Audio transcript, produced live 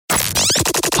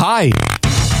Hi.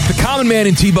 The Common Man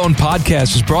and T-Bone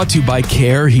podcast is brought to you by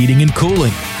Care Heating and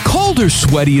Cooling. Cold or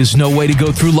sweaty is no way to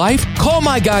go through life. Call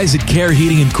my guys at Care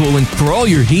Heating and Cooling for all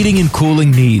your heating and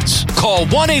cooling needs. Call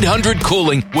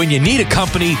 1-800-COOLING when you need a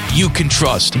company you can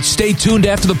trust. And stay tuned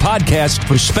after the podcast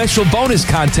for special bonus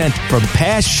content from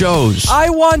past shows. I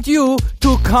want you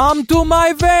to come to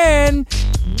my van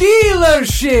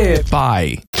dealership.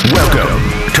 Bye.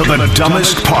 Welcome to the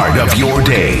dumbest part of your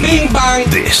day. Bing bang.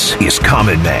 This is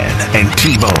Common Man and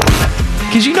T-Bone.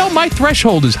 Because you know my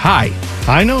threshold is high.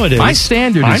 I know it is. My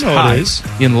standard is high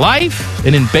in life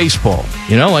and in baseball.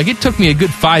 You know, like it took me a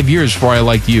good 5 years before I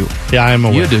liked you. Yeah, I'm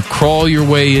aware. You had to crawl your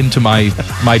way into my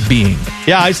being.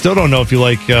 Yeah, I still don't know if you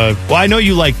like... well, I know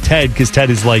you like Ted because Ted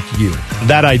is like you.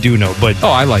 That I do know, but...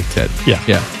 Oh, I like Ted. Yeah.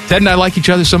 Ted and I like each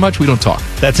other so much, we don't talk.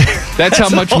 That's how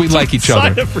much we like each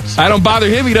other. I don't bother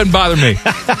him, he doesn't bother me.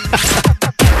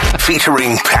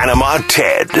 Featuring Panama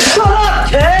Ted. Shut up,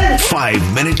 Ted!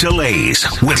 5-minute delays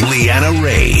with Leanna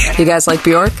Ray. You guys like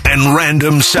Bjork? And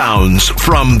random sounds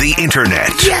from the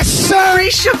internet. Yes, sir!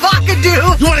 He's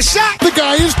Shavakadu! You want a shot? The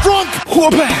guy is drunk!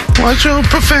 Watch your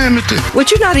profanity.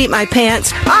 Would you not eat my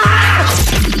pants? Ah!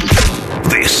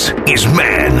 This is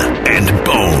Man and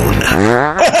Bone.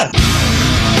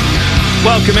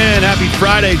 Welcome in. Happy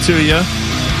Friday to you.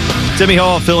 Timmy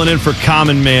Hall filling in for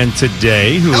Common Man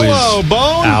today, who Hello, is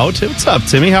Bone. out. What's up,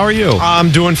 Timmy? How are you? I'm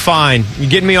doing fine.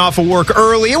 You're getting me off of work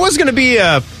early. It was going to be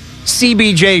a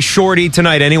CBJ shorty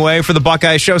tonight anyway for the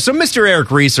Buckeye show. So Mr.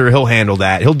 Eric Reeser, he'll handle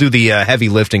that. He'll do the heavy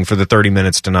lifting for the 30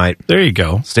 minutes tonight. There you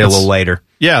go. Stay a little later.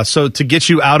 Yeah, so to get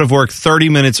you out of work 30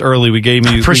 minutes early, we gave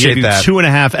you that.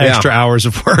 2.5 extra hours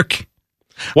of work.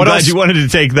 What I'm glad else? you wanted to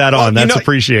take that on. That's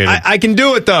appreciated. I can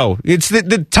do it, though. It's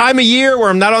the time of year where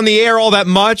I'm not on the air all that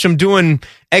much. I'm doing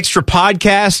extra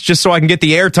podcasts just so I can get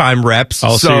the airtime reps.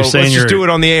 Oh, so you're saying let's just do it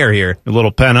on the air here. A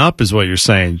little pen up is what you're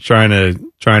saying. Trying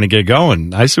to get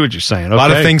going. I see what you're saying. Okay. A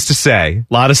lot of things to say.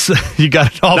 You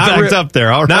got it all backed up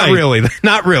there. All right.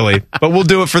 Not really. But we'll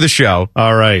do it for the show.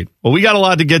 All right. Well, we got a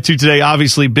lot to get to today.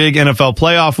 Obviously, big NFL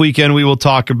playoff weekend we will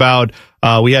talk about.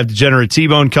 We have Degenerate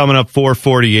T-Bone coming up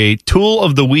 4:48. Tool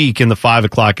of the week in the 5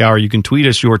 o'clock hour. You can tweet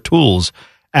us your tools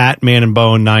at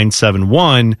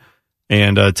manandbone971.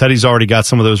 And Teddy's already got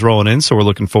some of those rolling in, so we're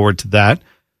looking forward to that.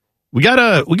 We had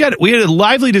a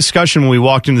lively discussion when we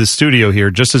walked into the studio here,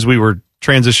 just as we were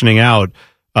transitioning out,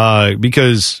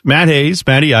 because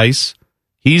Matty Ice,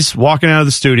 he's walking out of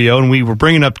the studio, and we were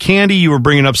bringing up candy. You were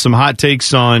bringing up some hot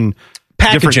takes on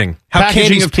packaging, how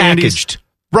candy's packaged.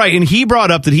 Right, and he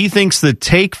brought up that he thinks the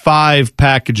Take 5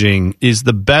 packaging is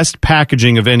the best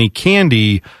packaging of any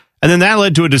candy, and then that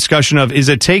led to a discussion of, is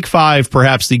a Take 5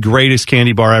 perhaps the greatest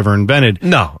candy bar ever invented?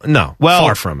 No, well,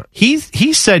 far from it. He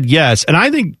said yes, and I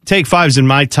think Take 5's in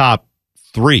my top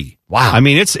 3. Wow. I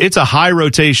mean, it's a high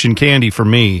rotation candy for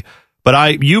me,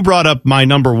 but you brought up my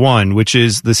number 1, which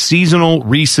is the seasonal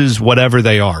Reese's whatever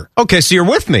they are. Okay, so you're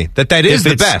with me that is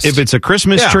the best. If it's a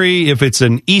Christmas tree, if it's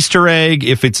an Easter egg,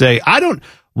 if it's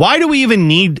why do we even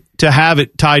need to have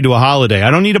it tied to a holiday?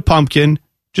 I don't need a pumpkin.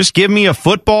 Just give me a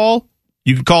football.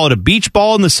 You can call it a beach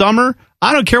ball in the summer.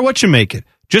 I don't care what you make it.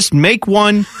 Just make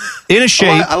one in a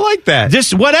shape. I like that.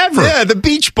 Just whatever. Yeah, the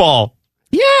beach ball.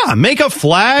 Yeah, make a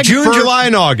flag. June, July,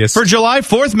 and August. For July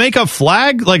 4th, make a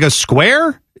flag, like a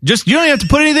square. Just, you don't have to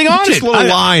put anything on just it. Little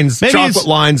lines, chocolate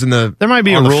lines in the. There might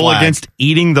be a rule against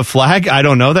eating the flag. I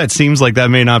don't know. That seems like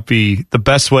that may not be the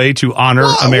best way to honor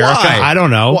America. Why? I don't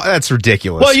know. Well, that's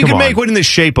ridiculous. Well, you can make one in the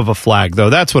shape of a flag,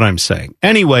 though. That's what I'm saying.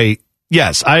 Anyway,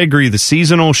 yes, I agree. The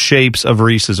seasonal shapes of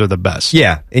Reese's are the best.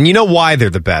 Yeah, and you know why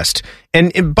they're the best.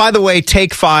 And by the way,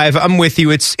 Take 5, I'm with you.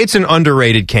 It's an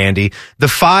underrated candy. The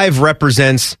 5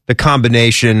 represents the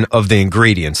combination of the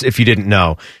ingredients, if you didn't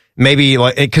know. Maybe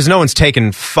because no one's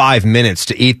taken 5 minutes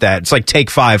to eat that. It's like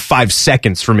Take 5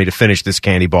 seconds for me to finish this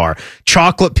candy bar.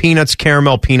 Chocolate, peanuts,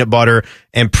 caramel, peanut butter,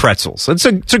 and pretzels. It's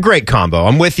a great combo.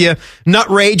 I'm with you.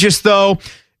 Nutrageous, though.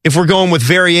 If we're going with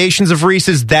variations of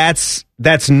Reese's, that's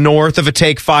north of a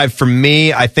Take 5 for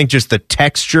me. I think just the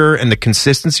texture and the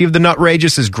consistency of the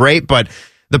Nutrageous is great, but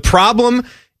the problem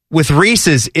with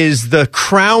Reese's is the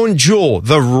crown jewel,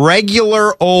 the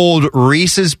regular old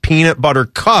Reese's peanut butter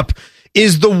cup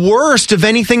is the worst of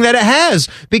anything that it has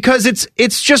because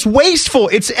it's just wasteful.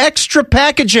 It's extra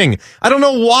packaging. I don't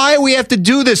know why we have to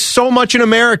do this so much in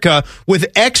America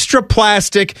with extra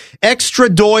plastic, extra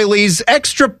doilies,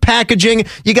 extra packaging.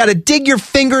 You got to dig your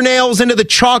fingernails into the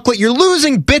chocolate. You're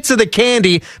losing bits of the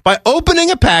candy by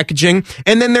opening a packaging,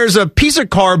 and then there's a piece of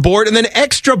cardboard and then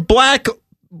extra black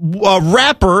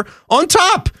wrapper on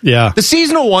top. Yeah. The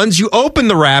seasonal ones, you open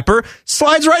the wrapper,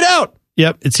 slides right out.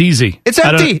 Yep, it's easy. It's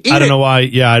empty. I don't know why.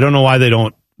 Yeah, I don't know why they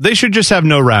don't they should just have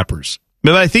no wrappers.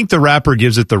 But I think the wrapper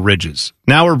gives it the ridges.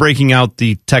 Now we're breaking out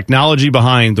the technology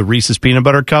behind the Reese's Peanut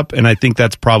Butter Cup, and I think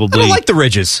that's probably... I don't like the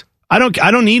ridges. I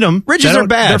don't need them. Ridges are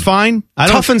bad. They're fine.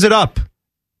 Toughens it up.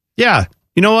 Yeah.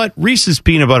 You know what? Reese's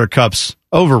Peanut Butter Cups,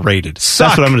 overrated. Suck.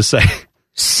 That's what I'm going to say.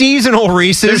 Seasonal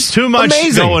Reese's. There's too much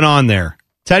going on there.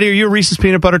 Teddy, are you a Reese's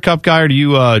Peanut Butter Cup guy, or do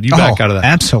you back out of that?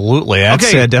 Absolutely.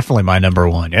 That's definitely my number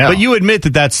one, yeah. But you admit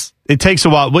it takes a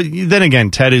while. But then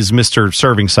again, Ted is Mr.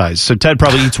 Serving Size. So Ted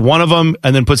probably eats one of them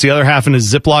and then puts the other half in a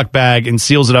Ziploc bag and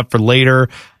seals it up for later.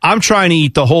 I'm trying to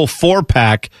eat the whole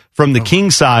 4-pack from the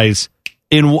king size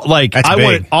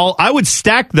I would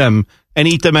stack them and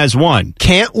eat them as one.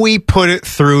 Can't we put it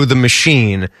through the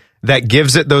machine that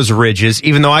gives it those ridges,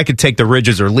 even though I could take the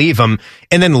ridges or leave them,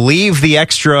 and then leave the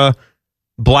extra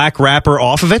black wrapper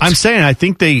off of it? I'm saying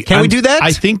we do that?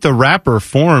 I think the wrapper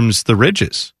forms the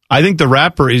ridges. I think the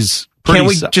wrapper is pretty... Can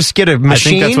we just get a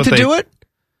machine to do it?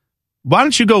 Why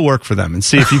don't you go work for them and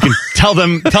see if you can tell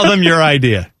them your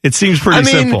idea? It seems pretty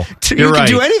simple. You can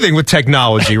do anything with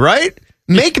technology, right?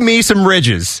 Make me some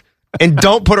ridges and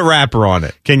don't put a wrapper on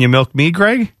it. Can you milk me,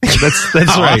 Greg? That's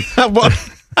right.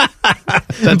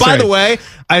 By the way,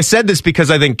 I said this because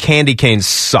I think candy canes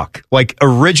suck. Like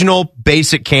original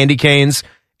basic candy canes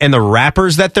and the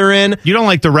wrappers that they're in. You don't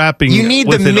like the wrapping. You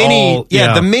need the mini,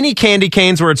 the mini candy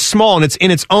canes where it's small and it's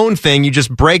in its own thing. You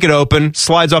just break it open,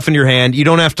 slides off in your hand. You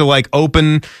don't have to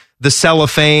open the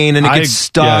cellophane and it gets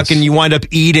stuck and you wind up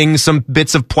eating some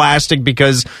bits of plastic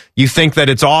because you think that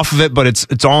it's off of it, but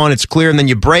it's on, it's clear, and then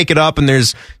you break it up and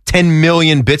there's 10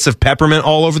 million bits of peppermint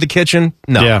all over the kitchen.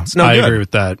 No, it's no good. I agree with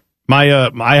that.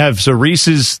 I have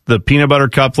Reese's, the peanut butter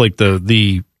cup, like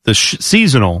the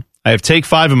seasonal. I have Take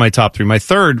 5 in my top 3. My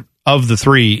third of the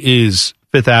 3 is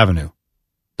Fifth Avenue.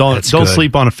 Don't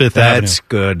sleep on a Fifth Avenue. That's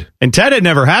good. And Ted had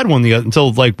never had one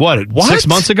until 6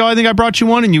 months ago. I think I brought you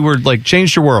one, and you were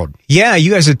changed your world. Yeah, you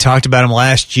guys had talked about them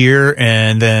last year,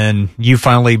 and then you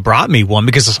finally brought me one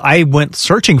because I went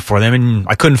searching for them and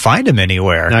I couldn't find them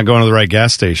anywhere. Not going to the right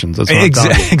gas stations. That's what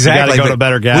exactly. You got to go to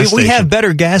better gas stations. We have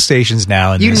better gas stations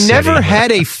now. You never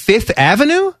had a Fifth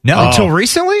Avenue? No, until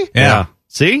recently. Yeah.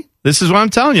 See, this is what I'm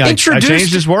telling you. I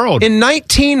changed his world in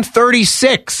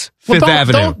 1936. Fifth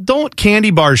Avenue. Don't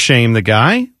candy bar shame the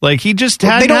guy. He just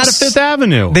hadn't had a Fifth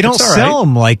Avenue. They don't sell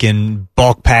them in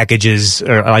bulk packages,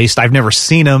 or at least I've never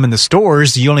seen them in the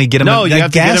stores. You only get them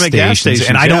at gas stations,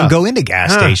 and I don't go into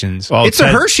gas stations. Well, it's a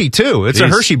Hershey too. It's a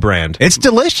Hershey brand. It's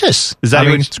delicious. Is that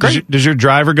it's great? Does your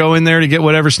driver go in there to get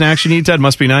whatever snacks you need, Ted?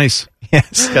 Must be nice.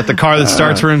 Yes. Got the car that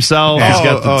starts for himself. He's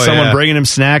got someone bringing him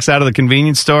snacks out of the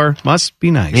convenience store. Must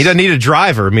be nice. He doesn't need a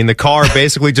driver. I mean, the car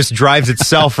basically just drives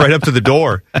itself right up to the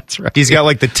door. That's right. He's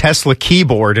got the Tesla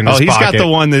keyboard in his pocket. He's got the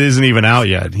one that isn't even out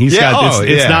yet.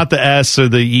 It's not the S or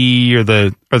the E or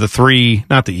the 3,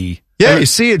 not the E. Yeah, you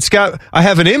see, I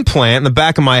have an implant in the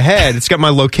back of my head. It's got my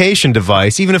location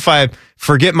device. Even if I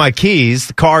forget my keys,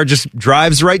 the car just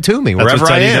drives right to me wherever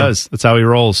I am. Does. That's how he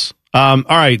rolls. All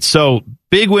right, so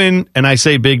big win, and I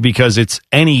say big because it's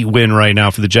any win right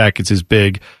now for the Jackets is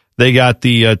big. They got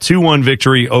the 2-1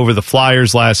 victory over the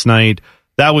Flyers last night.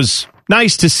 That was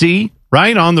nice to see,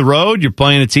 right? On the road, you're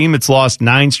playing a team that's lost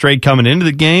 9 straight coming into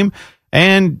the game,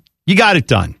 and you got it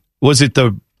done. Was it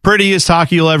the prettiest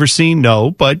hockey you'll ever see?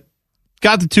 No, but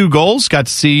got the 2 goals, got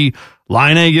to see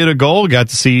Laine get a goal, got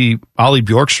to see Ollie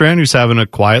Bjorkstrand, who's having a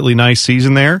quietly nice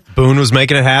season there. Boone was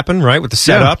making it happen, right, with the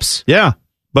setups. Yeah.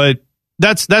 But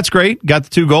that's great. Got the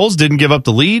 2 goals. Didn't give up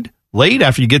the lead. Late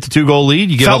after you get the 2-goal lead,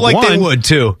 you give up one. Felt like they would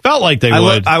too. Felt like they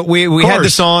would. We had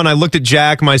this on. I looked at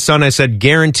Jack, my son. I said,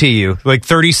 guarantee you,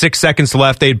 36 seconds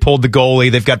left. They'd pulled the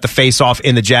goalie. They've got the face-off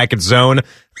in the Jacket zone.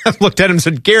 I looked at him and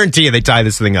said, guarantee you they tie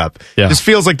this thing up. Yeah. Just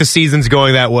feels like the season's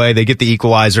going that way. They get the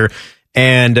equalizer.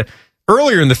 And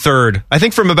earlier in the third, I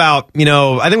think from about,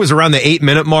 I think it was around the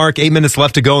 8-minute mark, 8 minutes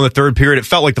left to go in the third period, it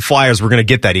felt like the Flyers were going to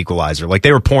get that equalizer.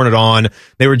 They were pouring it on.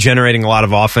 They were generating a lot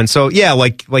of offense. So, yeah,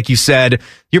 like you said,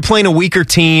 you're playing a weaker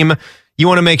team. You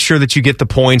want to make sure that you get the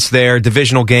points there,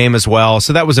 divisional game as well.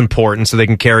 So that was important so they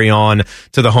can carry on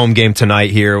to the home game tonight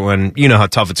here when you know how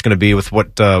tough it's going to be with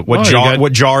what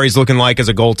Jari's looking like as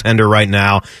a goaltender right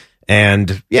now.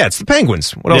 And yeah, it's the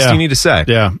Penguins. What else do you need to say?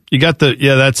 Yeah, you got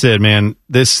that's it, man.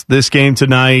 This game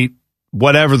tonight,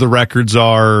 whatever the records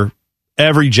are,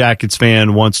 every Jackets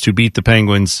fan wants to beat the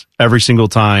Penguins every single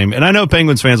time. And I know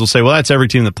Penguins fans will say, well, that's every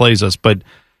team that plays us. But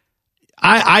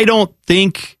I don't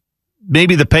think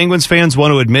maybe the Penguins fans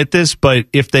want to admit this, but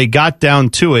if they got down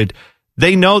to it,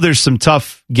 they know there's some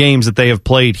tough games that they have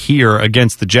played here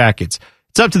against the Jackets.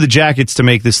 It's up to the Jackets to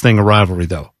make this thing a rivalry,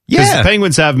 though. Because the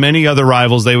Penguins have many other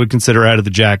rivals they would consider out of the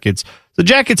Jackets. The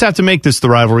Jackets have to make this the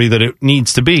rivalry that it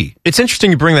needs to be. It's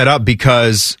interesting you bring that up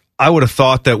because I would have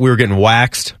thought that we were getting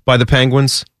waxed by the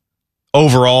Penguins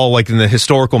overall, like in the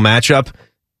historical matchup.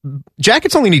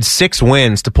 Jackets only need 6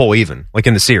 wins to pull even, like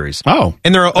in the series. Oh.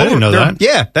 And they're over. I didn't know that.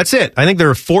 Yeah, that's it. I think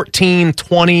they're 14,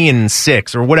 20, and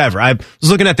 6 or whatever. I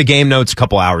was looking at the game notes a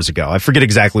couple hours ago. I forget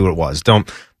exactly what it was. Don't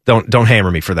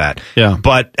hammer me for that. Yeah.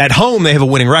 But at home, they have a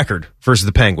winning record versus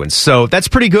the Penguins. So that's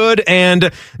pretty good.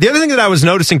 And the other thing that I was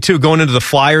noticing, too, going into the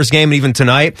Flyers game and even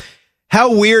tonight,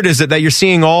 how weird is it that you're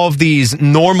seeing all of these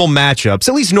normal matchups,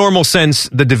 at least normal since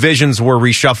the divisions were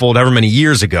reshuffled however many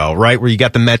years ago, right? Where you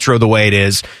got the Metro the way it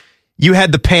is. You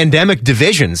had the pandemic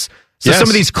divisions. So some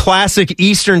of these classic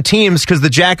Eastern teams, because the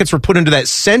Jackets were put into that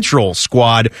Central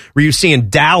squad where you're seeing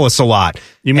Dallas a lot.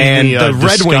 You mean and the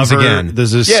Red Wings again. The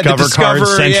Discover Card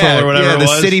Central or whatever it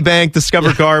was. The Citibank,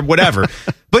 Discover Card, whatever.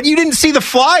 But you didn't see the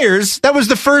Flyers. That was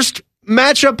the first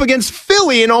matchup against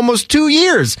Philly in almost 2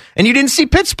 years. And you didn't see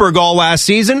Pittsburgh all last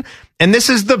season. And this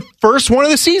is the first one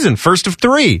of the season, first of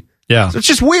 3. Yeah. So it's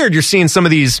just weird. You're seeing some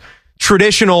of these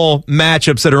traditional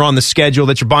matchups that are on the schedule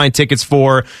that you're buying tickets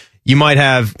for. You might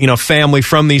have, family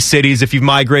from these cities if you've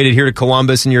migrated here to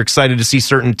Columbus and you're excited to see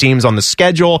certain teams on the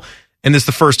schedule. And this is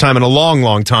the first time in a long,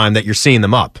 long time that you're seeing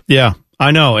them up. Yeah,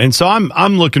 I know. And so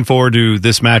I'm looking forward to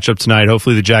this matchup tonight.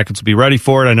 Hopefully the Jackets will be ready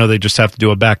for it. I know they just have to do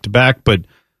a back-to-back, but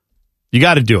you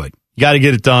got to do it. You got to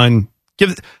get it done.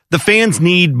 The fans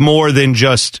need more than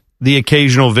just the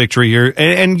occasional victory here.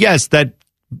 And yes, that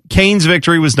Canes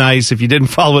victory was nice. If you didn't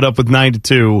follow it up with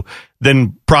 9-2,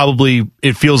 then probably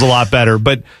it feels a lot better.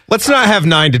 But let's not have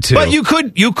 9-2. But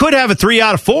you could have a 3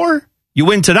 out of 4. You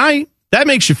win tonight. That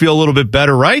makes you feel a little bit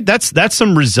better, right? That's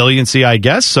some resiliency, I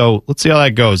guess. So let's see how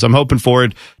that goes. I'm hoping for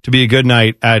it to be a good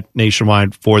night at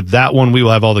Nationwide for that one. We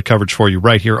will have all the coverage for you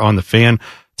right here on The Fan.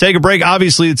 Take a break.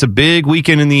 Obviously, it's a big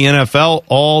weekend in the NFL.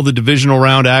 All the divisional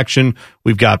round action.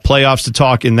 We've got playoffs to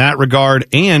talk in that regard.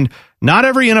 And not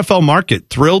every NFL market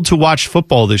thrilled to watch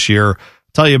football this year. I'll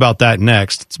tell you about that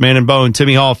next. It's Man and Bone.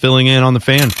 Timmy Hall filling in on The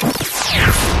Fan.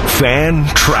 Fan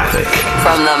traffic.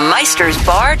 From the Meister's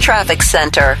Bar Traffic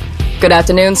Center. Good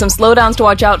afternoon. Some slowdowns to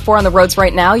watch out for on the roads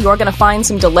right now. You're going to find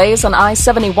some delays on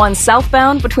I-71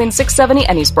 southbound between 670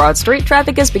 and East Broad Street.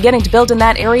 Traffic is beginning to build in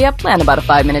that area. Plan about a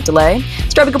 5-minute delay.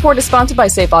 This traffic report is sponsored by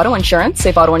Safe Auto Insurance.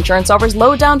 Safe Auto Insurance offers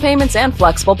low down payments and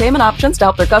flexible payment options to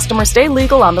help their customers stay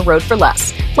legal on the road for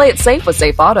less. Play it safe with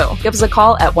Safe Auto. Give us a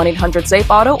call at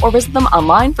 1-800-SAFE-AUTO or visit them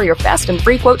online for your fast and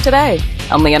free quote today.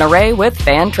 I'm Leanna Ray with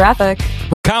Fan Traffic.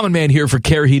 Common Man here for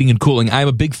Care Heating and Cooling. I'm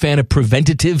a big fan of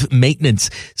preventative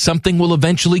maintenance. Something will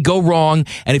eventually go wrong,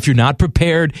 and if you're not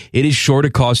prepared, it is sure to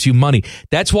cost you money.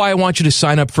 That's why I want you to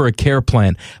sign up for a Care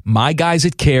plan. My guys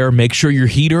at Care make sure your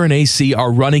heater and AC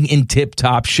are running in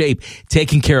tip-top shape,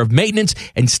 taking care of maintenance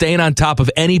and staying on top of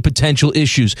any potential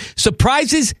issues.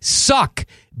 Surprises suck.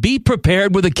 Be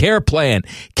prepared with a Care plan.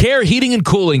 Care Heating and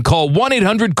Cooling. Call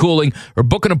 1-800-COOLING or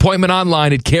book an appointment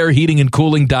online at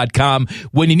careheatingandcooling.com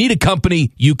when you need a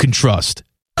company you can trust.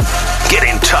 Get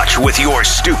in touch with your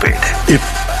stupid. If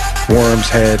worms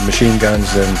had machine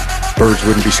guns, then birds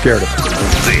wouldn't be scared of them.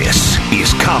 This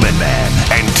is Common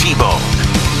Man and T-Bone.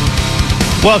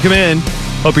 Welcome in.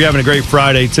 Hope you're having a great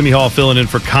Friday. Timmy Hall filling in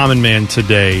for Common Man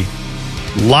today.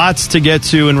 Lots to get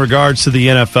to in regards to the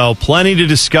NFL. Plenty to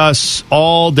discuss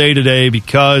all day today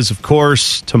because, of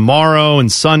course, tomorrow and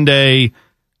Sunday,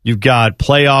 you've got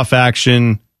playoff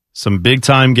action, some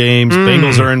big-time games.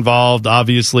 Bengals are involved,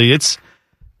 obviously. It's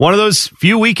one of those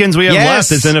few weekends we have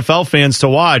left as NFL fans to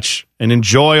watch and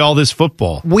enjoy all this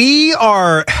football. We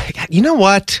are, you know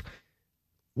what?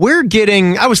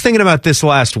 I was thinking about this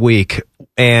last week,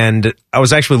 and I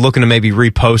was actually looking to maybe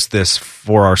repost this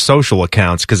for our social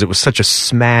accounts because it was such a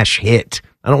smash hit.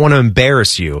 I don't want to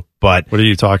embarrass you, but... What are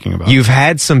you talking about? You've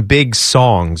had some big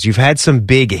songs. You've had some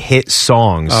big hit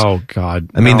songs. Oh, God.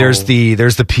 I mean, there's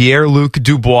the Pierre-Luc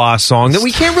Dubois song that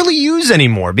we can't really use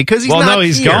anymore because he's not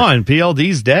he's here. Gone.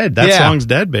 PLD's dead. That song's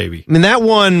dead, baby. I mean, that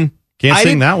one... Can't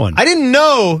sing that one. I didn't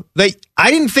know that...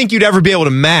 I didn't think you'd ever be able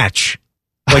to match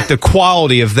like the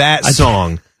quality of that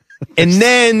song. And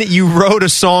then you wrote a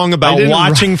song about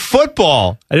watching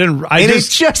football.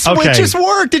 It just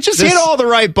worked. It just hit all the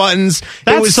right buttons.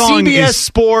 It was CBS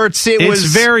Sports. It's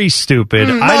very stupid.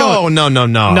 No.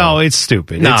 No, it's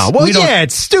stupid. No.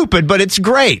 It's stupid, but it's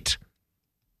great.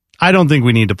 I don't think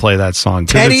we need to play that song.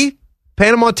 Teddy,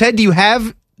 Panama Ted, do you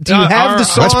have the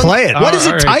song? Let's play it. What is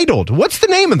it titled? What's the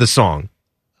name of the song?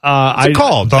 What's it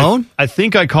called? Bone? I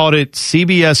think I called it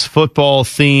CBS football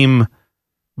theme,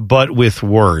 but with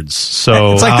words.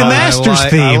 So it's like the Masters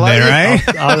theme, right?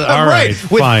 All right,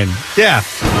 fine. Yeah.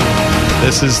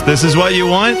 This is what you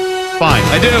want? Fine.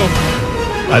 I do.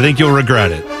 I think you'll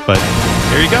regret it. But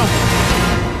here you go.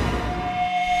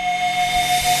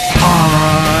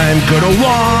 I'm gonna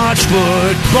watch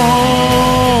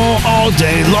football all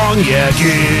day long, yeah.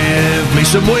 Give me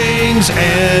some wings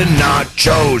and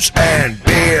nachos and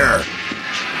beer.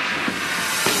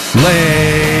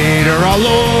 Later I'll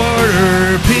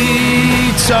order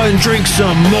pizza and drink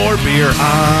some more beer.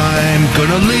 I'm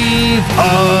gonna leave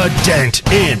a dent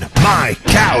in my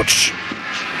couch.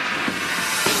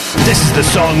 This is the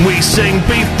song we sing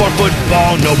before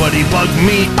football. Nobody bug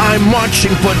me, I'm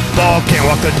watching football. Can't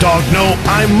walk the dog, no,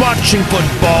 I'm watching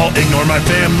football. Ignore my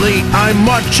family, I'm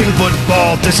watching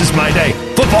football. This is my day,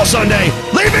 football Sunday.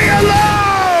 Leave me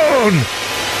alone!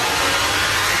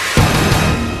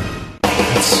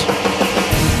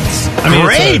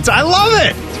 Great, I love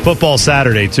it. It's football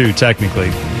Saturday too, technically.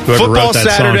 Whoever Football wrote that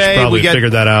Saturday, song probably we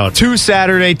figured that out. 2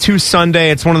 Saturday, 2 Sunday.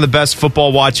 It's one of the best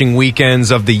football watching weekends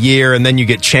of the year, and then you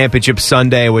get Championship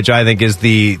Sunday, which I think is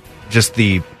the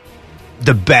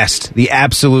best, the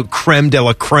absolute creme de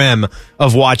la creme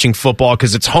of watching football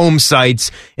because it's home sites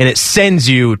and it sends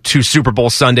you to Super Bowl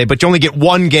Sunday, but you only get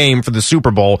one game for the Super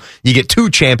Bowl. You get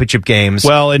 2 championship games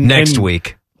next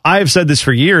week. I have said this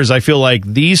for years. I feel like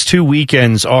these 2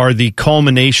 weekends are the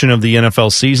culmination of the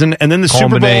NFL season, and then the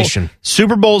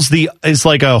Super Bowl's is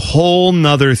like a whole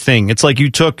nother thing. It's like you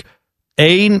took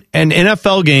an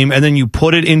NFL game and then you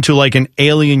put it into like an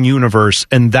alien universe,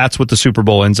 and that's what the Super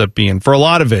Bowl ends up being for a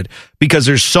lot of it, because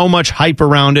there's so much hype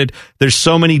around it. There's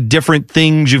so many different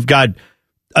things. You've got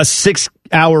a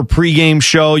 6-hour pregame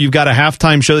show. You've got a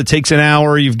halftime show that takes an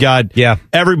hour. You've got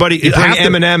everybody. You bring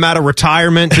Eminem out of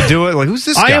retirement to do it. Like, who's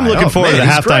this guy? I am looking forward to the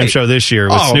halftime show this year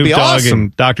with Snoop Dogg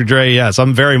and Dr. Dre. Yes,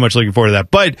 I'm very much looking forward to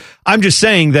that. But I'm just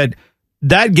saying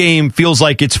that game feels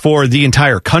like it's for the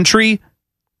entire country.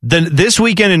 Then this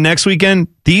weekend and next weekend,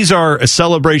 these are a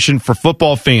celebration for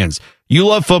football fans. You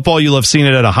love football. You love seeing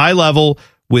it at a high level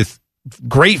with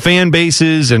great fan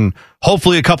bases and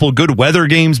hopefully a couple of good weather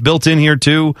games built in here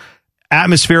too.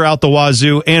 Atmosphere out the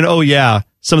wazoo, and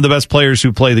some of the best players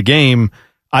who play the game.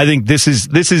 I think this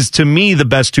is to me the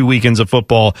best 2 weekends of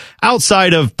football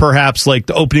outside of perhaps like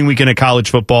the opening weekend of college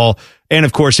football, and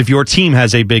of course if your team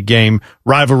has a big game,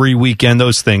 rivalry weekend,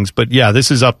 those things. But yeah,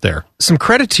 this is up there. Some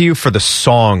credit to you for the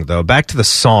song though. Back to the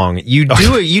song, you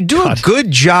do a good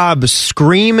job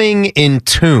screaming in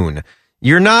tune.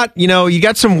 You're not, you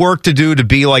got some work to do to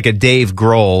be like a Dave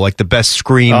Grohl, like the best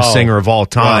scream singer of all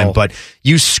time, but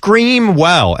you scream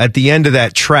well at the end of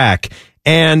that track.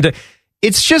 And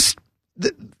it's just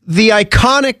the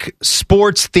iconic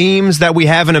sports themes that we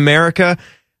have in America.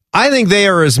 I think they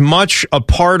are as much a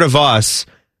part of us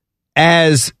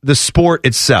as the sport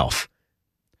itself.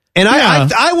 And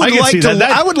I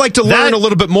would like to learn a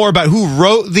little bit more about who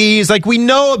wrote these. Like, we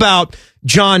know about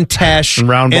John Tesh and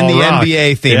the Rock.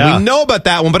 NBA theme. Yeah. We know about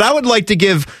that one, but I would like to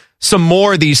give some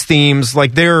more of these themes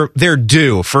like they're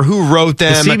due for who wrote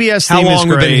them. The CBS theme how long is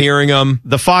great. We've been hearing them.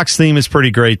 The Fox theme is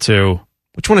pretty great too.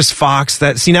 Which one is Fox?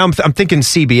 Now I'm thinking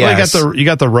CBS. Well, you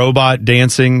got the robot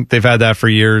dancing. They've had that for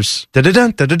years. Yeah, that's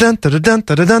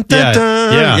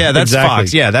exactly.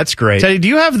 Fox. Yeah, that's great. Teddy, do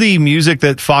you have the music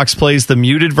that Fox plays, the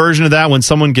muted version of that when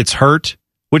someone gets hurt?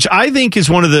 Which I think is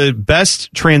one of the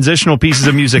best transitional pieces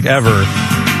of music ever.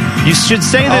 You should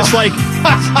say this like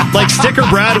Sticker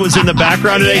Brad was in the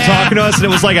background today talking to us, and it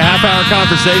was like a half-hour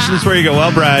conversation. That's where you go,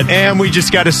 well, Brad. And we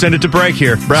just got to send it to break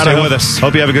here. Brad, stay with us.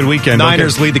 Hope you have a good weekend.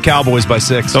 Niners lead the Cowboys by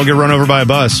 6. Don't get run over by a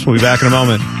bus. We'll be back in a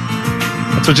moment.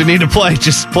 That's what you need to play.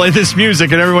 Just play this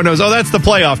music, and everyone knows, that's the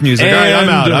playoff music. And, all right, I'm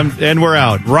out. And we're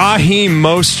out. Raheem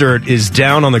Mostert is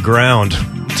down on the ground.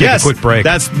 Take a quick break.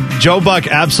 That's Joe Buck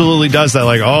absolutely does that.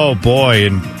 Like, oh, boy.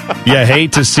 And you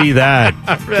hate to see that.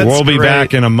 We'll be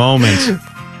back in a moment.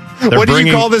 What do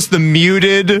you call this? The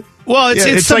muted? Well,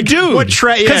 it's subdued. What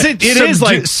because it is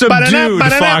like subdued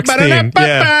Fox theme.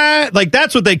 Yeah. Like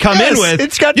that's what they come in with.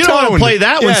 It's got you tone. don't want to play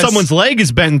that when someone's leg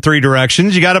is bent in 3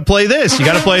 directions. You got to play this. You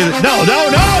got to play no. You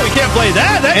can't play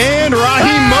that. And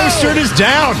Raheem Mostert is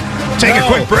down. Take a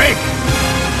quick break.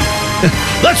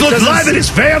 Let's look live at his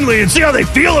family and see how they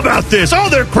feel about this. Oh,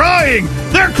 they're crying.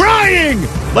 They're crying.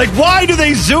 Like, why do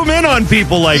they zoom in on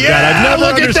people like that? I've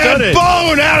never understood at that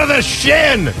bone out of the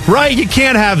shin. Right, you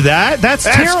can't have that. That's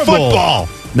terrible. Football.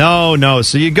 No.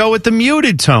 So you go with the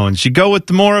muted tones. You go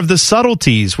with more of the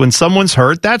subtleties. When someone's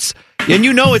hurt, and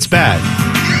you know it's bad.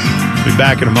 We'll be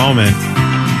back in a moment.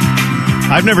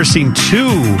 I've never seen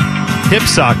 2 hip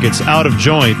sockets out of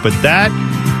joint, but that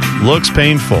looks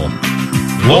painful.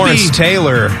 Lawrence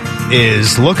Taylor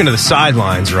is looking to the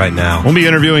sidelines right now. We'll be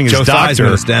interviewing his doctor.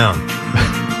 Theismann is down.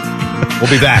 We'll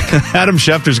be back. Adam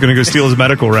Schefter's going to go steal his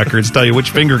medical records, tell you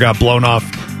which finger got blown off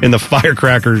in the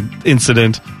firecracker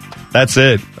incident. That's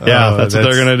it. Yeah, that's what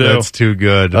they're going to do. That's too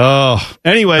good. Oh,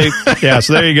 anyway, yeah,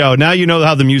 so there you go. Now you know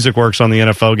how the music works on the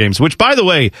NFL games, which, by the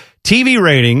way, TV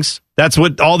ratings, that's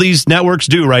what all these networks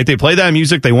do, right? They play that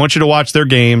music. They want you to watch their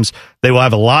games. They will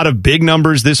have a lot of big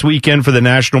numbers this weekend for the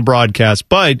national broadcast.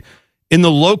 But in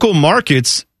the local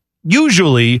markets,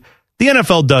 usually the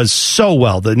NFL does so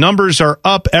well. The numbers are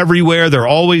up everywhere. They're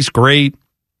always great.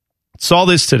 Saw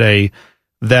this today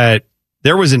that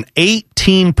there was an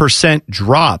 18%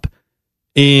 drop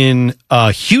in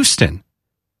Houston,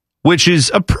 which is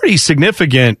a pretty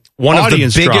significant one of the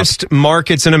biggest drop.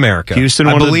 Markets in America. Houston,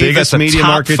 one of the biggest media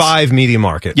markets. Top 5 media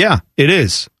market. Yeah, it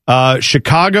is.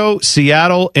 Chicago,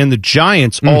 Seattle, and the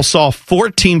Giants all saw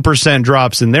 14%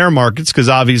 drops in their markets because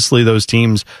obviously those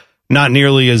teams not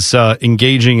nearly as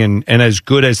engaging and as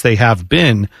good as they have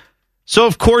been. So,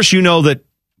 of course, you know that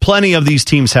plenty of these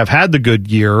teams have had the good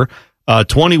year.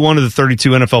 21 of the 32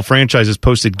 NFL franchises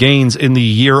posted gains in the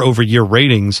year-over-year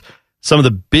ratings. Some of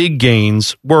the big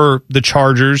gains were the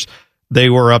Chargers. They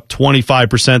were up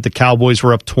 25%. The Cowboys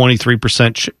were up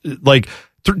 23%. Like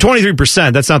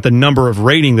 23%, that's not the number of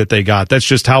rating that they got. That's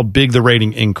just how big the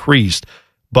rating increased.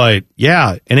 But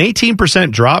yeah, an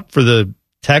 18% drop for the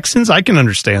Texans, I can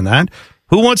understand that.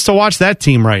 Who wants to watch that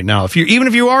team right now? Even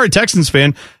if you are a Texans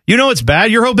fan, you know it's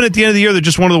bad. You're hoping at the end of the year they're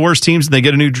just one of the worst teams and they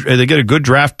get a good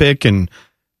draft pick and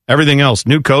everything else.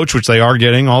 New coach, which they are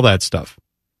getting, all that stuff.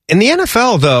 In the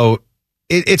NFL, though,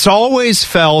 it's always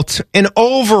felt, and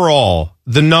overall,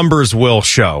 the numbers will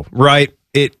show, right?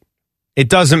 It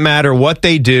doesn't matter what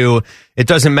they do. It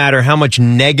doesn't matter how much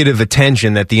negative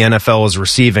attention that the NFL is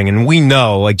receiving. And we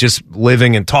know, like just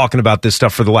living and talking about this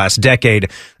stuff for the last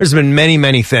decade, there's been many,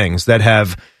 many things that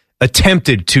have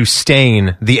attempted to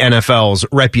stain the NFL's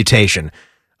reputation.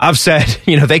 I've said,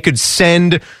 they could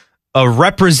send a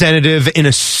representative in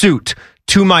a suit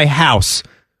to my house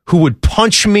who would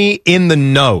punch me in the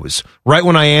nose right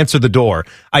when I answer the door.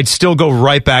 I'd still go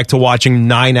right back to watching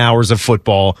 9 hours of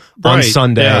football on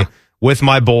Sunday with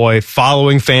my boy,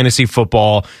 following fantasy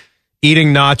football,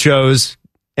 eating nachos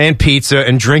and pizza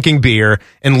and drinking beer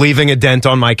and leaving a dent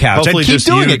on my couch. Hopefully I'd keep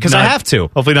doing it because I have to.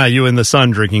 Hopefully not you and the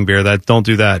son drinking beer. Don't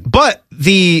do that. But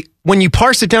when you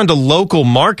parse it down to local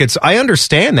markets, I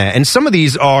understand that. And some of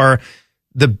these are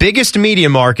the biggest media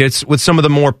markets with some of the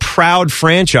more proud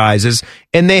franchises,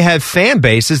 and they have fan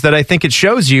bases that I think it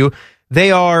shows you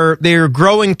they're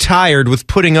growing tired with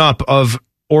putting up of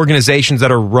organizations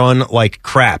that are run like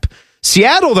crap.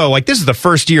 Seattle, though, this is the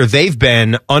first year they've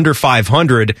been under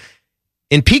 500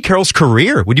 in Pete Carroll's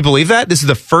career. Would you believe that? This is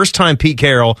the first time Pete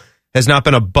Carroll has not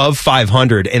been above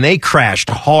 500, and they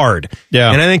crashed hard.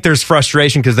 Yeah. And I think there's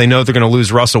frustration because they know they're going to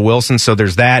lose Russell Wilson, so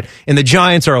there's that. And the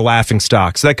Giants are a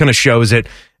laughingstock, so that kind of shows it.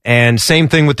 And same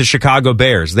thing with the Chicago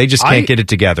Bears. They just can't get it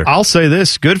together. I'll say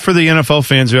this. Good for the NFL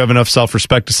fans who have enough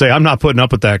self-respect to say, I'm not putting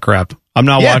up with that crap. I'm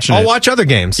not watching it. I'll watch other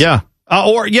games. Yeah.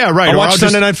 Right. I'll watch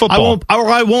Sunday Night Football.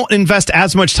 I won't invest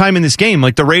as much time in this game.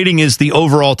 Like the rating is the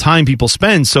overall time people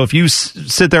spend. So if you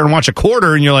sit there and watch a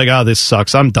quarter and you're like, oh, this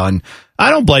sucks, I'm done. I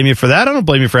don't blame you for that. I don't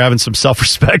blame you for having some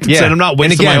self-respect. Yeah. I'm not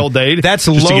wasting my whole day to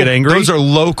get angry. Those are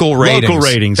local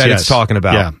ratings that yes. it's talking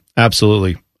about. Yeah,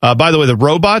 absolutely. By the way, the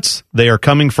robots, they are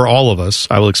coming for all of us.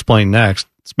 I will explain next.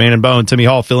 It's Man and Bone, Timmy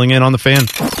Hall filling in on the Fan.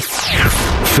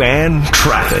 Fan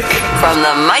traffic. From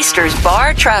the Meisters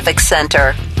Bar Traffic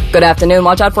Center. Good afternoon.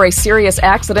 Watch out for a serious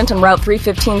accident on Route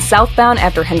 315 southbound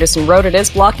after Henderson Road. It is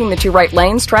blocking the two right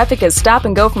lanes. Traffic is stop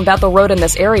and go from Bethel Road in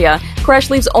this area. Crash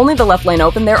leaves only the left lane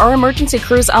open. There are emergency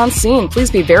crews on scene.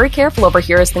 Please be very careful over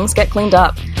here as things get cleaned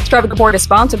up. This traffic report is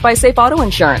sponsored by Safe Auto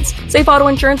Insurance. Safe Auto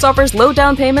Insurance offers low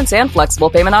down payments and flexible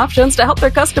payment options to help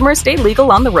their customers stay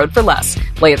legal on the road for less.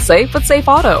 Play it safe with Safe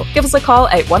Auto. Give us a call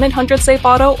at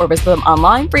 1-800-SAFE-AUTO or visit them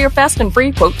online for your fast and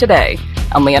free quote today.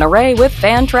 I'm Leanna Ray with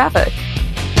Fan Traffic.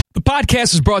 The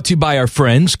podcast is brought to you by our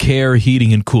friends, Care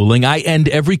Heating and Cooling. I end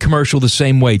every commercial the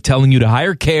same way, telling you to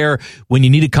hire Care when you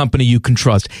need a company you can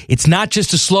trust. It's not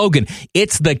just a slogan.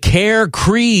 It's the Care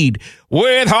creed.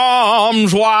 With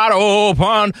arms wide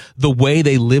open. The way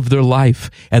they live their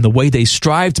life and the way they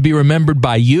strive to be remembered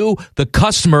by you, the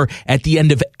customer, at the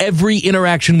end of every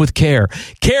interaction with Care.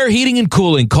 Care Heating and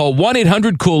Cooling. Call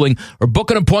 1-800-COOLING or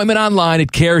book an appointment online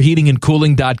at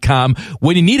careheatingandcooling.com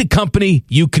when you need a company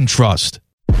you can trust.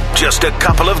 Just a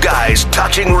couple of guys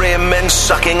touching rim and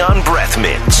sucking on breath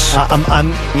mints.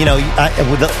 No.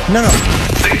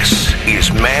 This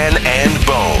is Man and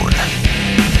Bone.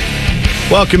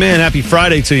 Welcome in. Happy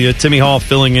Friday to you. Timmy Hall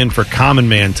filling in for Common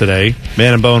Man today.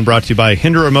 Man and Bone brought to you by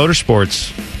Hindera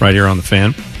Motorsports right here on the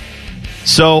Fan.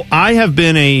 So I have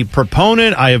been a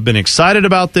proponent. I have been excited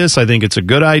about this. I think it's a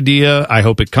good idea. I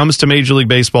hope it comes to Major League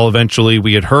Baseball eventually.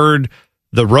 We had heard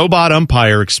the robot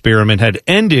umpire experiment had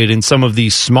ended in some of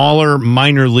these smaller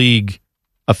minor league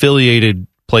affiliated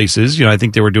places. You know, I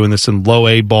think they were doing this in low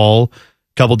A ball,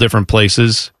 a couple different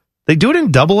places. They do it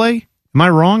in double A. Am I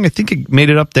wrong? I think it made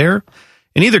it up there.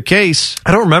 In either case,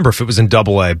 I don't remember if it was in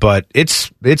double A, but it's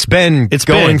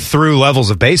going through levels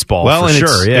of baseball. Well, for and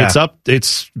sure.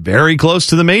 It's very close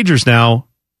to the majors now.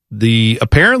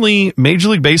 Apparently Major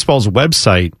League Baseball's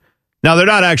website. Now they're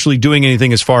not actually doing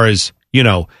anything as far as, you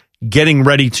know, getting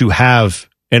ready to have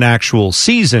an actual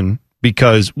season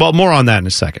because, well, more on that in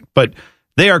a second. But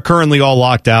they are currently all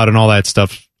locked out and all that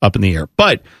stuff up in the air.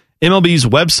 But MLB's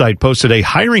website posted a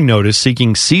hiring notice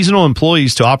seeking seasonal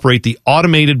employees to operate the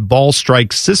automated ball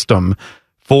strike system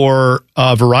for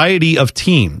a variety of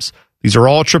teams. These are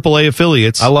all AAA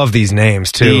affiliates. I love these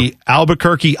names, too. The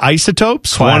Albuquerque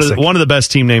Isotopes, one of the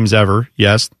best team names ever,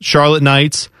 yes. Charlotte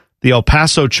Knights, the El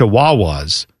Paso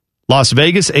Chihuahuas, Las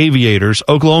Vegas Aviators,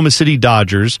 Oklahoma City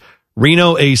Dodgers,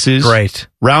 Reno Aces. Great.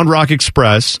 Round Rock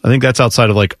Express. I think that's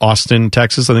outside of like Austin,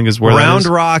 Texas, I think is where Round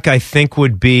Rock, I think,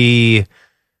 would be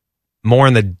more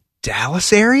in the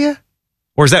Dallas area?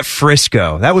 Or is that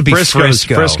Frisco? That would be Frisco.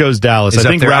 Frisco's Dallas. I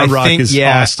think Round Rock is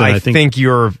Austin. I think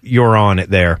you're on it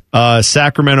there.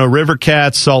 Sacramento River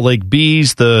Cats, Salt Lake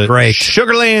Bees, the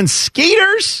Sugarland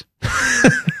Skeeters.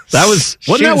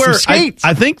 Wasn't that where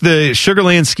I think the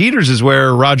Sugarland Skeeters is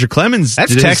where Roger Clemens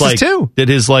did Texas too. Did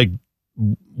his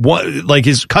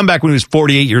his comeback when he was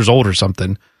 48 years old or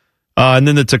something. And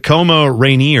then the Tacoma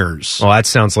Rainiers. Well, that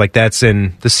sounds like that's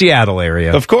in the Seattle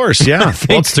area. Of course, yeah.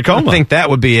 It's Tacoma. I think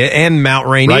that would be it. And Mount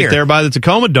Rainier. Right there by the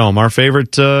Tacoma Dome, our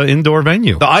favorite indoor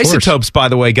venue. The Isotopes, by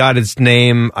the way, got its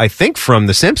name, I think, from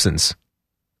The Simpsons.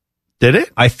 Did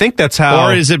it? I think that's how.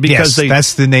 Or is it because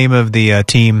that's the name of the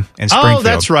team in Springfield. Oh,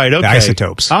 that's right. Okay. The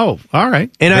Isotopes. Oh, all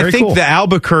right. And I think the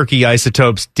Albuquerque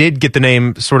Isotopes did get the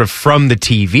name sort of from the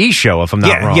TV show, if I'm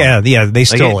not wrong. Yeah, they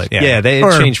stole it. Yeah, they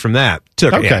changed from that.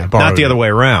 Not the other way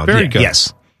around. Very good.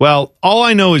 Yes. Well, all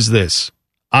I know is this.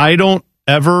 I don't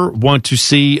ever want to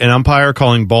see an umpire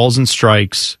calling balls and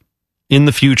strikes in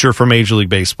the future for Major League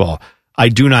Baseball. I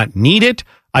do not need it.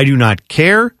 I do not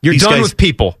care. You're done with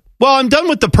people. Well, I'm done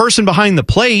with the person behind the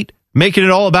plate making it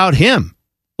all about him.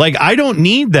 Like, I don't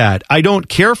need that. I don't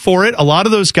care for it. A lot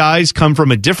of those guys come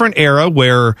from a different era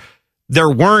where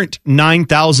there weren't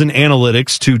 9,000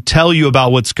 analytics to tell you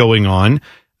about what's going on.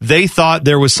 They thought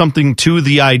there was something to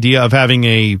the idea of having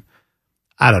a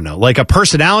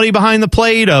personality behind the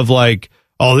plate of like,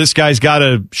 oh, this guy's got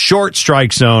a short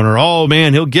strike zone, or, oh,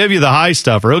 man, he'll give you the high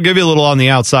stuff, or he'll give you a little on the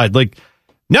outside. Like,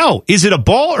 no, is it a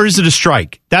ball or is it a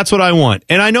strike? That's what I want.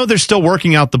 And I know they're still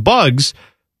working out the bugs.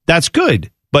 That's good.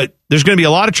 But there's going to be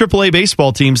a lot of AAA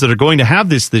baseball teams that are going to have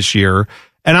this year.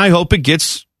 And I hope it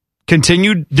gets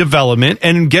continued development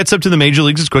and gets up to the major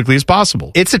leagues as quickly as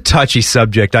possible. It's a touchy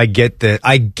subject. I get that.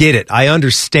 I get it. I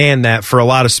understand that for a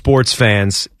lot of sports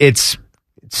fans. It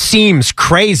seems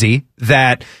crazy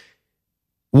that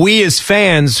we as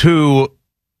fans who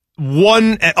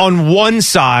on one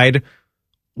side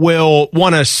will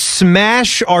want to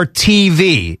smash our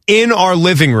TV in our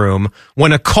living room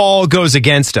when a call goes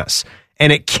against us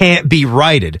and it can't be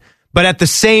righted. But at the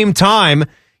same time,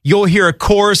 you'll hear a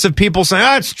chorus of people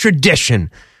saying, it's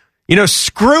tradition. You know,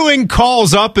 screwing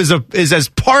calls up is as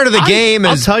part of the game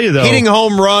as tell you, though, hitting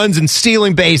home runs and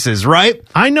stealing bases, right?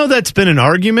 I know that's been an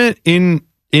argument in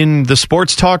the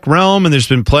sports talk realm, and there's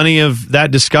been plenty of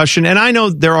that discussion. And I know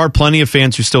there are plenty of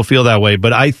fans who still feel that way,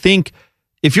 but I think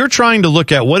if you're trying to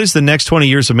look at what is the next 20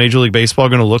 years of Major League Baseball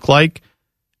going to look like,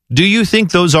 do you think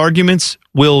those arguments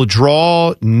will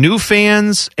draw new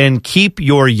fans and keep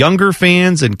your younger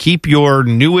fans and keep your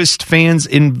newest fans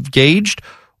engaged?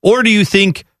 Or do you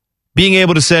think being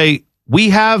able to say,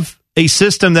 we have a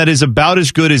system that is about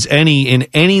as good as any in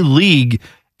any league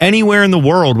anywhere in the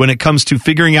world when it comes to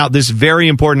figuring out this very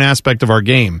important aspect of our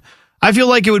game? I feel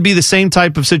like it would be the same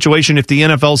type of situation if the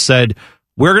NFL said,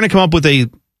 we're going to come up with a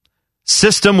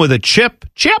system with a chip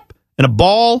and a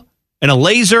ball and a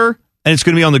laser, and it's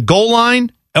going to be on the goal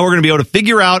line, and we're going to be able to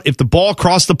figure out if the ball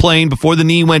crossed the plane before the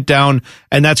knee went down,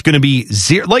 and that's going to be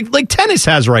zero, like tennis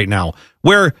has right now,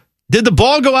 where did the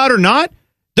ball go out or not?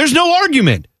 There's no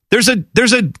argument. There's a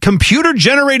computer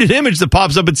generated image that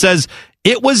pops up and says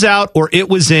it was out or it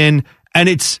was in, and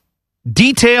it's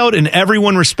detailed and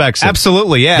everyone respects it.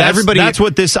 Absolutely, yeah. That's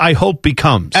what this, I hope,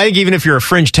 becomes. I think even if you're a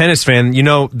fringe tennis fan, you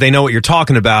know they know what you're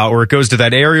talking about, or it goes to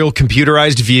that aerial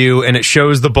computerized view and it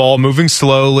shows the ball moving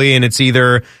slowly and it's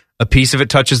either a piece of it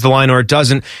touches the line or it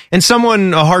doesn't. And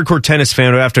someone, a hardcore tennis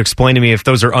fan, would have to explain to me if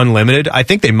those are unlimited. I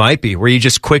think they might be, where you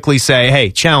just quickly say,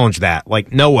 hey, challenge that.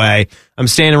 Like, no way. I'm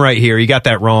standing right here. You got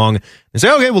that wrong. And say,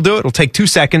 okay, we'll do it. It'll take 2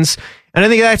 seconds. And I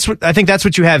think that's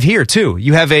what you have here too.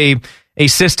 You have a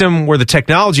system where the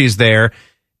technology is there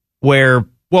where,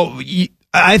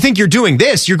 I think you're doing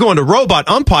this. You're going to robot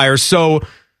umpires, so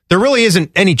there really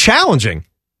isn't any challenging.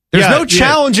 There's no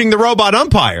challenging the robot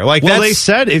umpire. Like, they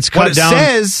said it's cut down.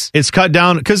 It's cut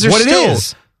down because there's still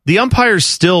the umpires.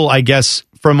 Still, I guess,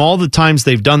 from all the times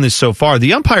they've done this so far,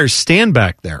 the umpires stand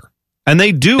back there and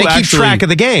they keep track of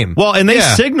the game. Well, and they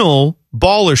signal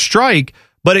ball or strike.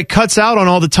 But it cuts out on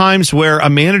all the times where a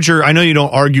manager, I know you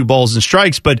don't argue balls and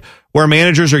strikes, but where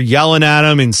managers are yelling at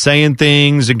them and saying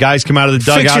things and guys come out of the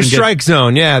dugout. Fix your strike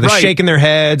zone. Yeah, they're shaking their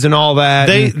heads and all that.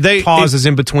 They pauses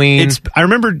in between. I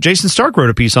remember Jason Stark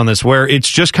wrote a piece on this where it's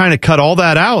just kind of cut all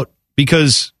that out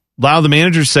because a lot of the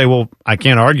managers say, well, I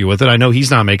can't argue with it. I know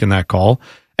he's not making that call.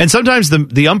 And sometimes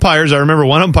the umpires, I remember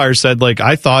one umpire said, like,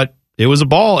 I thought it was a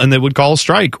ball, and they would call a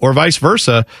strike, or vice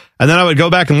versa. And then I would go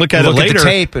back and look at it later at the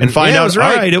tape and find out, all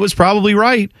right, it was probably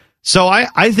right. So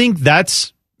I think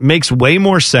makes way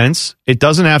more sense. It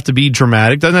doesn't have to be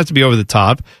dramatic. Doesn't have to be over the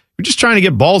top. We're just trying to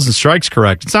get balls and strikes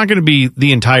correct. It's not going to be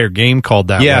the entire game called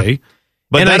that way.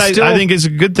 But that I think is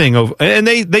a good thing. And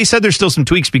they said there's still some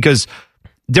tweaks because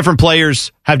different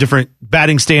players have different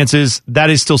batting stances.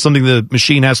 That is still something the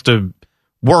machine has to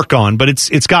work on, but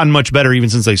it's gotten much better even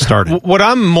since they started. What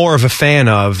I'm more of a fan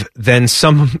of than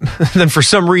for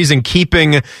some reason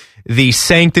keeping the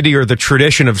sanctity or the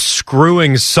tradition of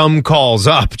screwing some calls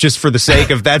up just for the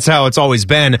sake of that's how it's always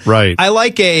been. Right. I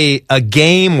like a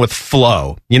game with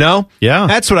flow, you know? Yeah.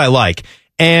 That's what I like.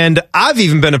 And I've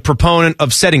even been a proponent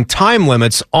of setting time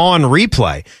limits on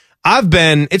replay.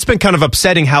 It's been kind of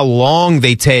upsetting how long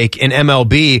they take in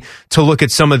MLB to look at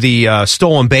some of the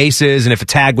stolen bases and if a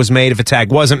tag was made, if a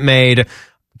tag wasn't made,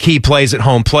 key plays at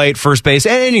home plate, first base,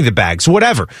 any of the bags,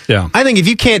 whatever. Yeah. I think if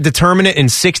you can't determine it in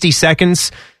 60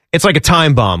 seconds, it's like a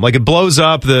time bomb. Like it blows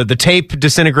up, the tape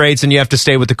disintegrates, and you have to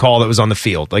stay with the call that was on the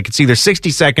field. Like it's either 60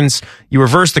 seconds, you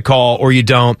reverse the call, or you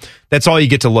don't. That's all you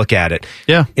get to look at it.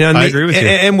 Yeah, I agree with you.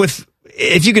 And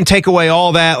if you can take away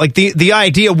all that, like the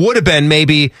idea would have been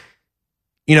maybe,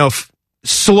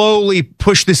 slowly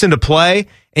push this into play,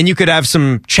 and you could have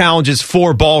some challenges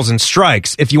for balls and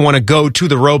strikes if you want to go to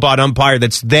the robot umpire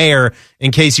that's there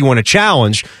in case you want to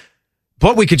challenge.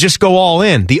 But we could just go all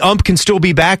in. The ump can still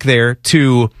be back there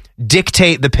to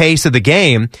dictate the pace of the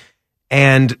game,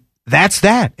 and that's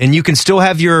that. And you can still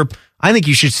have I think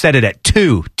you should set it at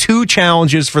two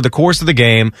challenges for the course of the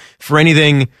game for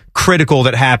anything critical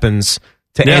that happens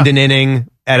to end an inning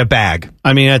at a bag.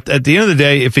 I mean, at the end of the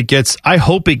day, I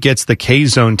hope it gets the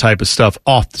K-zone type of stuff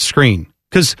off the screen.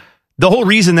 Because the whole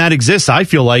reason that exists, I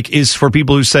feel like, is for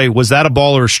people who say, was that a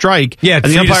ball or a strike? Yeah, and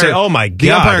the umpire say, oh my God,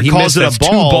 the umpire calls it a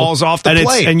ball. 2 balls off the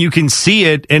plate. And you can see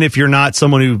it, and if you're not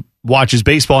someone who watches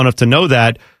baseball enough to know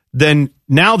that, then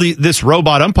now this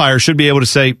robot umpire should be able to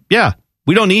say, yeah,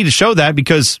 we don't need to show that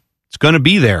because it's going to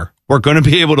be there. We're going to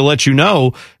be able to let you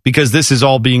know because this is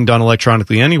all being done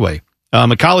electronically anyway.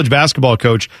 A college basketball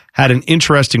coach had an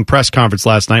interesting press conference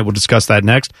last night. We'll discuss that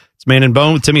next. It's Man and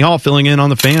Bone with Timmy Hall filling in on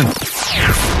the Fan.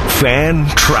 Fan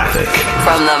traffic.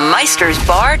 From the Meisters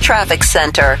Bar Traffic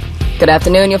Center. Good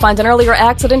afternoon. You'll find an earlier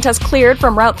accident has cleared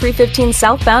from Route 315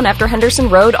 southbound after Henderson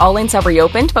Road. All lanes have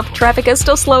reopened, but traffic is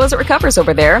still slow as it recovers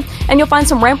over there. And you'll find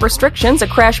some ramp restrictions, a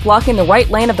crash blocking the right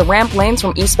lane of the ramp lanes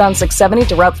from eastbound 670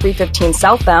 to Route 315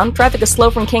 southbound. Traffic is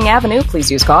slow from King Avenue. Please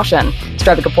use caution. This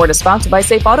traffic report is sponsored by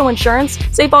Safe Auto Insurance.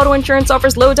 Safe Auto Insurance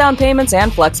offers low down payments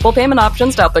and flexible payment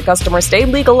options to help their customers stay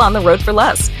legal on the road for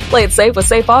less. Play it safe with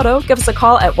Safe Auto. Give us a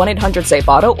call at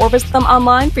 1-800-SAFE-AUTO or visit them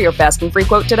online for your fast and free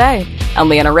quote today. I'm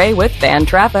Leanna Ray with Fan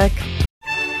Traffic.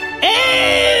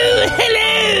 Oh,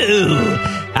 hello!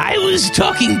 I was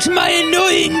talking to my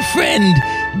annoying friend,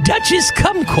 Duchess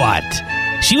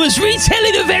Kumquat. She was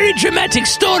retelling a very dramatic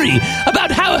story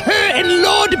about how her and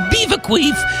Lord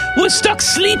Beaverqueef were stuck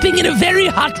sleeping in a very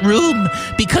hot room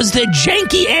because their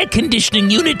janky air conditioning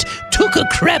unit took a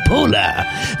crapola.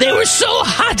 They were so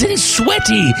hot and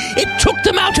sweaty, it took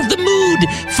them out of the mood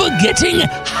for getting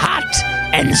hot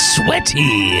and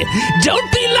sweaty.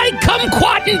 Don't be like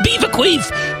Kumquat and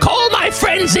Beaverqueef. Call my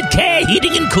friends at Care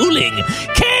Heating and Cooling.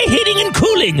 Care Heating and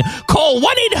Cooling. Call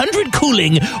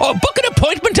 1-800-COOLING or book an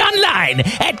appointment online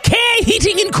at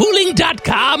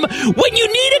careheatingandcooling.com when you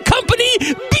need a company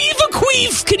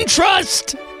Beaverqueef can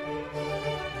trust.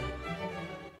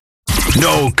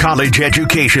 No college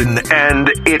education, and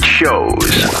it shows.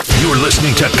 You're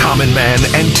listening to Common Man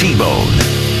and T-Bone.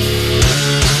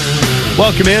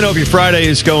 Welcome in. Hope your Friday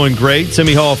is going great.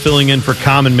 Timmy Hall filling in for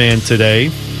Common Man today.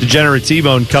 Degenerate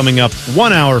T-Bone coming up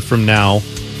 1 hour from now.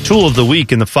 Tool of the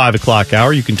week in the 5 o'clock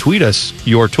hour. You can tweet us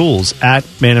your tools at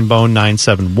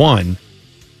manandbone971.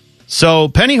 So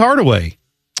Penny Hardaway,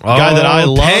 guy that I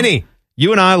love. Penny.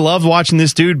 You and I loved watching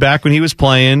this dude back when he was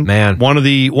playing. Man, one of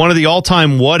the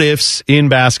all-time what ifs in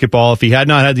basketball. If he had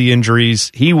not had the injuries,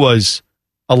 he was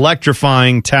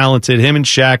electrifying, talented. Him and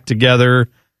Shaq together,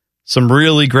 some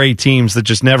really great teams that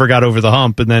just never got over the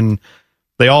hump, and then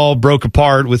they all broke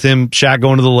apart with him. Shaq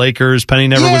going to the Lakers. Penny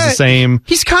never was the same.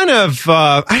 He's kind of.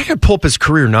 I got to pull up his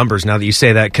career numbers now that you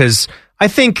say that, because I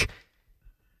think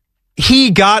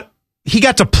he got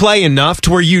to play enough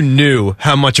to where you knew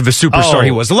how much of a superstar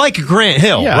he was. Like Grant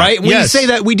Hill, right? When you say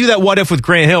that, we do that what if with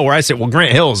Grant Hill, where I say, well,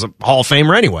 Grant Hill is a Hall of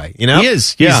Famer anyway. You know? He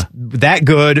is. He's that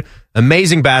good,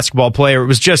 amazing basketball player. It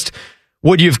was just,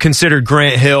 would you have considered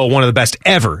Grant Hill one of the best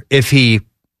ever if he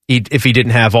didn't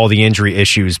have all the injury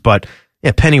issues? But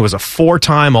yeah, Penny was a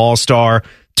 4-time All-Star,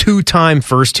 2-time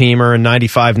first-teamer in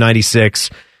 95,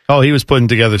 96. Oh, he was putting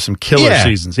together some killer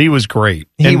seasons. He was great.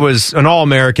 He was an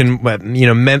All-American.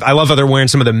 You know, I love how they're wearing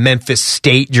some of the Memphis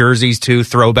State jerseys too,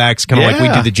 throwbacks, kind of like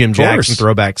we do the Jim Jackson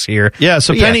throwbacks here. Yeah,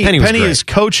 so Penny is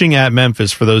coaching at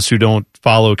Memphis, for those who don't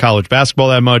follow college basketball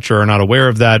that much or are not aware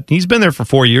of that. He's been there for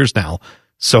 4 years now,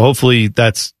 so hopefully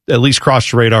that's at least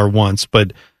crossed your radar once.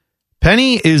 But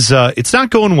Penny is, it's not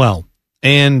going well.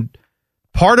 And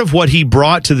part of what he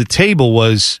brought to the table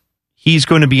was he's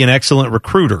going to be an excellent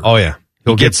recruiter. Oh, yeah.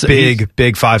 He'll get big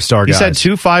 5-star guys. He's had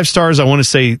 2 5-stars, I want to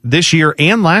say, this year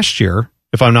and last year,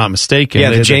 if I'm not mistaken. Yeah,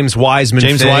 the James Wiseman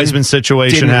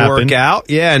situation didn't happened. Work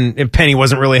out. Yeah, and Penny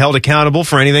wasn't really held accountable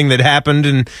for anything that happened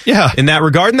in that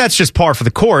regard. And that's just par for the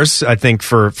course, I think,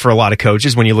 for a lot of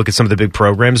coaches when you look at some of the big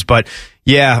programs. But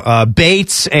yeah,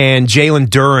 Bates and Jalen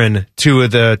Duren,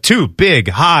 two big,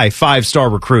 high 5-star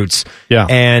recruits. Yeah.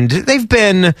 And they've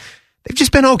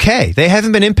just been okay. They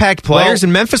haven't been impact players,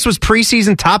 and Memphis was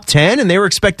preseason top 10, and they were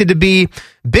expected to be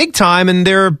big time, and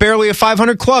they're barely a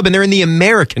 500 club, and they're in the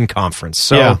American Conference.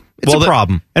 So it's a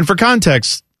problem. And for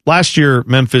context, last year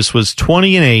Memphis was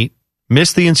 20-8,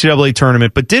 missed the NCAA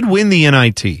tournament, but did win the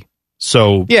NIT.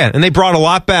 So yeah, and they brought a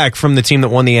lot back from the team that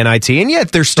won the NIT, and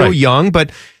yet they're still young,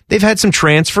 but they've had some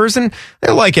transfers, and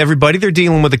they're like everybody. They're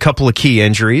dealing with a couple of key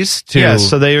injuries to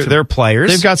their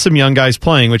players. They've got some young guys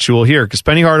playing, which you will hear, because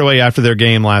Penny Hardaway, after their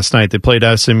game last night, they played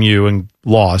SMU and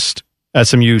lost.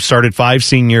 SMU started 5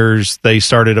 seniors. They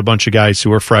started a bunch of guys who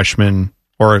were freshmen,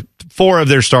 or 4 of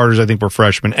their starters, I think, were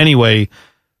freshmen. Anyway,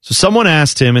 so someone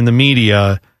asked him in the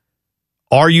media,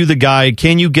 are you the guy?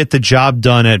 Can you get the job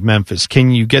done at Memphis?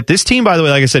 Can you get this team, by the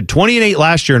way, like I said, 20-8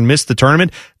 last year and missed the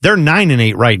tournament. They're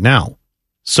 9-8 right now.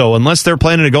 So unless they're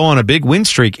planning to go on a big win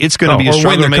streak, it's going to be a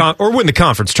struggle. Or win the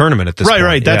conference tournament at this point.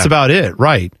 Right. That's about it.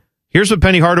 Right. Here's what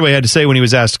Penny Hardaway had to say when he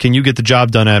was asked, can you get the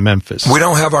job done at Memphis? We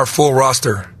don't have our full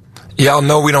roster. Y'all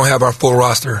know we don't have our full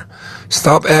roster.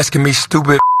 Stop asking me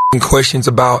stupid questions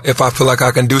about if I feel like I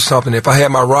can do something. If I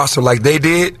had my roster like they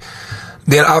did,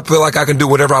 then I feel like I can do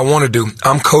whatever I want to do.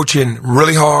 I'm coaching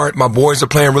really hard. My boys are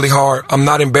playing really hard. I'm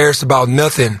not embarrassed about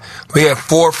nothing. We have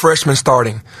 4 freshmen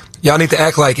starting. Y'all need to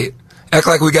act like it. Act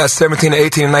like we got 17 to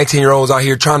 18 and 19-year-olds out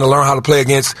here trying to learn how to play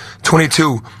against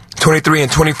 22, 23,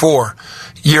 and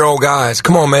 24-year-old guys.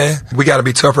 Come on, man. We got to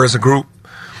be tougher as a group.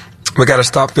 We got to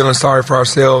stop feeling sorry for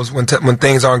ourselves when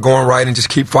things aren't going right and just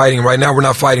keep fighting. Right now, we're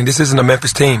not fighting. This isn't a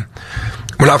Memphis team.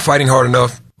 We're not fighting hard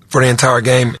enough for the entire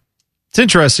game. It's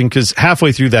interesting because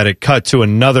halfway through that, it cut to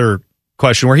another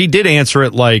question where he did answer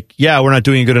it like, yeah, we're not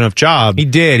doing a good enough job. He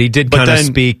did kind of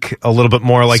speak a little bit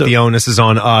more like the onus is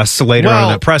on us later on in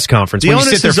that press conference. When you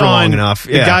sit there for long enough.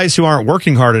 The guys who aren't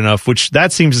working hard enough, which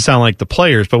that seems to sound like the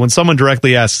players, but when someone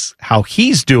directly asks how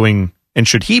he's doing and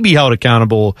should he be held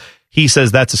accountable, he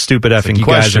says that's a stupid effing you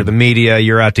question. Guys are the media,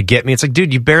 you're out to get me. It's like,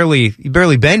 dude, you barely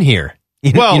been here.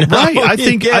 Well, you know? Right. I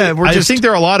think I think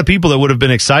there are a lot of people that would have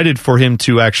been excited for him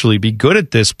to actually be good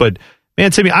at this, but man,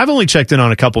 Timmy, I've only checked in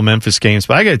on a couple Memphis games,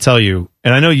 but I got to tell you,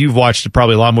 and I know you've watched it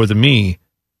probably a lot more than me,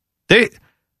 they,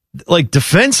 like,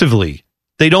 defensively,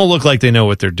 they don't look like they know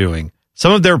what they're doing.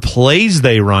 Some of their plays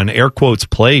they run, air quotes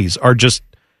plays, are just,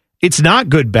 it's not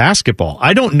good basketball.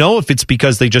 I don't know if it's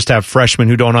because they just have freshmen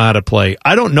who don't know how to play.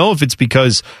 I don't know if it's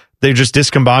because they're just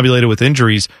discombobulated with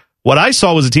injuries. What I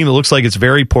saw was a team that looks like it's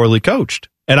very poorly coached.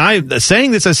 And I'm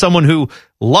saying this as someone who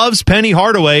loves Penny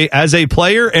Hardaway as a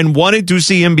player and wanted to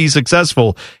see him be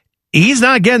successful. He's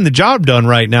not getting the job done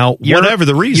right now, whatever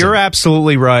the reason. You're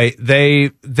absolutely right.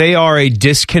 They are a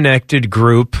disconnected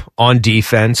group on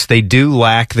defense. They do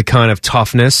lack the kind of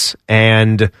toughness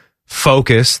and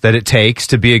focus that it takes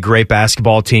to be a great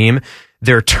basketball team.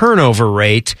 their turnover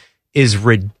rate is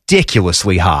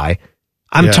ridiculously high.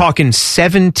 I'm talking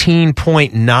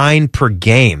 17.9 per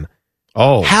game.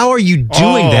 Oh. How are you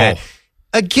doing that?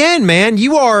 Again, man,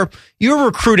 you're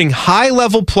recruiting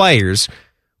high-level players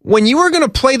when you are going to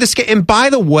play this game. And by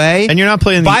the way, and you're not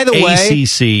playing the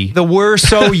ACC. We're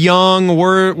so young,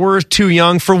 we're too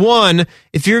young. For one,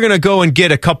 if you're going to go and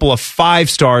get a couple of 5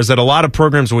 stars that a lot of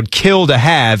programs would kill to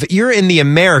have, you're in the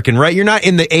American, right? You're not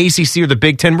in the ACC or the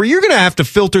Big Ten, where you're going to have to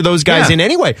filter those guys in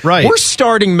anyway. Right. We're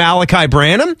starting Malachi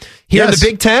Branham here in the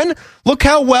Big Ten. Look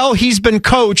how well he's been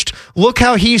coached. Look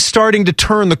how he's starting to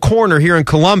turn the corner here in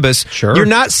Columbus. Sure. You're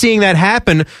not seeing that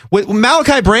happen.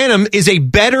 Malachi Branham is a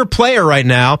better player right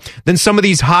now than some of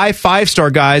these high 5-star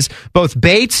guys, both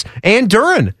Bates and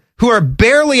Duren, who are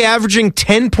barely averaging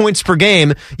 10 points per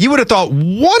game. You would have thought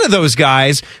one of those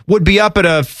guys would be up at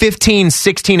a 15,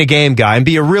 16 a game guy and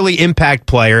be a really impact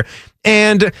player.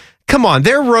 And come on,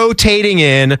 they're rotating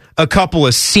in a couple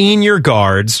of senior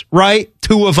guards, right?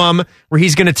 2 of them, where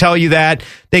he's going to tell you that.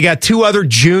 They got 2 other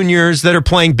juniors that are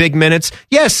playing big minutes.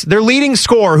 Yes, their leading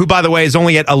scorer, who, by the way, is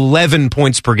only at 11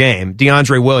 points per game,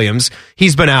 DeAndre Williams,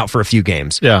 he's been out for a few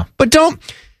games. Yeah. But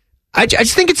I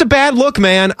just think it's a bad look,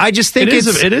 man. I just think it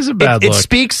is a bad look. It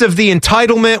speaks of the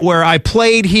entitlement where I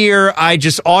played here. I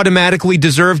just automatically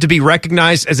deserve to be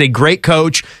recognized as a great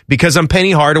coach because I'm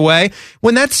Penny Hardaway,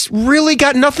 when that's really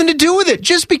got nothing to do with it.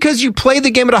 Just because you play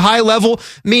the game at a high level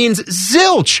means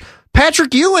zilch.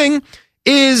 Patrick Ewing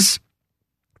is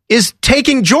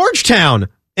taking Georgetown.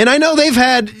 And I know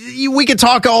we could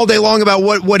talk all day long about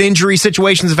what injury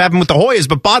situations have happened with the Hoyas,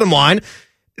 but bottom line,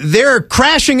 they're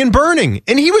crashing and burning.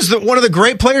 And he was one of the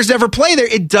great players to ever play there.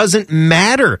 It doesn't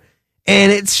matter.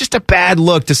 And it's just a bad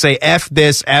look to say, F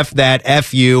this, F that,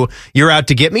 F you, you're out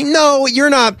to get me. No, you're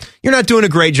not doing a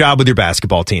great job with your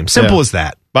basketball team. Simple as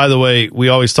that. By the way, we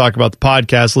always talk about the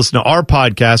podcast. Listen to our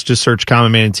podcast. Just search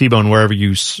Common Man and T-Bone wherever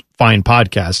you find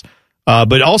podcasts.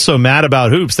 But also Mad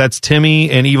About Hoops. That's Timmy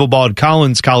and Evil Bald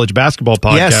Collins' college basketball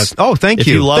podcast. Yes. Oh, thank you. If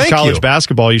you love college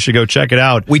basketball, you should go check it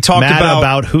out. We talked Mad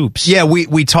about Hoops. Yeah,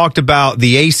 we talked about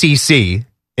the ACC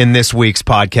in this week's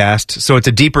podcast. So it's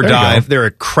a deeper dive. They're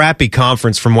a crappy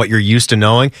conference from what you're used to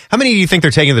knowing. How many do you think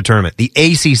they're taking the tournament? The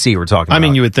ACC we're talking about. I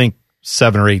mean, you would think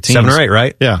 7 or 8 teams. 7 or 8,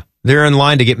 right? Yeah. They're in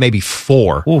line to get maybe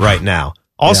 4 right now.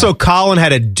 Also, Colin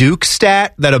had a Duke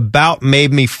stat that about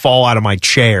made me fall out of my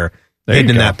chair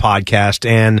in that podcast.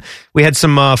 And we had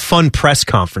some fun press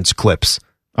conference clips.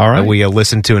 All right. That we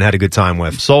listened to and had a good time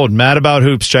with. Sold. Mad About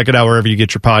Hoops. Check it out wherever you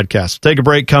get your podcast. Take a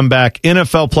break, come back.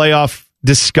 NFL playoff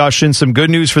discussion. Some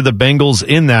good news for the Bengals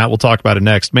in that. We'll talk about it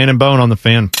next. Man and Bone on the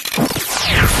Fan.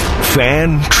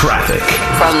 Fan traffic.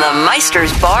 From the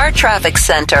Meisters Bar Traffic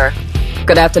Center.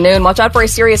 Good afternoon. Watch out for a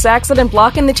serious accident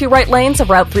blocking the 2 right lanes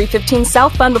of Route 315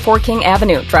 southbound before King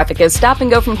Avenue. Traffic is stop and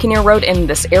go from Kinnear Road in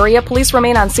this area. Police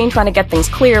remain on scene trying to get things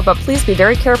clear, but please be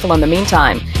very careful in the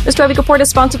meantime. This traffic report is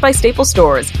sponsored by Staples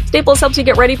Stores. Staples helps you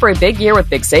get ready for a big year with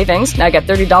big savings. Now get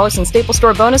 $30 in Staples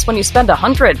Store bonus when you spend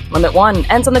 $100. Limit 1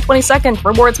 ends on the 22nd.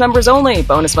 Rewards members only.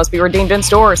 Bonus must be redeemed in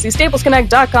store. See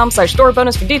staplesconnect.com/store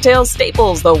bonus for details.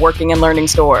 Staples, the working and learning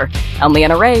store. I'm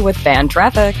Leanna Ray with Fan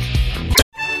Traffic.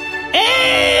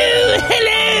 Oh,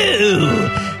 hello!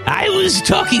 I was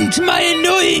talking to my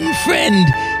annoying friend,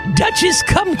 Duchess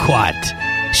Kumquat.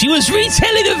 She was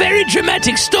retelling a very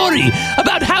dramatic story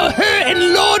about how her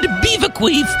and Lord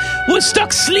Beaverqueef were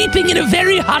stuck sleeping in a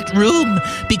very hot room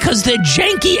because their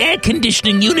janky air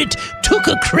conditioning unit took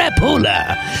a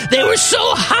crapola. They were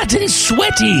so hot and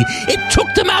sweaty, it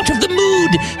took them out of the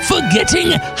mood for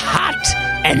getting hot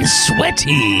and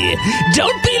sweaty.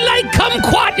 Don't be like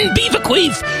Kumquat and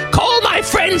Beaverqueef. Call my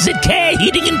friends at Care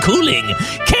Heating and Cooling.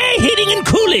 Care Heating and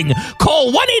Cooling.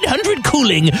 Call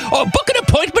 1-800-COOLING or book an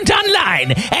appointment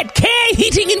online at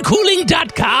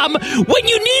careheatingandcooling.com when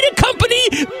you need a company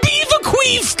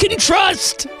Beaverqueef can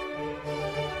trust.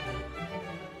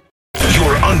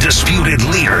 Your undisputed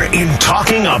leader in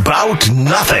talking about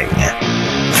nothing.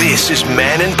 This is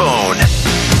Man and Bone.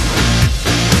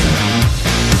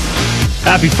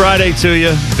 Happy Friday to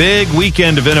you. Big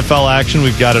weekend of NFL action.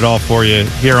 We've got it all for you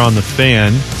here on The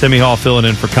Fan. Timmy Hall filling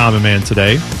in for Common Man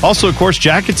today. Also, of course,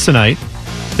 Jackets tonight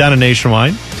down in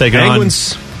Nationwide. Taking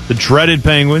Penguins. on the dreaded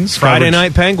Penguins. Friday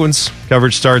night Penguins.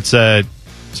 Coverage starts at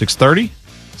 6:30?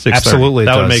 6:30. Absolutely.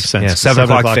 That would make sense. Yeah, 7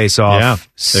 o'clock face-off. Yeah,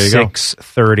 there you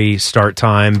 6:30 start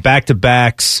time.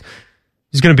 Back-to-backs.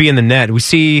 Who's going to be in the net?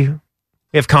 We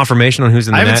have confirmation on who's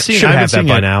in the net. Should have that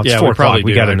by now. It's 4 o'clock.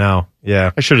 We got to know.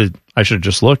 Yeah. I should have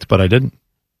just looked, but I didn't.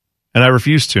 And I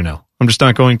refuse to now. I'm just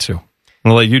not going to. I'm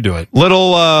going to let you do it.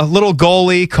 Little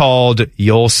goalie called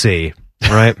You'll See,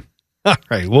 right? All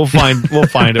right, we'll find it.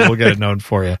 We'll get it known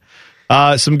for you.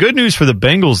 Some good news for the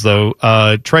Bengals, though.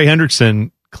 Trey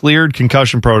Hendrickson cleared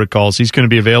concussion protocols. He's going to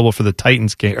be available for the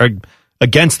Titans game, or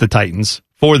against the Titans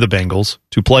for the Bengals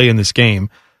to play in this game.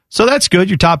 So that's good.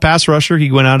 Your top pass rusher,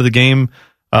 he went out of the game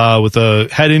with a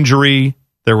head injury.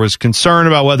 There was concern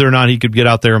about whether or not he could get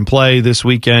out there and play this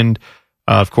weekend.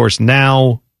 Of course,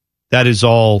 now that is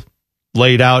all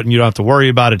laid out and you don't have to worry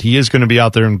about it. He is going to be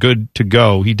out there and good to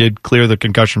go. He did clear the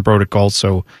concussion protocol,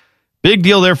 so big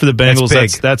deal there for the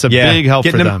Bengals. That's a big help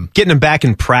for them. Getting him back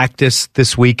in practice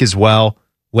this week as well,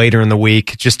 later in the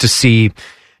week, just to see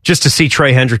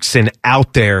Trey Hendrickson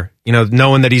out there,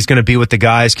 knowing that he's going to be with the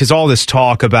guys, because all this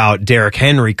talk about Derrick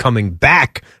Henry coming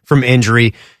back from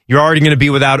injury, you're already going to be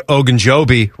without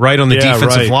Ogunjobi right on the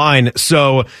defensive line.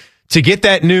 So to get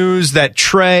that news that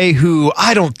Trey, who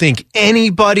I don't think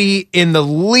anybody in the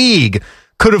league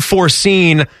could have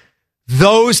foreseen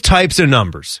those types of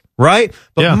numbers, right?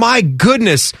 But my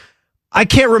goodness, I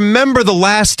can't remember the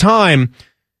last time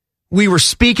we were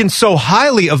speaking so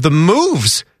highly of the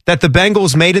moves that the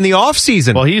Bengals made in the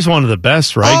offseason. Well, he's one of the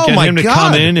best, right? Oh, Getting him to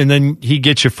come in, and then he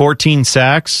gets you 14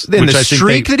 sacks. And the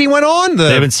streak that he went on.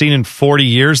 They haven't seen in 40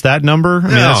 years, that number. I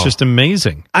mean, that's just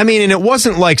amazing. I mean, and it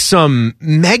wasn't like some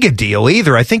mega deal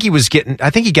either. I think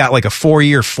he got like a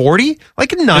 4-year 40.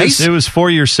 Like, nice. It was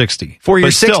 4-year 60.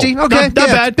 4-year 60? Okay. Not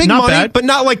bad. Big not money, bad. but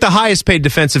not like the highest paid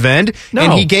defensive end. No.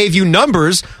 And he gave you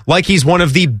numbers like he's one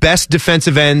of the best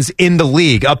defensive ends in the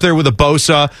league, up there with a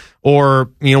Bosa or,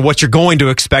 what you're going to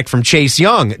expect from Chase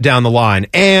Young down the line.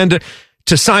 And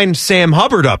to sign Sam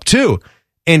Hubbard up, too,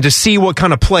 and to see what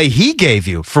kind of play he gave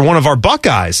you for one of our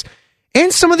Buckeyes.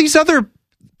 And some of these other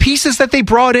pieces that they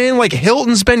brought in, like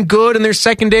Hilton's been good in their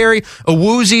secondary.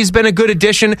 Awuzi's been a good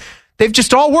addition. They've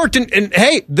just all worked. And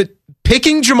hey,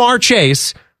 picking Jamar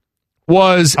Chase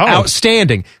was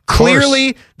outstanding.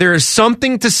 Clearly, there is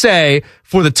something to say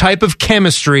for the type of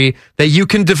chemistry that you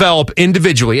can develop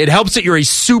individually. It helps that you're a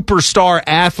superstar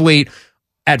athlete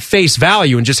at face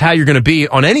value and just how you're going to be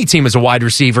on any team as a wide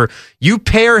receiver. You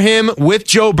pair him with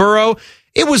Joe Burrow,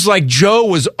 it was like Joe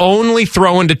was only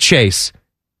throwing to Chase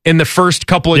in the first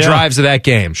couple of drives of that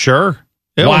game. Sure.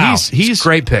 Wow. He's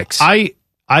great picks.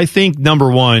 I think,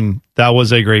 number one, that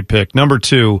was a great pick. Number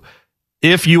two,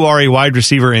 if you are a wide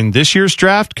receiver in this year's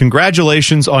draft,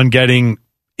 congratulations on getting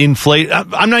inflated.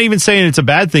 I'm not even saying it's a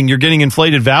bad thing. You're getting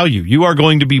inflated value. You are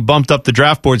going to be bumped up the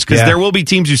draft boards because there will be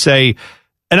teams who say,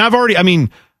 and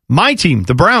my team,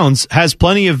 the Browns, has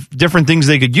plenty of different things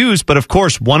they could use, but of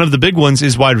course, one of the big ones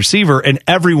is wide receiver, and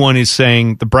everyone is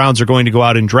saying the Browns are going to go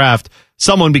out and draft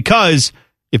someone because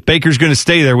if Baker's going to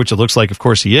stay there, which it looks like, of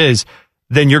course, he is,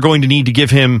 then you're going to need to give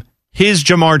him his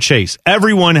Jamar Chase.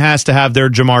 Everyone has to have their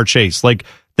Jamar Chase. Like,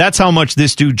 that's how much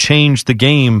this dude changed the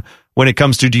game when it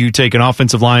comes to, do you take an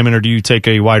offensive lineman or do you take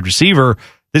a wide receiver?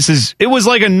 It was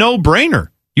like a no-brainer.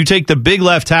 You take the big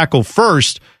left tackle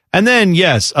first, and then,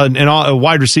 yes, a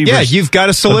wide receiver. Yeah, you've got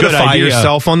to solidify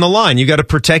yourself on the line. You got to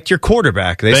protect your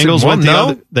quarterback. Bengals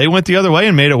went the other way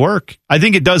and made it work. I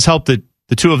think it does help that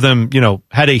the two of them,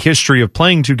 had a history of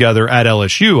playing together at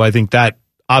LSU. I think that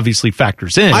obviously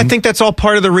factors in. I think that's all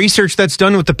part of the research that's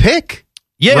done with the pick.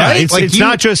 Yeah, right? It's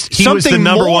not just he was the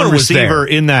number one receiver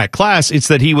in that class. It's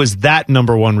that he was that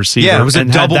number one receiver. Yeah, it was a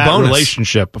double bonus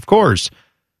relationship, of course.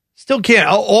 Still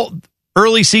can't.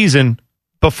 Early season,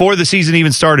 before the season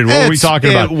even started, what were we talking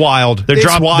about? Wild.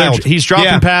 He's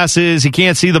dropping passes. He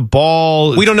can't see the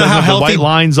ball. We don't know how healthy. White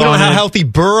lines we don't on know how healthy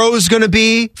Burrow's going to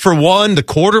be. For one, the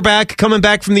quarterback coming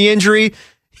back from the injury.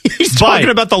 He's talking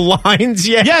about the lines.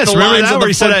 Yeah, yes, the remember lines that where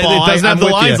he said it doesn't have the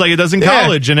lines like it does in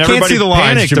college, and everybody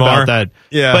panicked about that.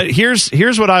 Yeah. But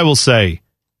here's what I will say.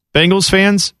 Bengals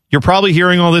fans, you're probably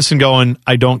hearing all this and going,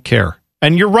 I don't care.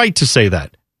 And you're right to say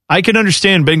that. I can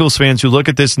understand Bengals fans who look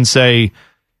at this and say,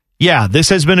 yeah, this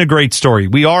has been a great story.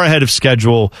 We are ahead of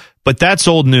schedule, but that's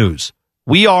old news.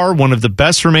 We are one of the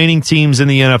best remaining teams in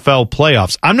the NFL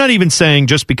playoffs. I'm not even saying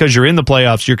just because you're in the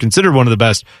playoffs, you're considered one of the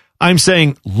best. I'm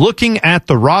saying, looking at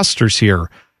the rosters here,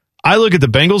 I look at the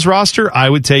Bengals roster, I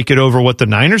would take it over what the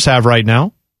Niners have right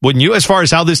now. Wouldn't you? As far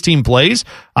as how this team plays,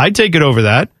 I'd take it over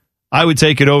that. I would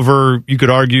take it over, you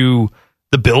could argue,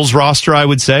 the Bills roster, I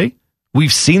would say.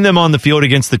 We've seen them on the field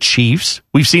against the Chiefs.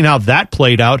 We've seen how that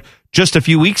played out just a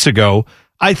few weeks ago.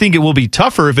 I think it will be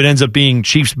tougher if it ends up being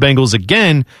Chiefs-Bengals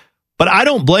again, but I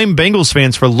don't blame Bengals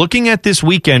fans for looking at this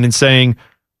weekend and saying,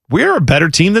 we're a better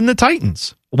team than the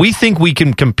Titans. We think we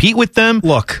can compete with them.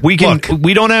 We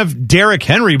don't have Derrick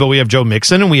Henry, but we have Joe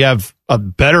Mixon, and we have a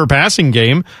better passing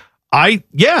game. I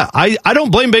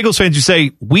don't blame Bengals fans who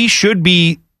say we should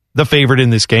be the favorite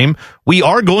in this game. We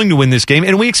are going to win this game,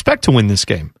 and we expect to win this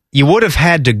game. you would have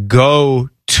had to go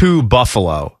to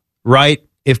Buffalo, right?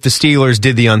 If the Steelers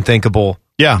did the unthinkable,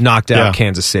 knocked out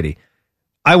Kansas City.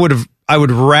 I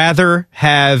would rather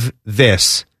have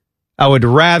this. I would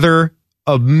rather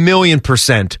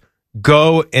 1,000,000%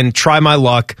 go and try my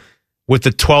luck with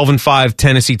the 12-5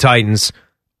 Tennessee Titans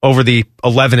over the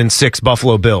 11-6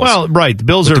 Buffalo Bills. Well, right. The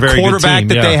Bills are a very good team. The quarterback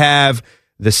that they have,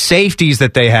 the safeties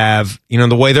that they have,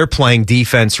 the way they're playing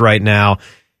defense right now,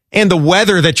 and the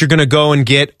weather that you're going to go and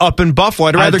get up in Buffalo.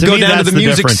 I'd rather go down to the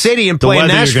Music City and play in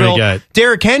Nashville.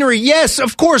 Derrick Henry, yes,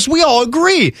 of course, we all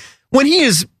agree. When he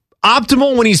is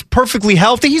optimal, when he's perfectly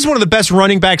healthy, he's one of the best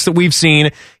running backs that we've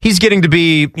seen. He's getting to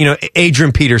be,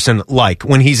 Adrian Peterson-like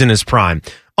when he's in his prime.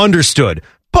 Understood.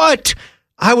 But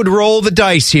I would roll the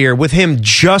dice here with him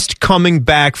just coming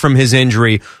back from his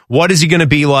injury. What is he going to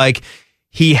be like?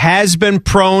 He has been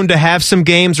prone to have some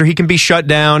games where he can be shut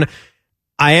down.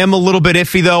 I am a little bit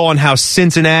iffy, though, on how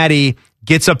Cincinnati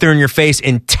gets up there in your face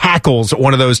and tackles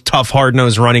one of those tough,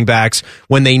 hard-nosed running backs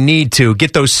when they need to.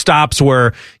 Get those stops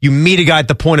where you meet a guy at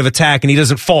the point of attack and he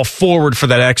doesn't fall forward for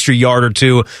that extra yard or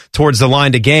two towards the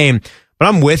line to game. But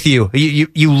I'm with you.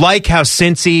 You like how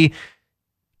Cincy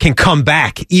can come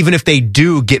back even if they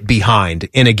do get behind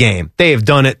in a game. They have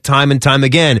done it time and time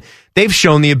again. They've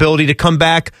shown the ability to come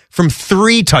back from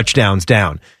 3 touchdowns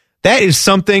down. That is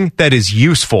something that is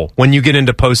useful when you get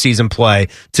into postseason play,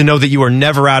 to know that you are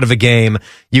never out of a game.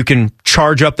 You can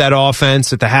charge up that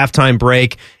offense at the halftime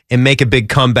break and make a big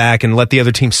comeback and let the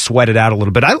other team sweat it out a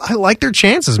little bit. I like their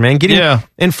chances, man.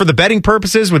 And for the betting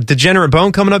purposes, with Degenerate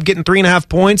Bone coming up, getting 3.5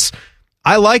 points,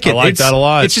 I like it. I like that a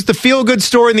lot. It's just a feel-good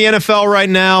story in the NFL right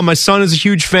now. My son is a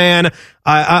huge fan.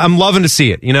 I'm loving to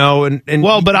see it,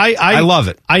 But I love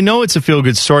it. I know it's a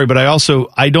feel-good story, but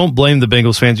I don't blame the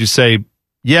Bengals fans who say,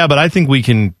 yeah, but I think we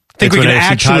can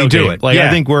actually do it. I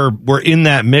think we're in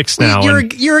that mix now.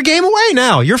 You're a game away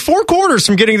now. You're 4 quarters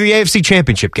from getting to the AFC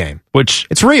Championship game, which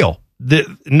it's real.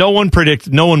 No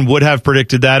one would have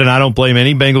predicted that, and I don't blame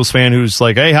any Bengals fan who's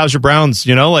like, "Hey, how's your Browns?"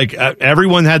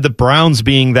 Everyone had the Browns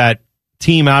being that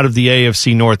team out of the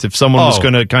AFC North. If someone was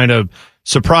going to kind of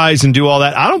surprise and do all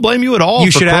that, I don't blame you at all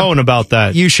for crowing about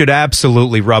that. You should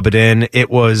absolutely rub it in.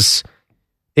 It was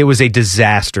a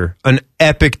disaster, an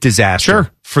epic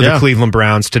disaster for the Cleveland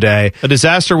Browns today. A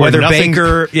disaster where whether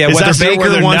Baker they're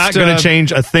not going to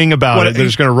change a thing about it. They're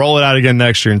just going to roll it out again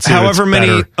next year and see however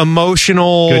many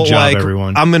emotional, good job,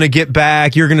 everyone. I'm going to get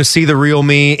back. You're going to see the real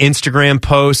me. Instagram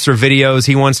posts or videos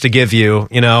he wants to give you.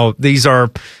 These are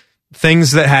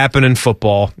things that happen in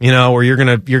football. Where you're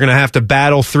gonna have to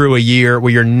battle through a year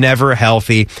where you're never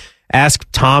healthy. Ask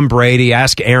Tom Brady,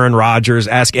 ask Aaron Rodgers,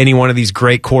 ask any one of these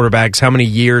great quarterbacks how many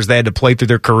years they had to play through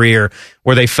their career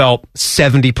where they felt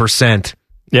 70%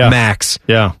 max.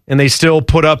 Yeah. And they still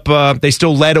they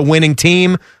still led a winning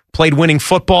team, played winning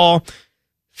football,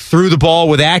 threw the ball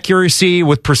with accuracy,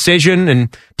 with precision,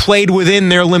 and played within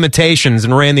their limitations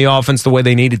and ran the offense the way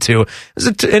they needed to.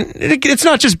 It's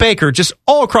not just Baker, just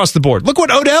all across the board. Look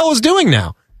what Odell is doing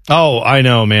now. Oh, I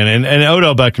know, man. And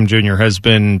Odell Beckham Jr. has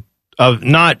been...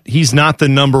 he's not the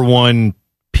number one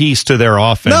piece to their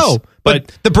offense. No,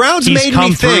 but the Browns made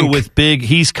me think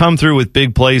he's come through with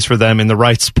big plays for them in the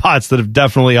right spots that have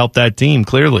definitely helped that team,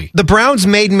 clearly. The Browns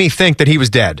made me think that he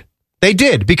was dead. They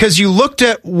did, because you looked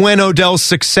at when Odell's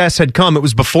success had come. It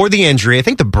was before the injury. I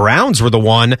think the Browns were the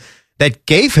one that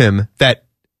gave him that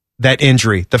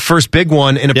injury, the first big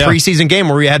one in a preseason game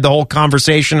where we had the whole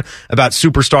conversation about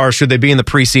superstars, should they be in the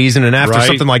preseason? And after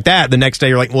something like that, the next day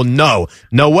you're like, well, no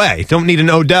way. Don't need an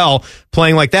Odell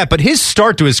playing like that. But his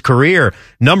start to his career,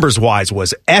 numbers-wise,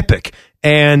 was epic.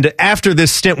 And after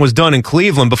this stint was done in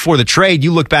Cleveland, before the trade,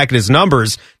 you look back at his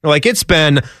numbers, you're like, it's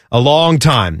been a long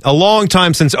time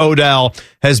since Odell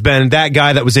has been that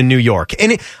guy that was in New York.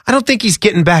 And I don't think he's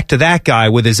getting back to that guy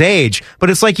with his age,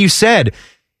 but it's like you said,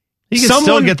 he can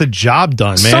still get the job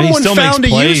done, man. Someone he still found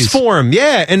makes plays. A use for him,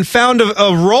 and found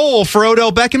a role for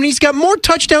Odell Beckham. And he's got more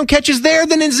touchdown catches there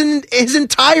than his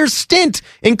entire stint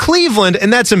in Cleveland,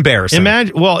 and that's embarrassing.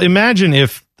 Imagine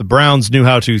if the Browns knew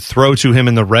how to throw to him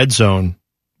in the red zone,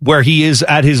 where he is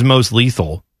at his most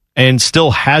lethal, and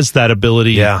still has that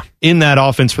ability in that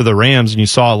offense for the Rams. And you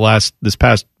saw it this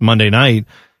past Monday night.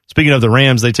 Speaking of the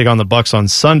Rams, they take on the Bucs on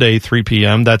Sunday, 3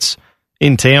 p.m. That's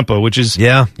in Tampa, which is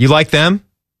you like them?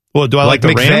 Well, do I like the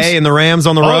McVay Rams and the Rams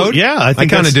on the road? Yeah, I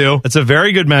kind of do. It's a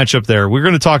very good matchup there. We're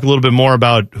going to talk a little bit more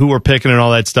about who we're picking and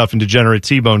all that stuff in Degenerate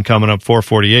T-Bone coming up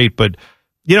 448. But,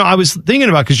 I was thinking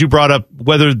about, because you brought up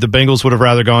whether the Bengals would have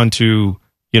rather gone to,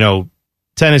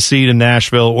 Tennessee to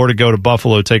Nashville or to go to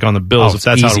Buffalo, take on the Bills, if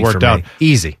that's how it worked out.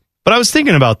 Easy. But I was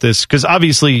thinking about this because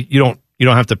obviously you you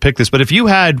don't have to pick this, but if you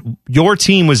had your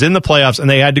team was in the playoffs and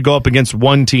they had to go up against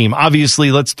one team,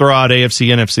 obviously let's throw out AFC,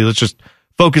 NFC. Let's just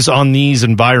focus on these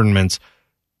environments.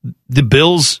 The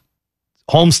Bills'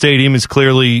 home stadium is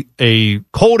clearly a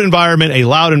cold environment, a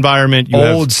loud environment.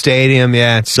 Old stadium,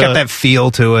 yeah. It's got that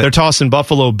feel to it. They're tossing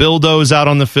Buffalo Bildos out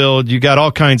on the field. You got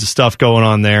all kinds of stuff going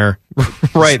on there.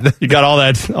 Right. You got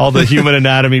all the human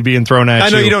anatomy being thrown at you. I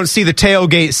know you don't see the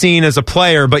tailgate scene as a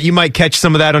player, but you might catch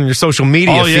some of that on your social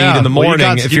media feed in the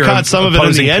morning. You caught some of it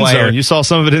in the end zone. You saw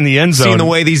some of it in the end zone. Seeing the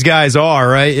way these guys are,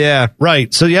 right? Yeah.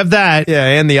 Right. So you have that. Yeah,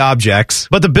 and the objects.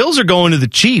 But the Bills are going to the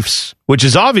Chiefs, which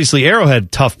is obviously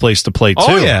Arrowhead, tough place to play too.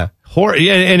 Oh, yeah.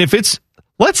 And if it's,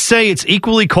 let's say it's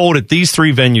equally cold at these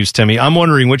three venues, Timmy, I'm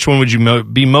wondering which one would you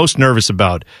be most nervous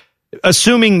about?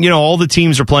 Assuming, all the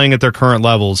teams are playing at their current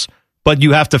levels, but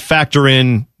you have to factor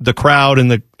in the crowd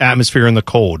and the atmosphere and the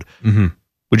cold. Mm-hmm.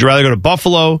 Would you rather go to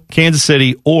Buffalo, Kansas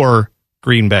City, or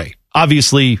Green Bay?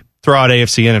 Obviously, throw out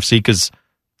AFC, NFC, because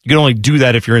you can only do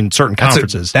that if you're in certain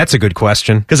conferences. That's a good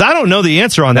question. Because I don't know the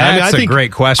answer on that. That's a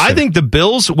great question. I think the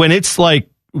Bills, when it's like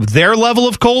their level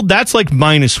of cold, that's like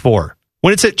 -4.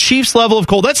 When it's at Chiefs level of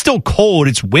cold, that's still cold.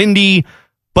 It's windy,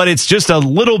 but it's just a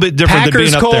little bit different than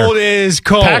being up there. Packers cold is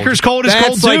cold. Packers cold is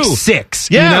cold too. That's like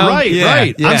 6. Yeah, right.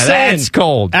 Yeah, I'm saying that's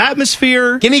cold.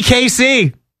 Atmosphere. Give me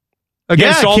KC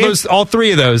against all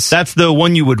three of those. That's the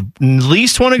one you would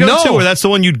least want to go to, or that's the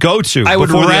one you'd go to? I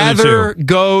would rather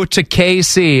go to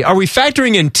KC. Are we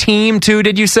factoring in team too?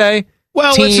 Did you say?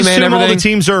 Well, let's assume all the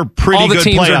teams are pretty good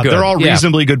playoff. They're all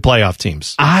reasonably good playoff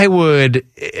teams. I would,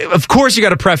 of course, you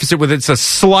got to preface it with it's a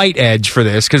slight edge for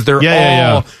this because they're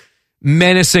all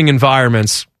menacing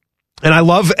environments. And I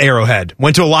love Arrowhead.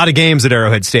 Went to a lot of games at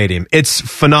Arrowhead Stadium. It's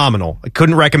phenomenal. I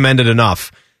couldn't recommend it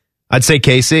enough. I'd say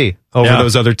KC over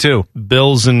those other two.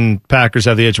 Bills and Packers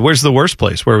have the edge. Where's the worst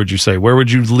place? Where would you say? Where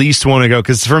would you least want to go?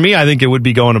 Because for me, I think it would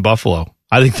be going to Buffalo.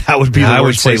 I think that would be the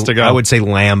worst place to go. I would say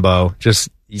Lambeau.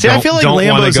 I feel like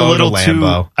Lambeau is a little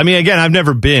too. I mean, again, I've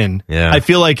never been. Yeah. I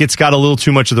feel like it's got a little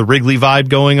too much of the Wrigley vibe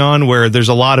going on, where there's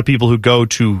a lot of people who go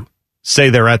to say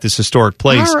they're at this historic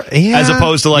place, as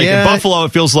opposed to in Buffalo.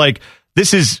 It feels like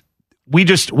this is we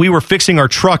were fixing our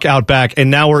truck out back, and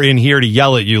now we're in here to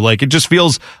yell at you. Like it just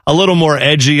feels a little more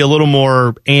edgy, a little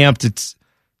more amped.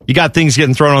 You got things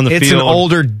getting thrown on the field. It's an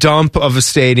older dump of a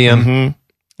stadium. Mm-hmm.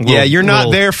 You're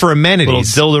not there for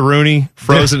amenities. Little Dilda Rooney,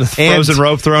 frozen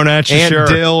rope thrown at you. Aunt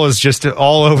Dill is just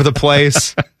all over the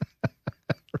place.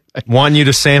 Want you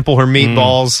to sample her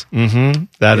meatballs. Mm-hmm.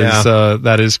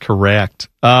 That is correct.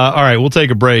 All right, we'll take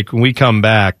a break. When we come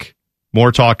back,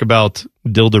 more talk about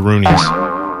Dilda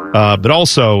Roonies. But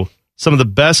also, some of the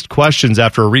best questions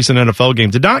after a recent NFL game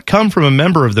did not come from a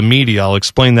member of the media. I'll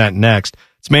explain that next.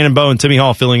 It's Man and Bo and Timmy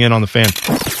Hall filling in on the Fan.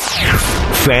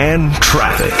 Fan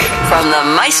traffic. From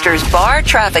the Meisters Bar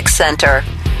Traffic Center.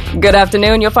 Good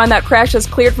afternoon. You'll find that crash is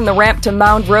cleared from the ramp to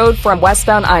Mound Road from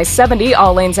westbound I-70.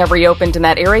 All lanes have reopened in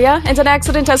that area. And an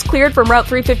accident has cleared from Route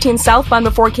 315 southbound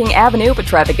before King Avenue, but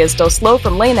traffic is still slow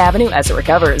from Lane Avenue as it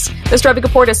recovers. This traffic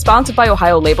report is sponsored by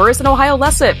Ohio Laborers and Ohio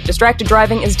Lesset. Distracted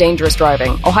driving is dangerous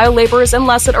driving. Ohio Laborers and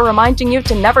Lesset are reminding you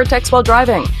to never text while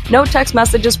driving. No text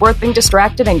message is worth being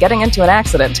distracted and getting into an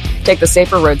accident. Take the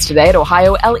safer roads today at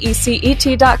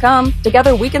OhioLECET.com.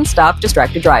 Together we can stop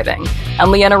distracted driving.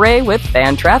 I'm Leanna Ray with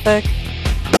Fan Traffic.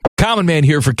 Common Man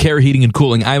here for Care Heating and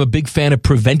Cooling. I'm a big fan of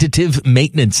preventative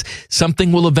maintenance.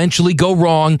 Something will eventually go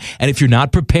wrong, and if you're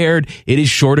not prepared, it is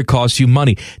sure to cost you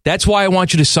money. That's why I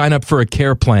want you to sign up for a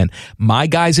Care plan. My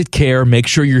guys at Care make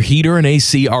sure your heater and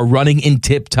AC are running in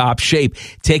tip-top shape,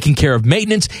 taking care of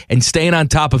maintenance and staying on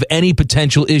top of any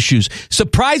potential issues.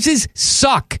 Surprises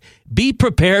suck. Be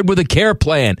prepared with a Care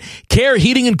plan. Care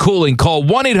Heating and Cooling. Call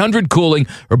 1-800-COOLING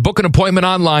or book an appointment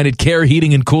online at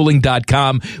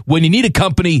careheatingandcooling.com when you need a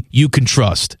company you can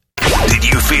trust. Did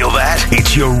you feel that?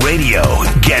 It's your radio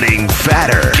getting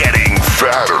fatter. Getting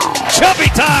fatter. Chubby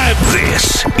time!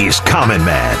 This is Common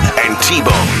Man and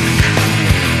T-Bone.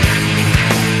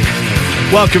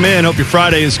 Welcome in. Hope your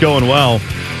Friday is going well.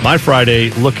 My Friday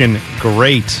looking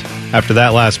great after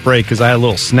that last break because I had a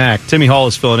little snack. Timmy Hall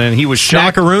is filling in. He was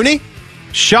Snackaroonie?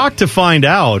 Shocked to find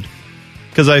out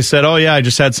because I said, oh, yeah, I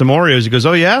just had some Oreos. He goes,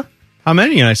 oh, yeah? How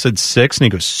many? And I said 6. And he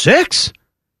goes, 6?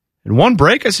 In one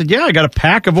break? I said, yeah, I got a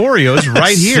pack of Oreos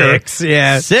right here. 6,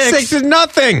 yeah. 6 is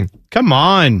nothing. Come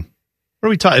on. What are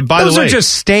we talking? By Those the way, are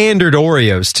just standard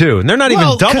Oreos, too. And they're not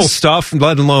even double stuff,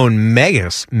 let alone mega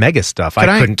stuff.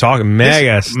 I couldn't talk.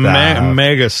 Mega stuff.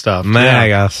 Mega stuff.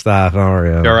 Mega stuff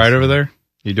Oreos. You all right over there?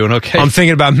 You doing okay? I'm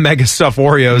thinking about mega stuff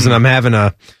Oreos, and I'm having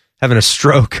a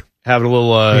stroke. Having a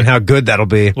little... how good that'll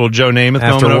be. Little Joe Namath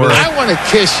after moment over work. there. I want to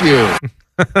kiss you.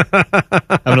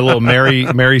 Having a little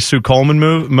Mary Sue Coleman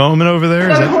moment over there.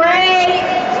 The great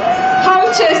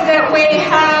coaches that we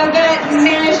have at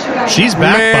Michigan. She's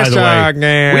back, by the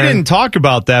way. We didn't talk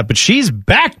about that, but she's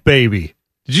back, baby.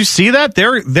 Did you see that?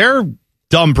 Their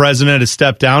dumb president has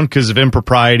stepped down because of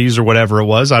improprieties or whatever it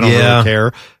was. I don't really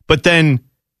care. But then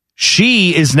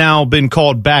she is now been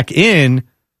called back in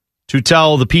to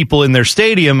tell the people in their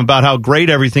stadium about how great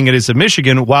everything it is in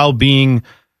Michigan while being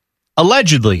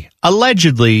allegedly,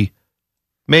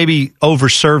 maybe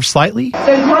overserved slightly. The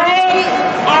great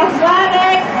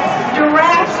athletic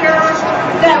director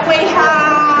that we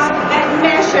have at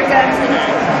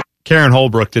Michigan. Karen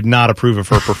Holbrook did not approve of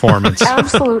her performance.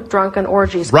 Absolute drunken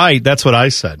orgies. Right, that's what I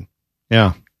said.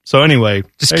 Yeah. So anyway,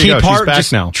 just keep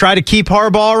try to keep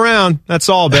Harbaugh around. That's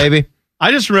all, baby.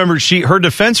 I just remember her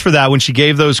defense for that when she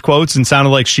gave those quotes and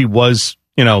sounded like she was,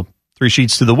 three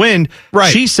sheets to the wind.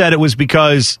 Right. She said it was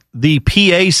because the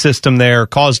PA system there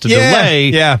caused a delay.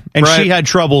 Yeah. And she had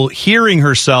trouble hearing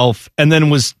herself and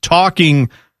then was talking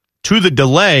to the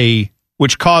delay,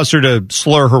 which caused her to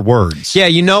slur her words. Yeah.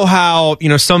 You know how,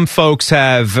 some folks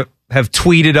have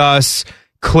tweeted us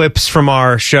clips from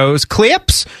our shows.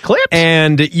 Clips.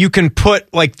 And you can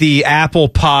put like the Apple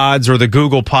Pods or the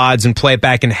Google Pods and play it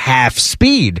back in half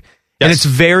speed. Yes. And it's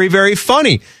very, very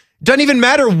funny. Doesn't even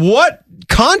matter what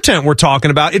content we're talking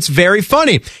about. It's very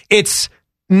funny. It's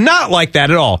not like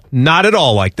that at all. Not at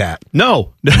all like that.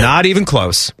 No. Not even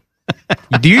close.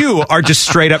 You are just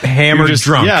straight up hammered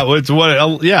drunk. Yeah, it's what.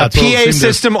 A PA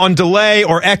system on delay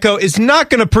or echo is not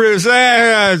going to produce.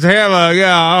 I want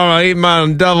to eat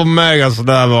my double mega stuff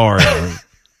Oreo.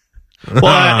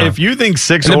 Well, if you think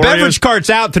six, and the Oreos, beverage cart's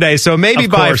out today, so maybe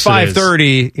by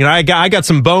 5:30. I got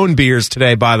some Bone beers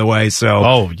today, by the way. So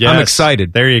I'm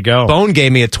excited. There you go. Bone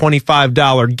gave me a $25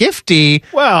 gifty.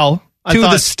 Well,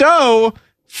 the Stowe.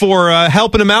 For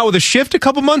helping him out with a shift a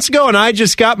couple months ago, and I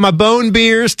just got my Bone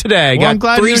beers today. Well, I'm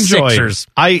glad 3 you enjoyed. Sixers.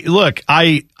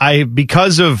 I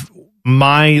because of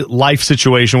my life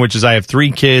situation, which is I have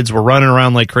 3 kids, we're running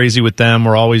around like crazy with them.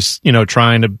 We're always,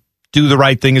 trying to do the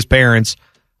right thing as parents.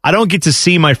 I don't get to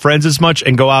see my friends as much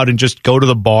and go out and just go to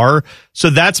the bar. So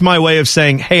that's my way of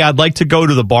saying, hey, I'd like to go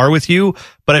to the bar with you,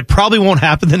 but it probably won't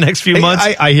happen the next few months.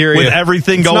 I hear you. With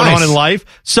everything going on in life.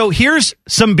 So here's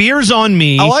some beers on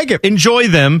me. I like it. Enjoy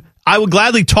them. I would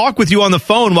gladly talk with you on the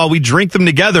phone while we drink them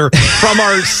together from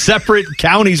our separate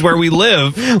counties where we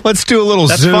live. Let's do a little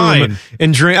Zoom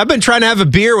and drink. I've been trying to have a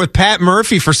beer with Pat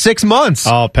Murphy for 6 months.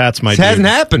 Oh, Pat's my dude. It hasn't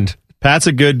happened. Pat's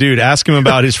a good dude. Ask him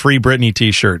about his Free Britney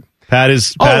t-shirt. Pat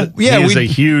is a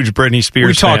huge Britney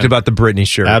Spears fan. We talked about the Britney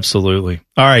shirt. Absolutely.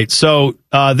 All right. So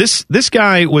this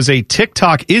guy is a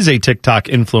TikTok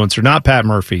influencer, not Pat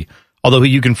Murphy, although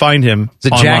you can find him Is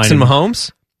it online. Jackson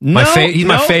Mahomes? He's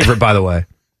my favorite, by the way.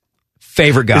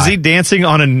 Favorite guy. Is he dancing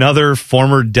on another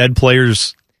former dead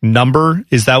player's number?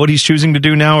 Is that what he's choosing to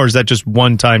do now, or is that just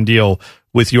one-time deal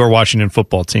with your Washington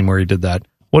football team where he did that?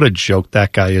 What a joke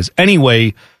that guy is.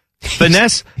 Anyway,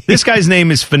 Finesse. This guy's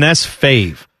name is Finesse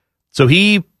Fave. So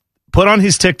he put on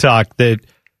his TikTok a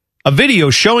video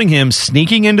showing him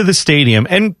sneaking into the stadium.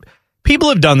 And people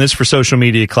have done this for social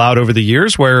media clout over the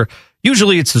years where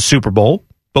usually it's the Super Bowl,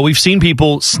 but we've seen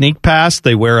people sneak past.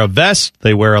 They wear a vest.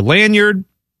 They wear a lanyard.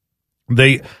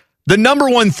 The number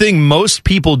one thing most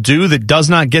people do that does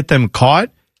not get them caught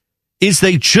is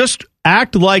they just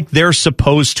act like they're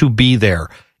supposed to be there.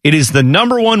 It is the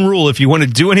number one rule if you want to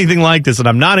do anything like this, and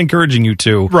I'm not encouraging you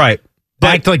to. Right.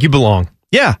 Act like you belong.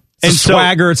 Yeah. It's a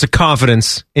swagger, it's a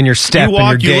confidence in your step and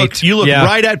your gait. You look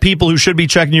right at people who should be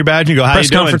checking your badge and you go, how press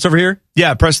you doing? Conference over here?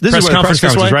 Yeah, this is where the press conference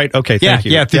is, right? Okay, thank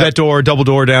you. Yeah, through that door, double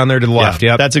door down there to the left.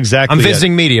 Yeah, that's exactly I'm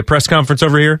visiting media. Press conference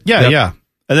over here? Yeah.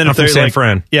 And then I'm from San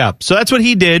Fran. Yeah, so that's what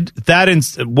he did, that and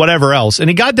whatever else. And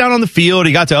he got down on the field,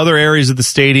 he got to other areas of the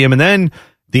stadium, and then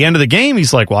the end of the game,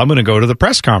 he's like, well, I'm going to go to the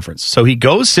press conference. So he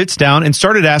goes, sits down, and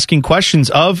started asking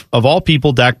questions of all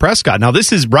people, Dak Prescott. Now,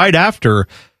 this is right after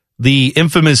the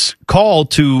infamous call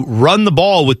to run the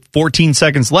ball with 14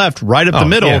 seconds left right up the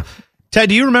middle. Yeah. Ted,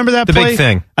 do you remember that play? The big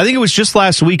thing. I think it was just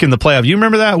last week in the playoff. You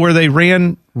remember that where they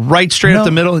ran right straight up the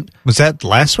middle? Was that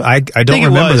last week? I don't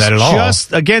remember that at all.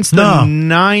 Just against the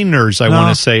Niners, I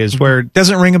want to say, is where it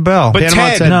doesn't ring a bell. But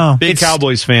Ted, big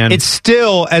Cowboys fan. It's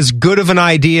still as good of an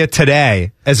idea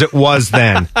today as it was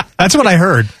then. That's what I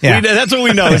heard. Yeah. That's what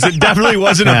we know. Is it definitely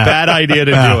wasn't a bad idea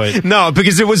to do it. No,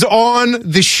 because it was on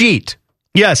the sheet.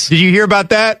 Yes. Did you hear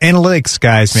about that? Analytics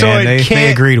guys, man.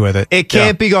 They agreed with it. It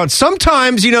can't be gone.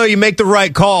 Sometimes, you make the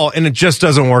right call and it just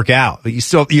doesn't work out. But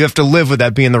you have to live with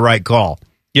that being the right call.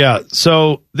 Yeah.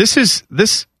 So this is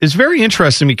very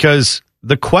interesting because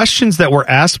the questions that were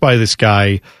asked by this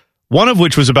guy One of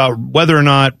which was about whether or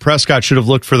not Prescott should have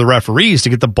looked for the referees to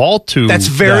get the ball to That's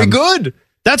very them. Good.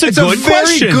 That's it's good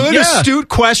question. Very good, astute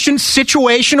question.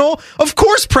 Situational. Of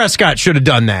course Prescott should have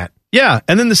done that. Yeah.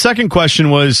 And then the second question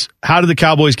was, how did the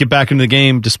Cowboys get back into the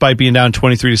game despite being down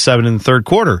 23-7 in the third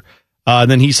quarter?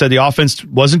 Then he said the offense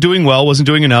wasn't doing well, wasn't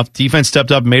doing enough. Defense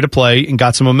stepped up, made a play, and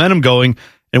got some momentum going.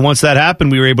 And once that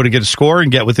happened, we were able to get a score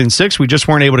and get within 6. We just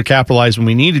weren't able to capitalize when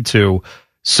we needed to.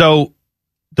 So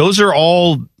those are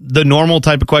all the normal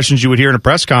type of questions you would hear in a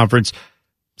press conference.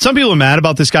 Some people are mad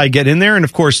about this guy getting in there, and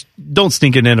of course, don't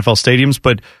stink in NFL stadiums,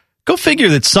 but go figure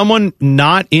that someone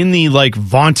not in the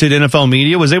vaunted NFL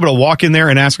media was able to walk in there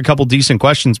and ask a couple decent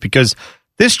questions, because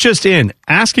this just in,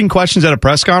 asking questions at a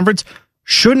press conference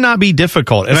should not be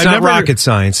difficult. And it's not rocket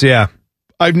science, yeah.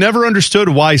 I've never understood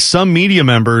why some media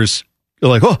members are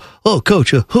like,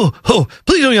 coach,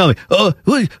 please don't yell at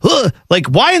me. Like,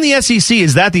 why in the SEC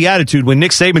is that the attitude when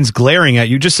Nick Saban's glaring at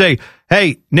you? Just say,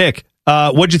 hey, Nick,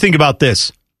 what'd you think about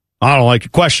this? I don't like your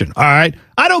question. All right.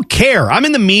 I don't care. I'm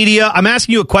in the media. I'm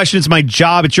asking you a question. It's my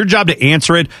job. It's your job to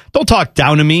answer it. Don't talk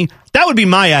down to me. That would be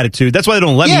my attitude. That's why they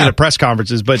don't let me into press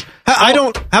conferences. But how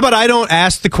about I don't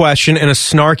ask the question in a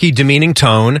snarky, demeaning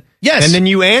tone? Yes. And then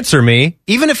you answer me,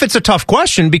 even if it's a tough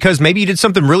question, because maybe you did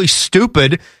something really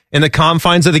stupid in the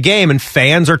confines of the game and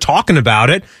fans are talking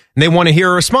about it and they want to hear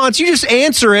a response. You just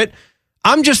answer it.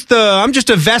 I'm just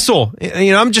a vessel.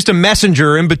 I'm just a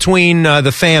messenger in between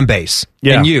the fan base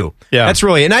and you. Yeah. That's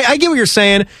really, and I get what you're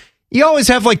saying. You always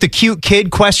have the cute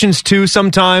kid questions too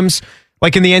sometimes,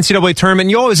 like in the NCAA tournament.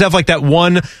 You always have that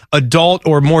one adult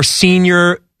or more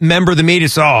senior member of the media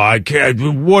says,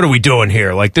 what are we doing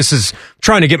here? This is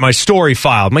trying to get my story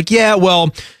filed. I'm like, yeah,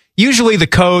 well, usually the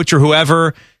coach or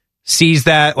whoever sees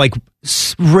that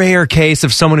rare case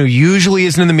of someone who usually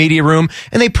isn't in the media room,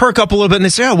 and they perk up a little bit and they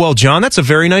say, oh, well, John, that's a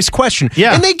very nice question.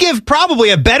 Yeah. And they give probably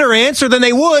a better answer than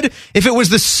they would if it was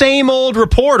the same old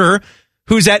reporter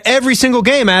who's at every single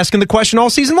game asking the question all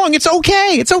season long. It's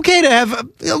okay. It's okay to have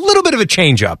a little bit of a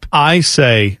change up. I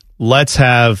say, let's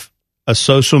have a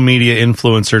social media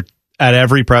influencer at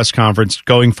every press conference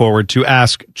going forward to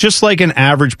ask just like an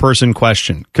average person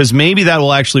question, because maybe that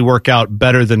will actually work out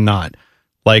better than not.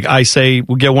 I say,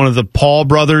 we'll get one of the Paul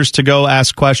brothers to go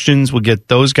ask questions. We'll get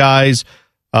those guys.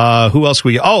 Who else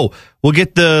we get? Oh, we'll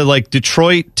get the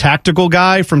Detroit tactical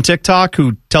guy from TikTok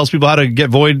who tells people how to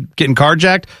avoid getting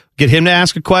carjacked. Get him to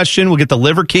ask a question. We'll get the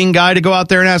Liver King guy to go out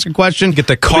there and ask a question. Get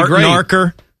the cart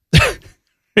narker.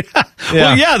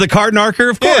 Well, yeah, the cart narker,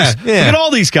 of course. Yeah. We'll get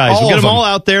all these guys. We'll get them all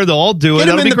out there. They'll all do it. Get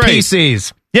them That'll in be great.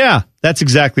 PCs. Yeah, that's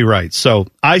exactly right. So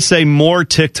I say more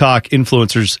TikTok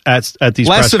influencers at these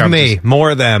less press of conferences. me,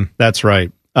 more of them. That's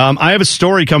right. I have a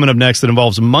story coming up next that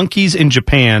involves monkeys in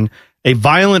Japan, a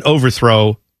violent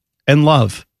overthrow, and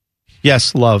love.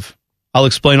 Yes, love. I'll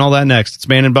explain all that next. It's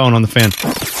Man and Bone on the Fan.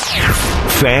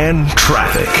 Fan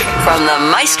traffic from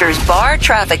the Meisters Bar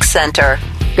Traffic Center.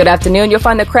 Good afternoon. You'll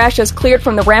find the crash is cleared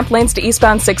from the ramp lanes to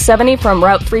eastbound 670 from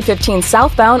Route 315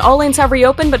 southbound. All lanes have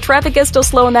reopened, but traffic is still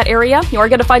slow in that area. You are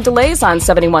going to find delays on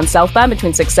 71 southbound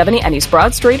between 670 and East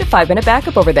Broad Street. A 5-minute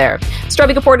backup over there. This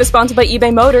traffic report is sponsored by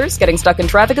eBay Motors. Getting stuck in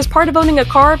traffic is part of owning a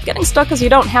car. Getting stuck because you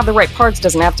don't have the right parts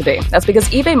doesn't have to be. That's because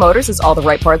eBay Motors is all the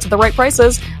right parts at the right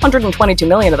prices. 122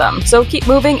 million of them. So keep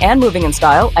moving and moving in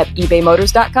style at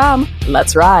ebaymotors.com.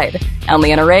 Let's ride. I'm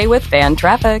Leanna Ray with Fan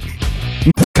Traffic.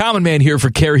 Common Man here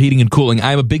for Care Heating and Cooling.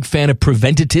 I'm a big fan of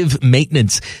preventative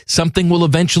maintenance. Something will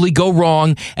eventually go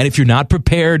wrong, and if you're not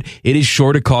prepared, it is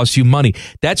sure to cost you money.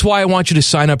 That's why I want you to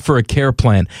sign up for a Care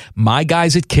plan. My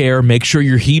guys at Care make sure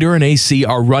your heater and AC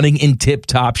are running in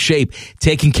tip-top shape,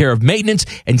 taking care of maintenance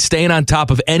and staying on top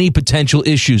of any potential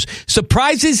issues.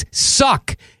 Surprises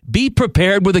suck. Be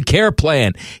prepared with a Care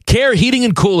plan. Care Heating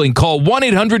and Cooling. Call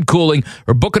 1-800-COOLING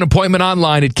or book an appointment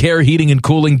online at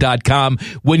careheatingandcooling.com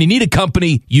when you need a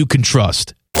company you can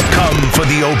trust. Come for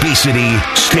the obesity,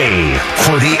 stay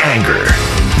for the anger.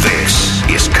 This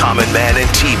is Common Man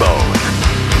and T-Bone.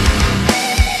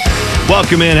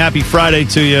 Welcome in. Happy Friday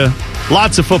to you.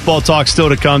 Lots of football talk still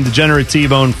to come. Degenerate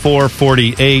T-Bone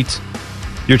 448.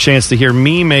 Your chance to hear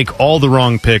me make all the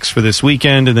wrong picks for this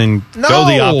weekend and then go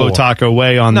the Oppo Taco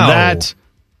way on that.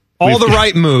 All the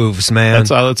right moves, man.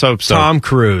 Let's hope so. Tom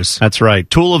Cruise. That's right.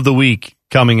 Tool of the week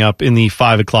coming up in the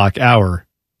 5 o'clock hour.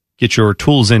 Get your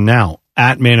tools in now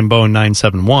at Man and Bone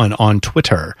 971 on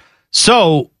Twitter.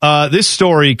 So this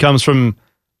story comes from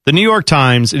the New York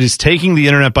Times. It is taking the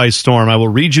internet by storm. I will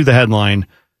read you the headline.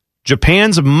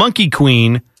 Japan's monkey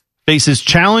queen faces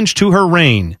challenge to her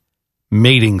reign.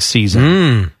 Mating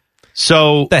season.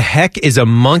 So the heck is a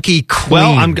monkey queen?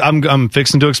 Well, I'm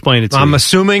fixing to explain it to you. I'm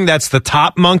assuming that's the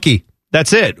top monkey.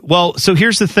 That's it. Well, so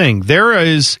here's the thing. There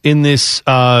is in this,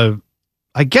 I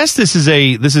guess this is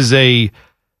a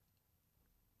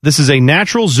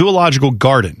natural zoological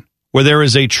garden where there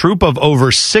is a troop of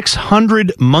over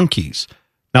 600 monkeys.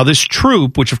 Now, this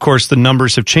troop, which of course the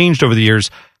numbers have changed over the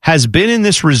years, has been in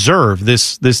this reserve,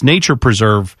 this nature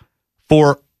preserve,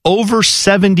 for over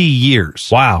 70 years.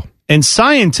 Wow. And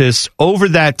scientists over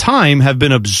that time have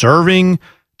been observing,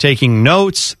 taking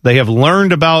notes. They have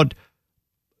learned about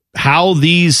how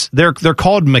they're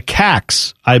called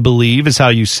macaques, I believe is how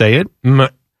you say it.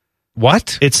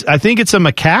 What? I think it's a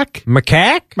macaque.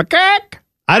 Macaque?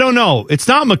 I don't know. It's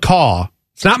not macaw.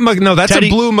 It's not no. That's Teddy, a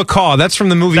blue macaw. That's from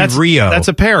the movie Rio. That's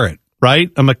a parrot, right?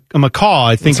 A macaw.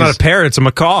 I think it's not a parrot. It's a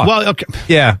macaw. Well, okay.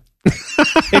 Yeah.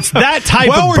 It's that type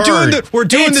of bird. We're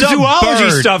doing the zoology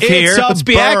stuff here. Let's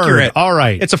be accurate. All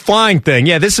right. It's a flying thing.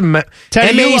 Yeah, this is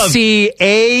M-A-C-A-Q-U-E.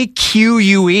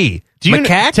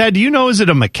 Ted, do you know, is it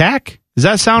a macaque? Does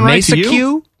that sound right to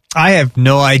you? I have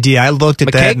no idea. I looked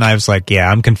at that and I was like, yeah,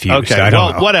 I'm confused. Okay, I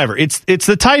don't know. Whatever. It's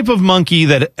the type of monkey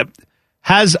that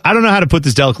has, I don't know how to put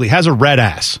this delicately, has a red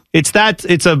ass.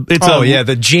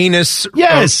 The genus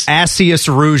Asius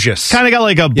rugus. Kind of got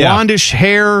like a blondish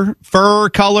hair, fur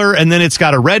color, and then it's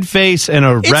got a red face and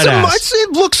a red ass.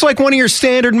 It looks like one of your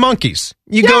standard monkeys.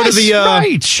 You go to the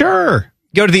right, sure.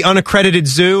 Go to the unaccredited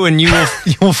zoo and you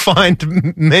will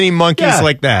find many monkeys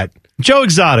like that. Joe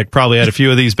Exotic probably had a few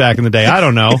of these back in the day. I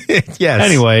don't know. Yes.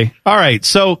 Anyway, all right.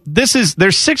 So there's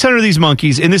 600 of these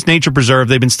monkeys in this nature preserve.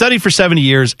 They've been studied for 70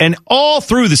 years, and all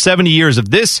through the 70 years of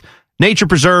this nature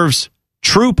preserve's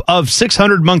troop of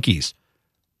 600 monkeys,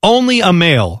 only a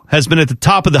male has been at the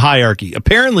top of the hierarchy.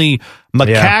 Apparently,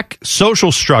 macaque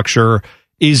social structure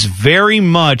is very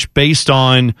much based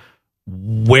on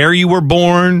where you were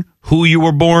born, who you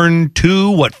were born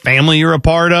to, what family you're a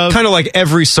part of. Kind of like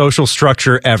every social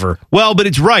structure ever. Well, but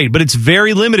it's right. But it's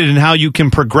very limited in how you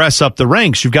can progress up the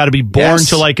ranks. You've got to be born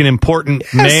to like an important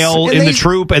male in the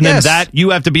troop, and then that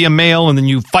you have to be a male, and then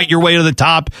you fight your way to the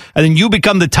top, and then you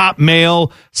become the top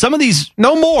male. Some of these...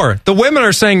 No more. The women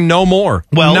are saying no more.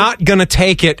 Well, not going to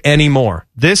take it anymore.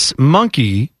 This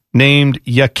monkey named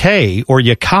Yakai, or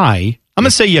Yakai, I'm going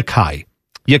to say Yakai.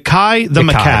 Yakai the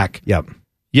macaque. Yep.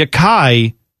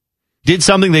 Yakai did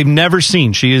something they've never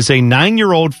seen. She is a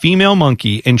 9-year-old female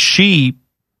monkey, and she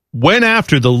went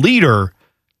after the leader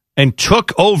and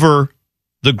took over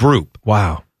the group.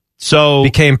 Wow. So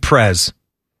became Prez.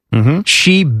 Mm-hmm.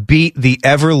 She beat the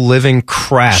ever-living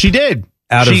crap. She did.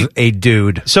 Out of a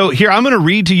dude. So here, I'm going to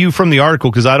read to you from the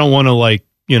article because I don't want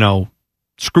to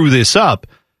screw this up.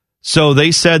 So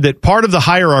they said that part of the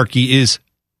hierarchy is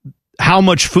how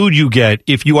much food you get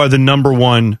if you are the number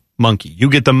one monkey. You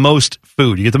get the most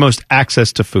food. You get the most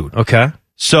access to food. Okay.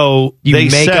 So you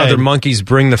make other monkeys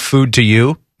bring the food to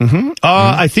you? Mm-hmm.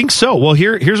 I think so. Well,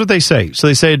 here's what they say. So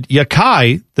they said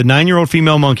Yakai, the 9-year-old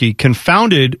female monkey,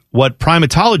 confounded what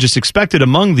primatologists expected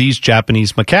among these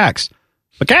Japanese macaques.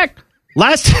 Macaque!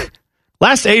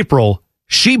 Last April,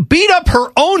 she beat up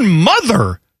her own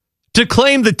mother to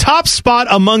claim the top spot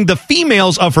among the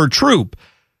females of her troop.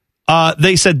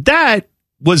 They said that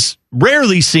was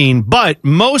rarely seen, but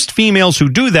most females who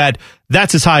do that,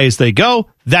 that's as high as they go.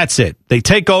 That's it. They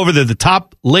take over. They're the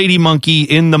top lady monkey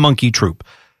in the monkey troop.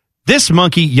 This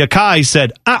monkey, Yakai,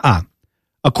 said,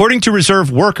 According to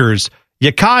reserve workers,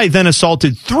 Yakai then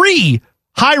assaulted 3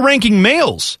 high-ranking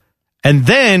males, and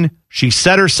then she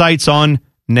set her sights on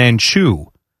Nanchu.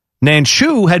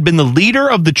 Nanchu had been the leader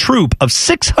of the troop of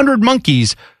 600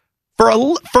 monkeys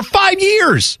for 5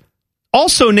 years.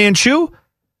 Also, Nanchu,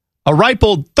 a ripe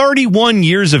old 31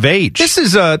 years of age. This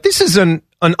is an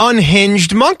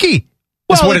unhinged monkey.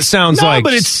 That's what it sounds like.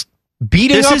 But it's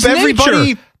beating up everybody.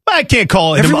 Nature. I can't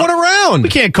call it everyone around. We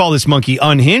can't call this monkey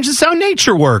unhinged. This is how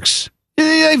nature works.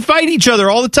 They fight each other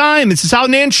all the time. This is how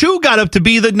Nanchu got up to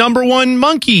be the number one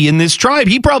monkey in this tribe.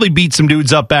 He probably beat some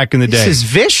dudes up back in the day. This is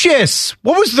vicious.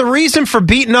 What was the reason for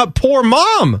beating up poor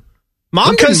Mom?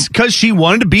 Because she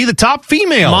wanted to be the top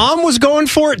female. Mom was going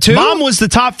for it too? Mom was the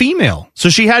top female. So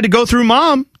she had to go through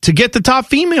Mom to get the top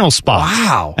female spot.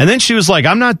 Wow. And then she was like,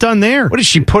 I'm not done there. What did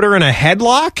she put her in a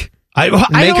headlock?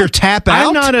 Make her tap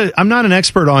out? I'm not an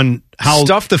expert on how...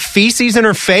 Stuff the feces in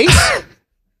her face?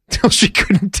 Till she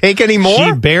couldn't take any more?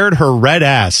 She bared her red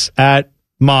ass at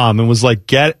Mom and was like,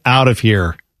 get out of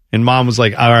here. And Mom was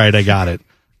like, all right, I got it.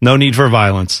 No need for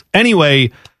violence.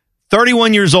 Anyway,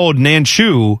 31 years old,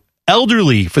 Nanchu,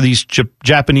 elderly for these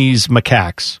Japanese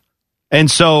macaques. And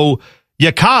so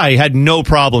Yakai had no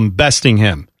problem besting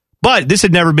him. But this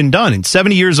had never been done. In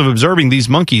 70 years of observing these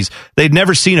monkeys, they'd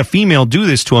never seen a female do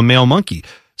this to a male monkey.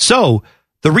 So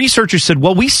the researchers said,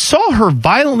 well, we saw her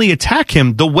violently attack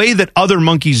him the way that other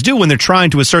monkeys do when they're trying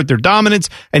to assert their dominance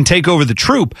and take over the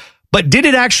troop. But did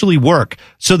it actually work?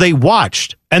 So they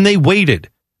watched and they waited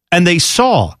and they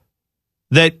saw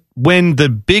that when the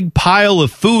big pile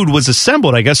of food was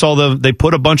assembled, I guess they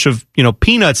put a bunch of,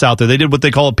 peanuts out there. They did what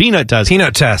they call a peanut test.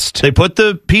 Peanut test. They put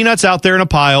the peanuts out there in a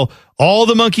pile. All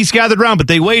the monkeys gathered around, but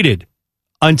they waited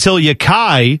until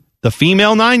Yakai, the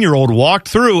female 9-year-old, walked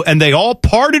through and they all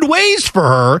parted ways for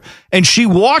her. And she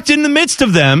walked in the midst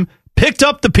of them, picked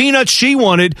up the peanuts she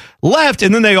wanted, left,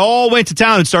 and then they all went to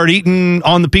town and started eating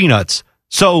on the peanuts.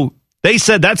 So they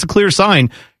said that's a clear sign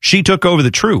she took over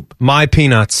the troop. My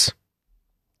peanuts.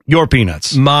 Your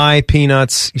peanuts. My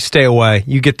peanuts. You stay away.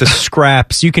 You get the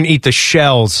scraps. You can eat the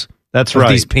shells. That's right.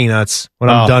 These peanuts when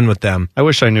I'm done with them. I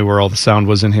wish I knew where all the sound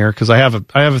was in here because I have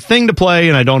a thing to play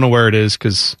and I don't know where it is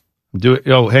because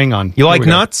Oh, hang on. You like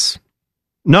nuts?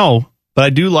 No, but I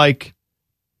do like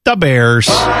the Bears.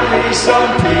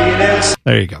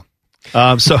 There you go.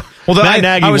 I was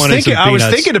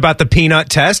thinking about the peanut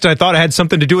test. I thought it had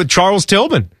something to do with Charles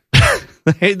Tillman.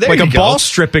 Hey, like a ball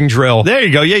stripping drill. There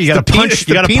you go. Yeah, you got to punch.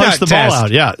 You got to punch the ball out.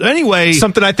 Yeah. Anyway,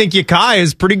 something I think Yakai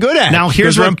is pretty good at. Now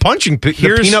here's where I'm punching. The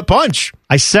peanut punch.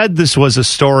 I said this was a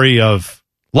story of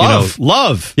love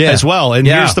as well. And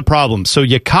here's the problem. So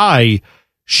Yakai,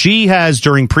 she has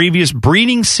during previous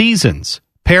breeding seasons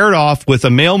paired off with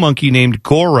a male monkey named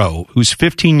Goro, who's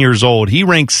 15 years old. He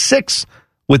ranks 6th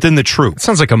within the troop. It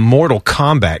sounds like a Mortal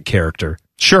Kombat character.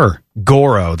 Sure,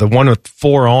 Goro, the one with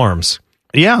 4 arms.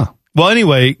 Yeah. Well,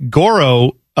 anyway,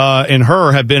 Goro and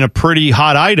her have been a pretty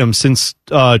hot item since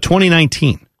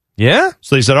 2019. Yeah?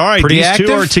 So they said, all right, pretty these active?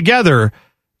 two are together.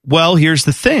 Well, here's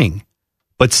the thing.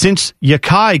 But since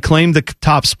Yakai claimed the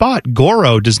top spot,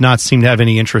 Goro does not seem to have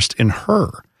any interest in her.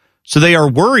 So they are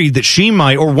worried that she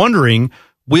might, or wondering,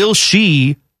 will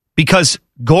she, because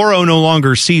Goro no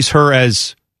longer sees her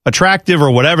as attractive or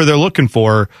whatever they're looking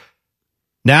for,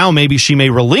 now maybe she may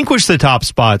relinquish the top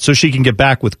spot so she can get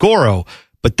back with Goro.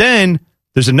 But then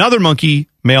there's another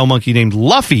male monkey named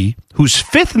Luffy, who's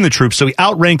 5th in the troop, so he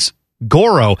outranks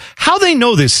Goro. How they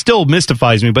know this still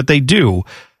mystifies me, but they do.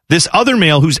 This other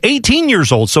male who's 18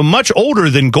 years old, so much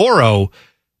older than Goro,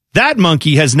 that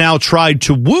monkey has now tried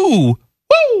to woo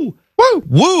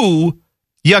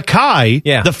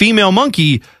Yakai, the female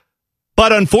monkey.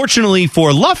 But unfortunately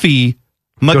for Luffy,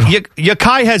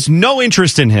 Yakai has no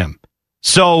interest in him.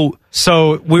 So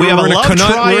we're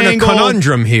in a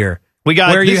conundrum here. We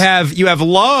got where you have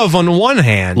love on one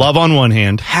hand,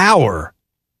 power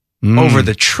over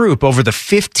the troop, over the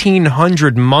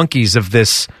 1,500 monkeys of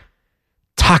this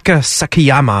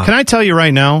Takasakiyama. Can I tell you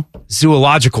right now,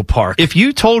 zoological park? If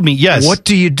you told me, yes, what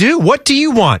do you do? What do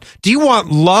you want? Do you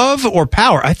want love or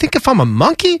power? I think if I'm a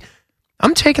monkey,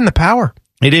 I'm taking the power.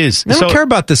 It is. I don't care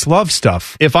about this love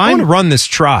stuff. If I want to run this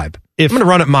tribe, I'm going to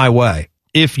run it my way.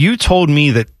 If you told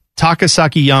me that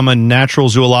Takasakiyama Natural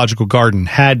Zoological Garden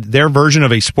had their version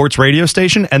of a sports radio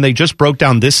station and they just broke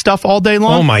down this stuff all day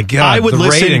long. Oh my God. I would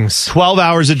listen ratings. 12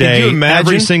 hours a day. Can you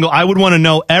imagine? I would want to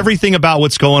know everything about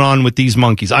what's going on with these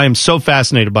monkeys. I am so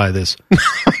fascinated by this.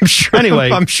 I'm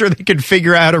sure they could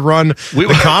figure out how to run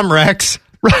the Comrex.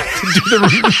 Right.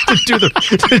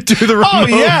 to do the remote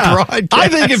broadcast. I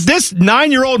think if this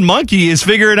 9-year-old monkey is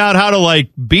figuring out how to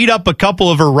beat up a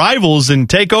couple of her rivals and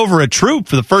take over a troop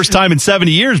for the first time in 70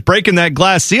 years, breaking that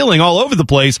glass ceiling all over the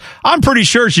place, I'm pretty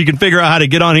sure she can figure out how to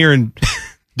get on here and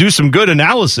do some good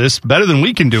analysis, better than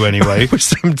we can do anyway.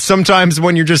 Sometimes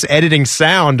when you're just editing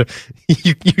sound,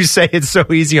 you say it's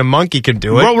so easy a monkey can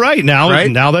do it. Well, right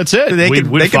now that's it.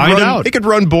 We'd find out. They could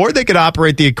run board. They could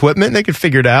operate the equipment. They could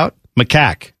figure it out.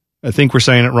 Macaque. I think we're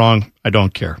saying it wrong. I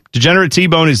don't care. Degenerate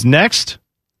T-Bone is next.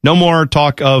 No more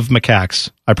talk of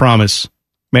macaques. I promise.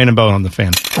 Man and Bone on the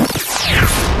Fan.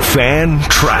 Fan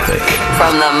traffic.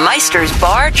 From the Meister's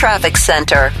Bar Traffic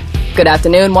Center. Good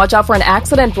afternoon. Watch out for an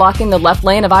accident blocking the left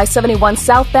lane of I-71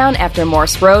 southbound after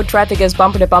Morse Road. Traffic is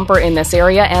bumper to bumper in this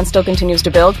area and still continues to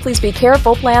build. Please be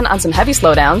careful. Plan on some heavy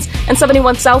slowdowns. And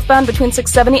 71 southbound between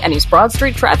 670 and East Broad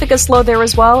Street. Traffic is slow there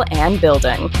as well and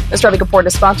building. This traffic report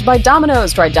is sponsored by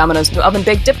Domino's. Try Domino's new oven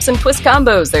baked dips and twist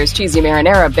combos. There's cheesy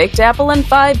marinara, baked apple, and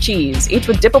 5 cheese, each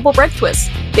with dippable bread twists.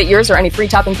 Get yours or any free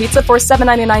topping pizza for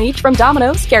 $7.99 each from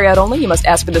Domino's. Carry out only. You must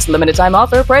ask for this limited time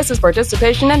offer. Prices,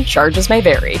 participation, and charges may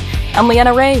vary. I'm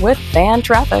Leanna Ray with Fan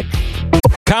Traffic.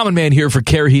 Common Man here for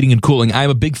Care Heating and Cooling. I'm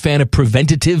a big fan of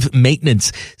preventative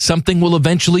maintenance. Something will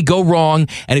eventually go wrong,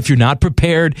 and if you're not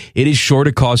prepared, it is sure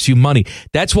to cost you money.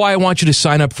 That's why I want you to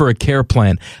sign up for a Care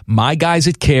plan. My guys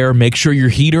at Care make sure your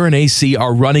heater and AC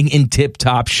are running in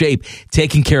tip-top shape,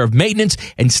 taking care of maintenance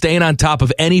and staying on top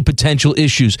of any potential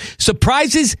issues.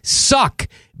 Surprises suck.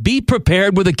 Be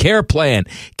prepared with a Care plan.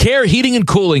 Care Heating and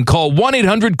Cooling. Call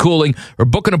 1-800-COOLING or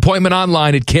book an appointment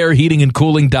online at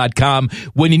careheatingandcooling.com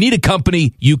when you need a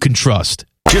company you can trust.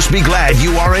 Just be glad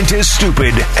you aren't as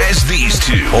stupid as these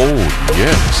two. Oh,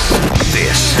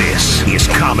 yes. This is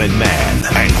Common Man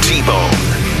and T-Bone.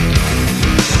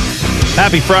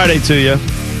 Happy Friday to you.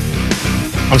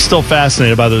 I'm still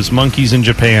fascinated by those monkeys in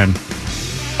Japan.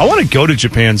 I want to go to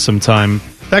Japan sometime.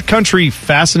 That country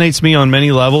fascinates me on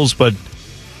many levels, but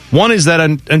one is that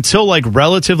until like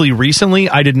relatively recently,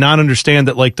 I did not understand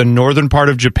that like the northern part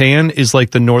of Japan is like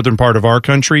the northern part of our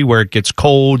country where it gets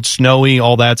cold, snowy,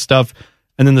 all that stuff.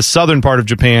 And then the southern part of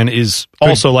Japan is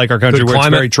also like our country where it's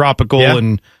very tropical. Yeah.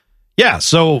 And yeah,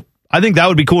 so I think that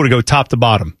would be cool to go top to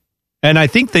bottom. And I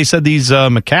think they said these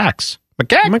macaques,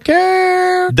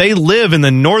 they live in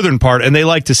the northern part and they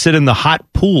like to sit in the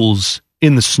hot pools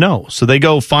in the snow. So they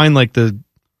go find like the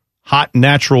hot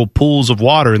natural pools of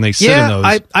water and they sit in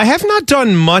those. I have not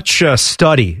done much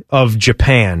study of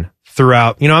Japan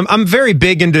throughout. You know, I'm very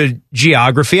big into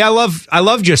geography. I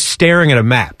love just staring at a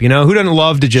map. You know, who doesn't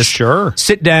love to just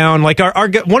sit down? Like our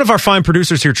one of our fine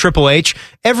producers here, Triple H.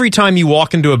 Every time you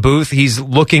walk into a booth, he's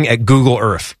looking at Google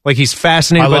Earth. Like he's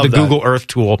fascinated by the Google Earth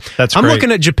tool. I'm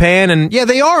looking at Japan, and yeah,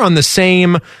 they are on the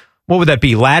same. What would that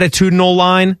be? Latitudinal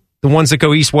line. The ones that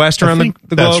go east-west around the globe,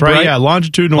 that's right? Yeah,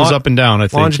 longitudinal is up and down, I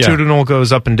think. Longitudinal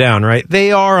goes up and down, right?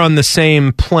 They are on the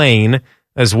same plane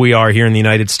as we are here in the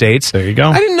United States. There you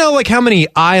go. I didn't know like how many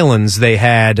islands they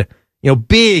had, you know,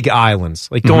 big islands,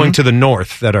 like going to the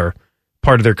north that are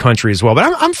part of their country as well.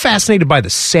 But I'm fascinated by the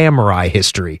samurai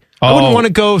history. I wouldn't want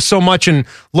to go so much and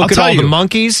look at all the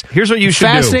monkeys. Here's what you should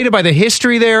do. Fascinated by the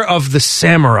history there of the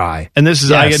samurai. And this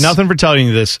is, I get nothing for telling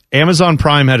you this. Amazon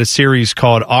Prime had a series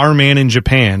called Our Man in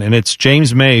Japan, and it's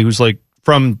James May, who's like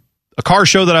from a car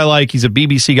show that I like. He's a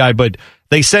BBC guy, but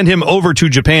they send him over to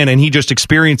Japan, and he just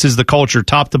experiences the culture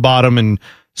top to bottom and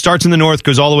starts in the north,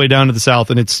 goes all the way down to the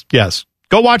south, and it's,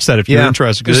 go watch that if you're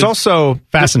interested. There's also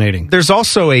fascinating. There's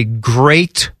also a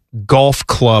great golf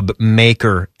club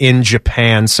maker in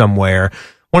Japan somewhere.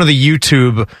 One of the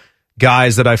YouTube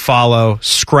guys that I follow,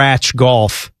 Scratch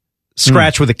Golf,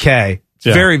 Scratch with a K.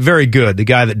 Very, very good. The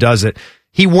guy that does it.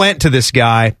 He went to this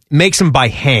guy, makes them by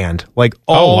hand. Like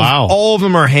all of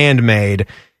them are handmade,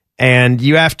 and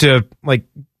you have to like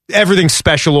everything's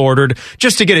special ordered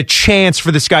just to get a chance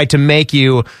for this guy to make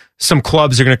you. Some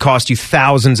clubs are going to cost you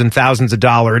thousands and thousands of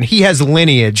dollars, and he has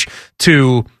lineage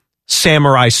to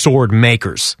samurai sword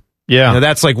makers. Yeah. You know,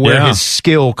 that's like where his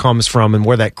skill comes from and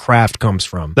where that craft comes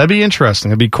from. That'd be interesting.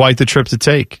 That'd be quite the trip to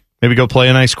take. Maybe go play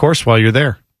a nice course while you're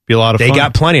there. Be a lot of fun. They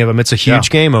got plenty of them. It's a huge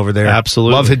game over there.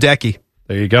 Absolutely. Love Hideki.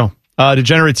 There you go.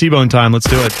 Degenerate T-Bone time. Let's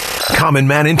do it. Common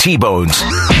Man and T-Bones.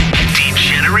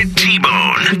 Degenerate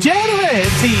T-Bone. Degenerate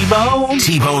T-Bone.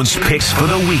 T-Bone's picks for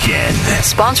the weekend.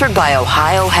 Sponsored by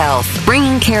Ohio Health,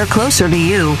 bringing care closer to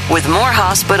you with more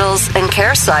hospitals and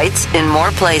care sites in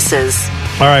more places.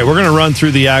 All right, we're going to run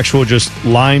through the actual just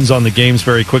lines on the games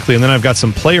very quickly, and then I've got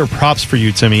some player props for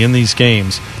you, Timmy, in these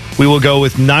games. We will go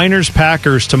with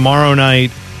Niners-Packers tomorrow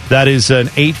night. That is an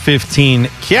 8:15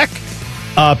 kick.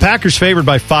 Packers favored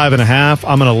by 5.5.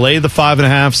 I'm going to lay the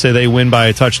 5.5, say they win by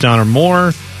a touchdown or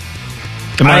more.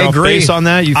 Am I agree. Base on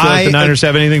that? You feel like the Niners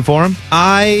have anything for them?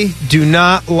 I do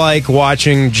not like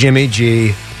watching Jimmy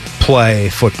G play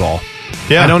football.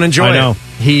 Yeah, I don't enjoy it.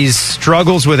 He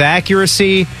struggles with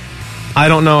accuracy. I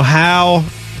don't know how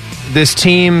this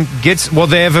team gets. Well,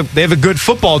 they have a good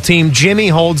football team. Jimmy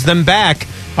holds them back.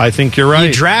 I think you're right.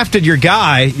 You drafted your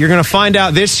guy. You're going to find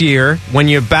out this year when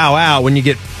you bow out, when you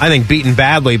get, I think, beaten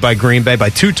badly by Green Bay by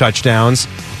 2 touchdowns,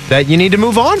 that you need to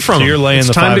move on from. So you're laying the 5.5.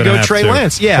 It's time to go Trey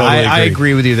Lance. Yeah, totally I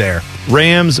agree with you there.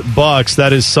 Rams Bucks.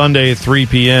 That is Sunday at 3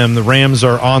 p.m. The Rams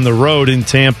are on the road in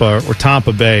Tampa, or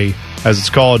Tampa Bay, as it's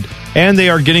called, and they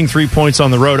are getting 3 points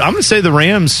on the road. I'm going to say the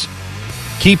Rams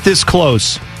keep this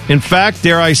close. In fact,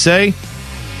 dare I say,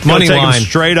 money line.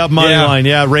 Straight up money line.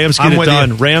 Yeah, Rams get it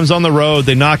done. Rams on the road.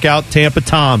 They knock out Tampa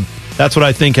Tom. That's what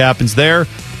I think happens there.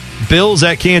 Bills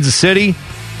at Kansas City.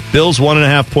 Bills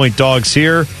 1.5-point dogs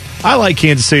here. I like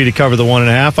Kansas City to cover the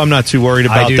 1.5. I'm not too worried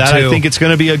about that. Too. I think it's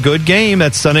going to be a good game.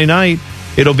 That's Sunday night.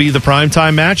 It'll be the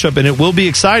primetime matchup, and it will be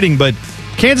exciting. But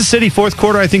Kansas City, fourth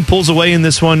quarter, I think, pulls away in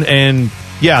this one, and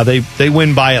yeah, they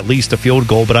win by at least a field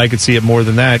goal, but I could see it more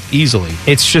than that easily.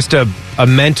 It's just a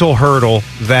mental hurdle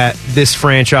that this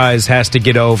franchise has to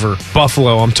get over.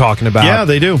 Buffalo, I'm talking about. Yeah,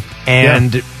 they do.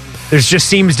 And there just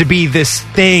seems to be this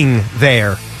thing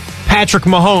there. Patrick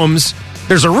Mahomes,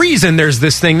 there's a reason there's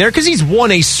this thing there, because he's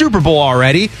won a Super Bowl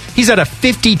already. He's had a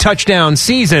 50-touchdown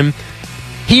season.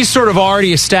 He's sort of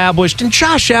already established, and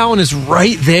Josh Allen is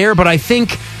right there, but I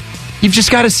think you've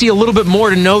just got to see a little bit more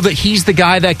to know that he's the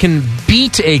guy that can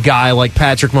beat a guy like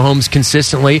Patrick Mahomes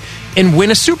consistently and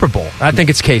win a Super Bowl. I think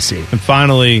it's KC. And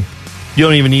finally, you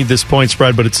don't even need this point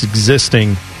spread, but it's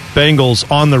existing. Bengals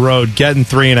on the road, getting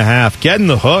 3.5, getting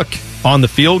the hook on the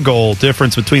field goal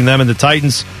difference between them and the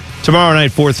Titans. Tomorrow night,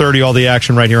 4:30, all the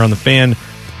action right here on the Fan.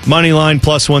 Money line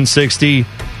plus 160.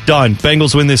 Done.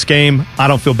 Bengals win this game. I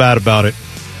don't feel bad about it.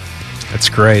 That's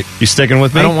great. You sticking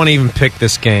with me? I don't want to even pick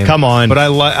this game. Come on. But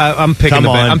I'm picking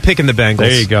I'm picking the Bengals.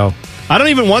 There you go. I don't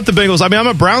even want the Bengals. I mean, I'm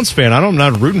a Browns fan. I'm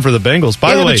not rooting for the Bengals.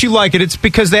 By the way, but you like it. It's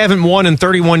because they haven't won in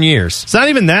 31 years. It's not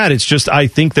even that. It's just I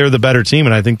think they're the better team,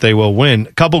 and I think they will win.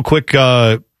 A couple quick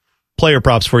player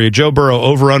props for you. Joe Burrow,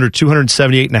 over under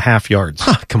 278.5 yards.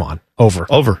 Huh, come on. Over.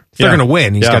 If they're going to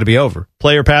win, he's got to be over.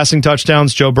 Player passing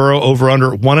touchdowns, Joe Burrow, over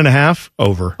under 1.5,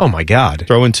 over. Oh, my God.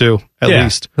 Throw in 2, at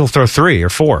least. He'll throw 3 or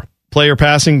 4. Player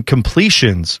passing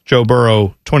completions, Joe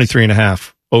Burrow,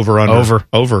 23.5, over under.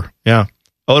 Over, yeah.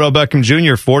 Odell Beckham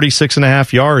Jr.,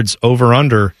 46.5 yards, over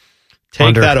under.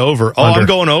 Take that over. Oh, I'm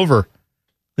going over.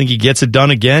 I think he gets it done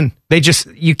again.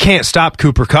 You can't stop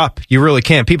Cooper Kupp. You really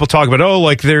can't. People talk about,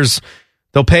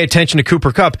 they'll pay attention to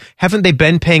Cooper Kupp. Haven't they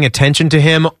been paying attention to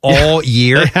him all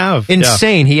year? They have.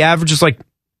 Insane. Yeah. He averages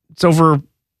it's over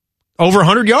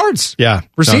 100 yards. Yeah.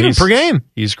 Receiving per game.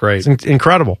 He's great. It's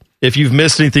incredible. If you've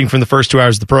missed anything from the first 2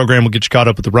 hours of the program, we'll get you caught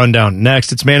up with the rundown.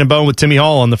 Next, it's Man and Bone with Timmy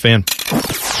Hall on the Fan.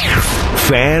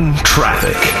 Fan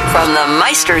traffic. From the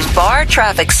Meister's Bar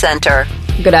Traffic Center.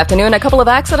 Good afternoon. A couple of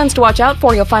accidents to watch out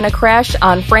for. You'll find a crash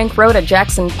on Frank Road at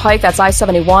Jackson Pike. That's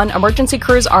I-71. Emergency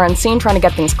crews are on scene trying to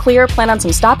get things clear. Plan on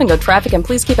some stop-and-go traffic, and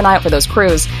please keep an eye out for those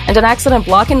crews. And an accident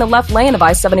blocking the left lane of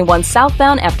I-71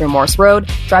 southbound after Morse Road.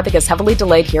 Traffic is heavily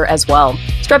delayed here as well.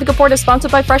 This traffic report is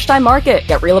sponsored by Fresh Time Market.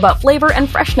 Get real about flavor and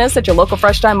freshness at your local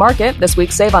Fresh Time Market. This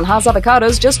week, save on Haas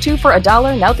avocados, just 2 for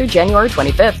 $1 now through January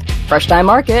 25th. Fresh Time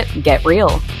Market. Get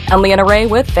real. I'm Leanna Ray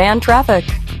with Fan Traffic.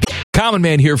 Common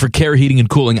Man here for Care Heating and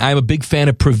Cooling. I'm a big fan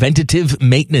of preventative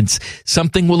maintenance.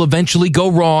 Something will eventually go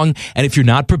wrong, and if you're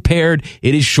not prepared,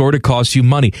 it is sure to cost you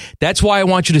money. That's why I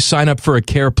want you to sign up for a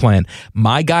Care plan.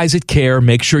 My guys at Care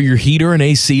make sure your heater and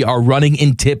AC are running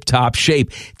in tip-top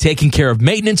shape, taking care of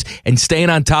maintenance and staying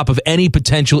on top of any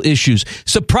potential issues.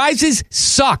 Surprises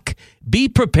suck. Be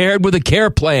prepared with a Care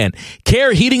plan.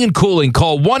 Care Heating and Cooling.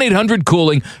 Call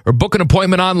 1-800-COOLING or book an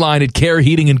appointment online at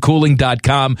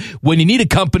careheatingandcooling.com when you need a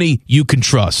company you can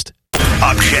trust.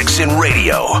 Objects in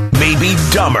radio may be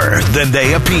dumber than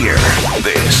they appear.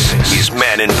 This is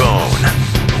Man and Bone.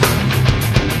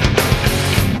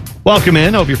 Welcome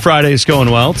in. Hope your Friday is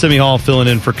going well. Timmy Hall filling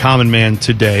in for Common Man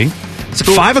today. It's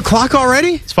 5 o'clock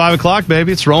already? It's 5 o'clock,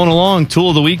 baby. It's rolling along. Tool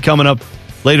of the week coming up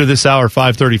later this hour,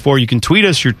 5:34. You can tweet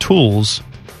us your tools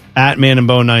at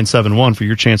manandbone971 for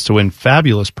your chance to win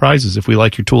fabulous prizes if we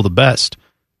like your tool the best.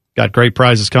 Got great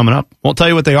prizes coming up. Won't tell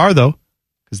you what they are, though,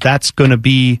 because that's going to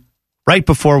be right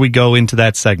before we go into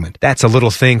that segment. That's a little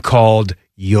thing called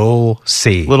You'll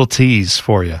See. Little tease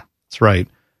for you. That's right.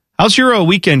 How's your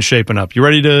weekend shaping up? You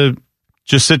ready to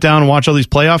just sit down and watch all these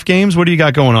playoff games? What do you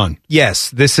got going on? Yes,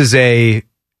 this is a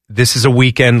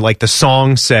weekend, like the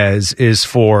song says, is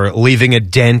for leaving a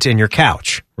dent in your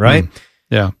couch, right?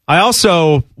 Yeah. I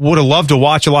also would have loved to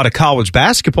watch a lot of college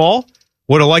basketball.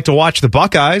 Would have liked to watch the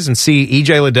Buckeyes and see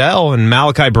E.J. Liddell and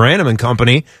Malachi Branham and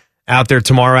company out there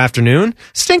tomorrow afternoon.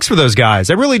 Stinks for those guys.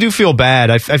 I really do feel bad.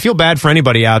 I feel bad for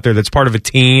anybody out there that's part of a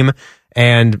team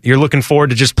and you're looking forward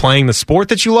to just playing the sport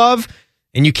that you love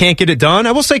and you can't get it done.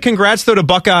 I will say congrats, though, to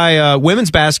Buckeye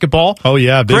women's basketball. Oh,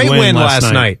 yeah. Big win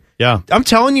last night. Yeah. I'm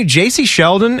telling you, J.C.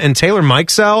 Sheldon and Taylor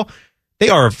Mikesell, they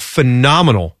are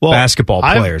phenomenal basketball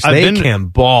players. They can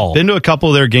ball. Been to a couple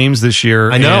of their games this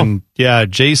year. I know. And yeah,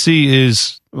 J.C.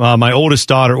 is my oldest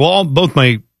daughter. Well, both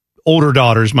my older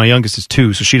daughters. My youngest is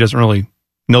 2, so she doesn't really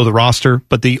know the roster.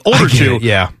 But the older 2,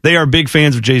 they are big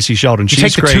fans of J.C. Sheldon. She's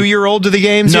take the great. 2-year-old to the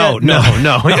games? No. No,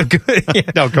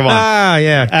 come on.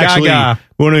 Actually,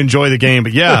 we want to enjoy the game.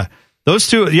 But yeah, those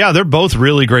two, they're both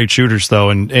really great shooters,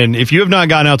 though. And if you have not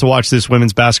gotten out to watch this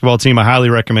women's basketball team, I highly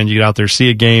recommend you get out there,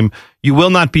 see a game. You will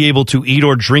not be able to eat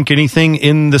or drink anything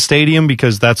in the stadium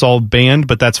because that's all banned,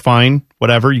 but that's fine.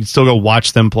 Whatever. You can still go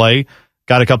watch them play.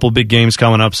 Got a couple big games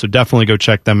coming up, so definitely go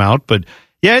check them out. But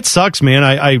yeah, it sucks, man.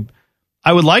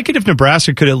 I would like it if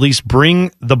Nebraska could at least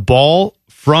bring the ball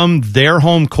from their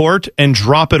home court and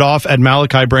drop it off at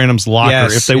Malachi Branham's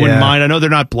locker if they wouldn't mind. I know they're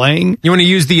not playing. You want to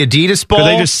use the Adidas ball? Could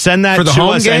they just send that for the to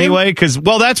home us game? anyway? Because,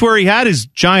 that's where he had his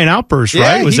giant outburst,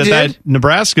 right? Was he at did. that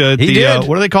Nebraska? He did.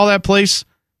 What do they call that place?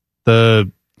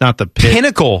 Not the pit.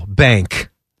 Pinnacle Bank.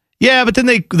 Yeah, but then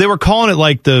they were calling it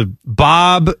like the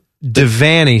Bob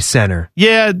Devaney Center.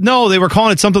 Yeah, no, they were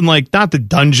calling it something like not the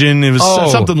dungeon. It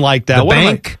was something like that. The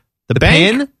bank? The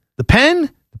bank? Pen? The pen?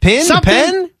 The pin? Something?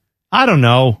 The pen? I don't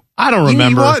know. I don't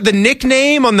remember. You want the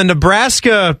nickname on the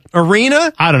Nebraska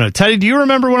arena? I don't know. Teddy, do you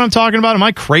remember what I'm talking about? Am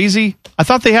I crazy? I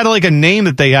thought they had like a name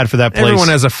that they had for that place. Everyone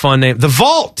has a fun name. The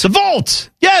Vault. The Vault.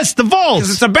 Yes, the Vault.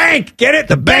 Because it's a bank. Get it?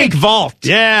 The bank Vault.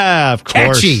 Yeah, of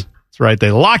course. Catchy. That's right.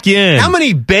 They lock you in. How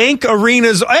many bank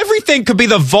arenas? Everything could be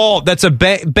the Vault. That's a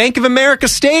Bank of America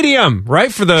Stadium,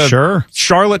 right? For the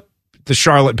Charlotte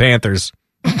Panthers.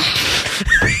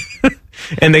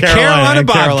 And the Carolina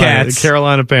Bobcats. The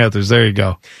Carolina Panthers. There you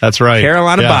go. That's right.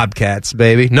 Carolina Bobcats,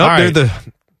 baby. Nope, they're the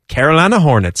Carolina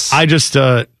Hornets. I just,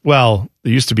 they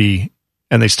used to be,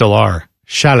 and they still are,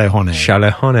 Chalehone.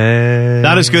 Chalehone.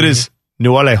 Not as good as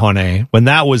Nualehone when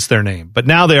that was their name. But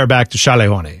now they are back to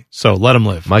Chalehone. So let them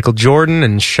live. Michael Jordan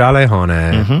and Chalehone.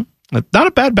 Mm-hmm. Not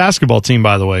a bad basketball team,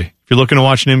 by the way. If you're looking to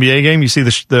watch an NBA game, you see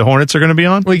the Hornets are going to be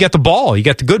on. Well, you got the ball. You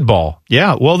got the good ball.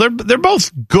 Yeah. Well, they're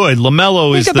both good.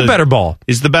 LaMelo is the better ball.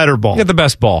 Is the better ball. You got the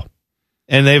best ball.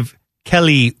 And they've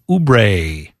Kelly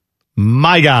Oubre,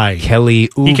 my guy. Kelly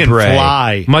Oubre. He can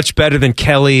fly. Much better than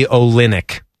Kelly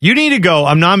Olynyk. You need to go.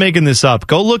 I'm not making this up.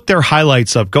 Go look their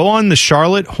highlights up. Go on the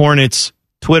Charlotte Hornets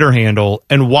Twitter handle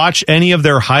and watch any of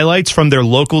their highlights from their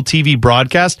local TV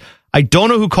broadcast. I don't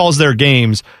know who calls their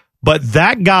games, but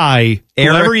that guy,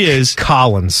 whoever he is,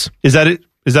 Collins. Is that it?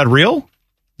 Is that real?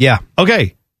 Yeah.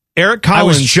 Okay. Eric Collins. I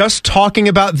was just talking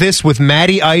about this with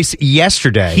Matty Ice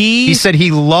yesterday. He said he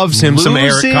loves him some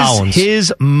Eric Collins.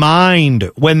 His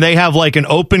mind when they have like an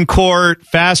open court,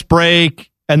 fast break,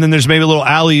 and then there's maybe a little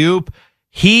alley-oop.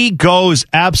 He goes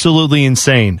absolutely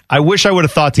insane. I wish I would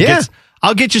have thought to get...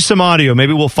 I'll get you some audio.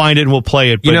 Maybe we'll find it and we'll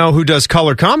play it. But you know who does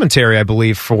color commentary, I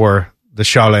believe, for the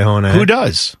Chalehone? Who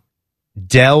does?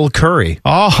 Del Curry.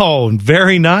 Oh,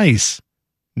 very nice.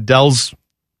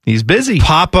 He's busy.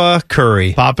 Papa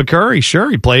Curry. Papa Curry,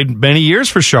 sure. He played many years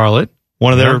for Charlotte.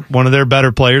 One of their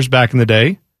better players back in the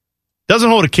day. Doesn't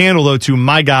hold a candle, though, to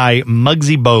my guy,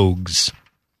 Muggsy Bogues.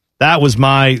 That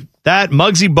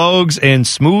Muggsy Bogues and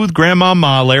Smooth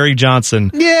Grandmama Larry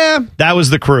Johnson. Yeah. That was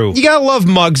the crew. You gotta love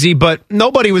Muggsy, but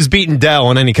nobody was beating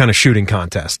Dell in any kind of shooting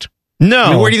contest. No. I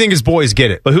mean, where do you think his boys get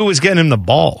it? But who was getting him the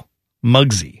ball?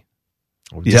 Muggsy.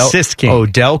 The assist king. Oh,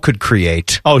 Dell could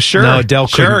create. Oh, sure. No, Dell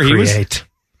couldn't create.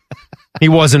 He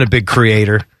wasn't a big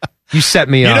creator. You set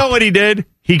me up. You know what he did?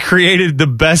 He created the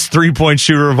best three-point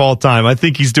shooter of all time. I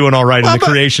think he's doing all right in the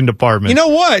creation department. You know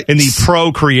what? In the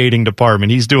pro creating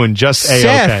department, he's doing just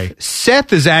A-okay.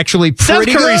 Seth is actually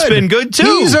pretty Seth Curry's good. Been good,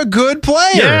 too. He's a good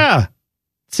player. Yeah.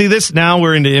 See, now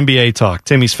we're into NBA talk.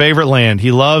 Timmy's favorite land.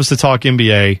 He loves to talk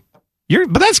NBA.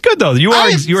 But that's good, though. You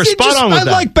are spot on with that.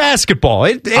 I like basketball.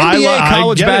 NBA,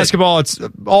 college basketball, it's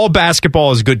all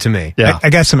basketball is good to me. Yeah. I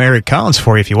got some Eric Collins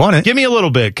for you if you want it. Give me a little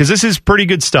bit, because this is pretty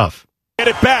good stuff. Get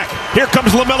it back. Here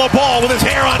comes LaMelo Ball with his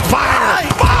hair on fire.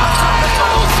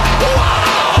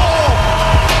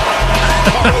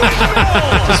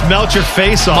 Just melt your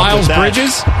face off. Miles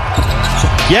Bridges?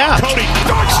 Yeah. Cody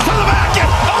darts to the back.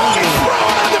 He's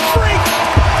throwing on the freak.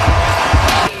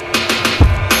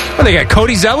 Oh, they got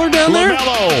Cody Zeller down there? Bismack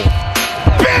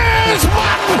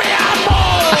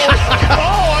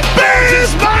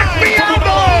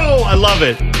Biyombo! I love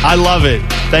it. I love it.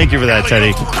 Thank you for that,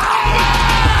 Teddy.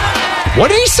 What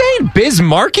did he say?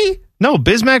 Bismarcky? No,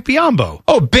 Bismack Biyombo.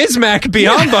 Oh, Bismack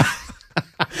Biyombo.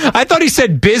 Yeah. I thought he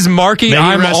said Bismarcky.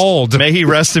 I'm old. May he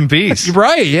rest in peace.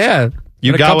 Right, yeah.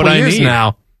 You got what I need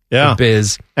now. Yeah.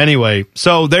 Biz. Anyway,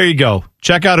 so there you go.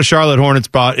 Check out a Charlotte Hornets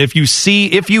spot.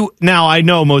 Now I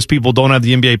know most people don't have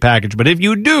the NBA package, but if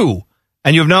you do,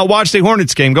 and you have not watched a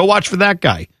Hornets game, go watch for that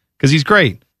guy, because he's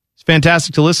great. It's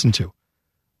fantastic to listen to.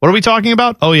 What are we talking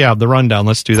about? Oh, yeah, the rundown.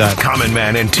 Let's do that. Common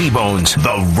Man and T-Bones,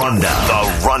 the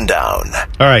rundown.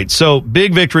 All right, so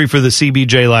big victory for the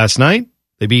CBJ last night.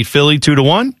 They beat Philly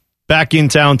 2-1. Back in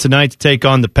town tonight to take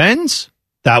on the Pens.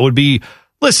 That would be,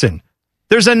 listen,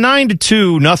 there's a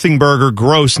 9-2 nothing burger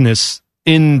grossness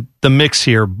in the mix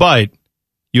here, but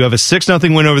you have a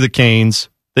 6-0 win over the Canes.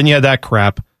 Then you had that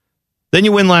crap. Then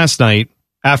you win last night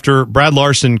after Brad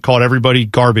Larson called everybody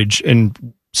garbage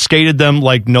and skated them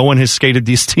like no one has skated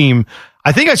this team,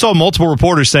 I think I saw multiple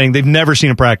reporters saying they've never seen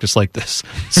a practice like this.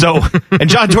 So, and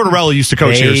John Tortorella used to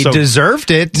coach here. They so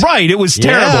deserved it. Right. It was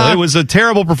terrible. It was a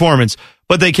terrible performance.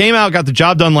 But they came out, got the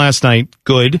job done last night.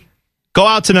 Good. Go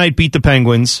out tonight, beat the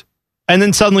Penguins. And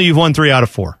then suddenly you've won 3 out of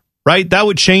 4. Right? That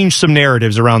would change some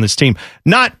narratives around this team.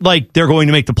 Not like they're going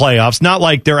to make the playoffs. Not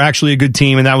like they're actually a good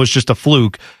team and that was just a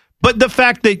fluke. But the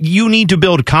fact that you need to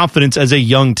build confidence as a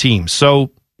young team. So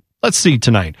let's see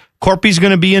tonight. Corpy's going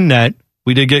to be in net.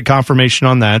 We did get confirmation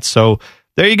on that. So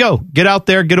there you go. Get out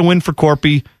there, get a win for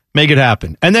Corpy, make it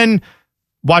happen. And then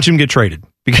watch him get traded.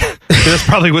 Because that's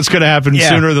probably what's going to happen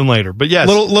sooner than later. But yes.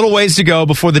 Little ways to go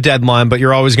before the deadline, but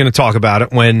you're always going to talk about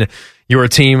it when you're a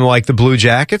team like the Blue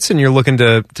Jackets and you're looking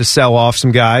to sell off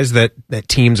some guys that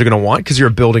teams are going to want because you're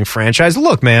a building franchise.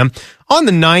 Look, man, on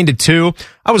the 9-2,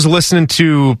 I was listening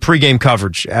to pregame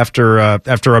coverage after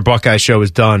our Buckeye show was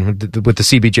done with the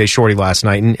CBJ Shorty last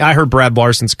night, and I heard Brad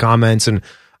Larson's comments and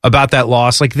about that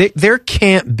loss. Like there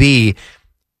can't be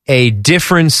a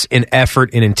difference in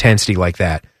effort and intensity like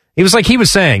that. It was like he was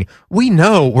saying, we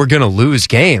know we're going to lose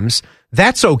games.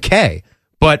 That's okay.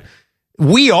 But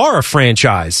we are a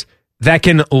franchise that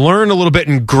can learn a little bit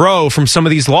and grow from some of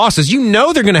these losses. You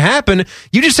know they're going to happen.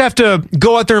 You just have to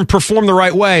go out there and perform the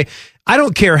right way. I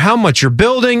don't care how much you're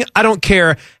building. I don't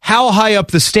care how high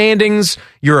up the standings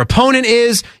your opponent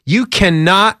is. You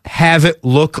cannot have it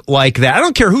look like that. I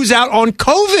don't care who's out on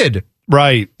COVID.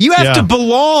 Right. You have to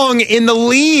belong in the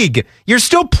league. You're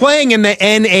still playing in the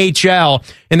NHL,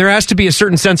 and there has to be a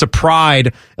certain sense of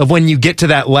pride of when you get to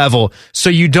that level so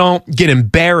you don't get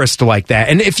embarrassed like that.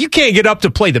 And if you can't get up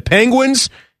to play the Penguins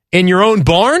in your own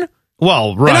barn,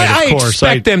 well, right, I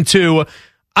expect them to.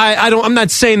 I'm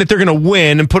not saying that they're going to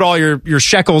win and put all your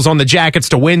shekels on the Jackets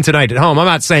to win tonight at home. I'm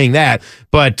not saying that,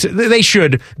 but they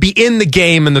should be in the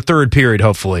game in the third period,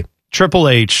 hopefully. Triple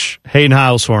H, Hayden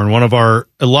Heilshorn, one of our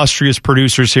illustrious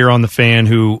producers here on The Fan,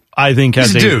 who I think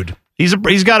has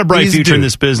he's got a bright future in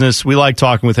this business. We like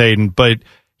talking with Hayden, but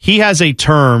he has a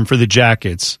term for the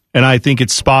Jackets, and I think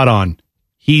it's spot on.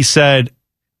 He said,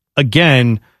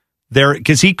 again,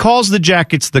 because he calls the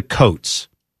Jackets the Coats.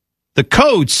 The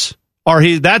Coats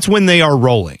that's when they are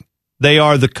rolling. They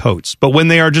are the Coats. But when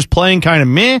they are just playing kind of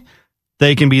meh,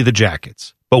 they can be the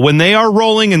Jackets. But when they are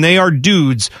rolling and they are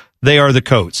dudes, they are the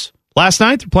Coats. Last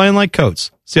night, they're playing like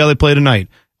Coats. See how they play tonight.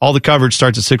 All the coverage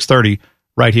starts at 6:30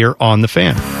 right here on The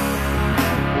Fan.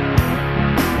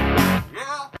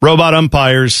 Robot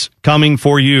umpires coming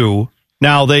for you.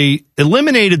 Now, they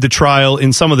eliminated the trial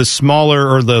in some of the smaller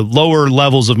or the lower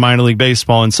levels of minor league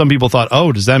baseball, and some people thought,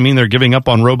 oh, does that mean they're giving up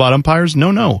on robot umpires?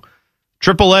 No.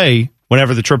 AAA,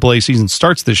 whenever the AAA season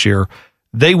starts this year,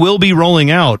 they will be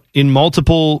rolling out in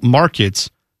multiple markets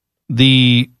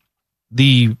the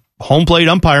home plate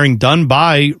umpiring done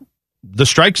by the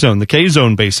strike zone, the K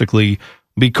zone, basically,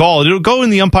 be called. It'll go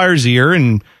in the umpire's ear,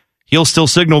 and he'll still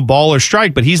signal ball or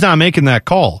strike, but he's not making that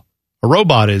call. A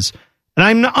robot is.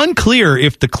 And I'm unclear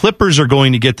if the Clippers are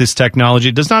going to get this technology.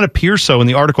 It does not appear so in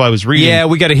the article I was reading. Yeah,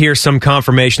 we got to hear some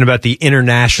confirmation about the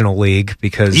International League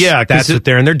because that's what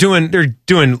they're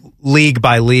doing league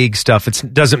by league stuff.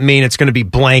 It doesn't mean it's going to be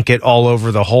blanket all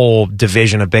over the whole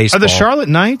division of baseball. Are the Charlotte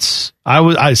Knights?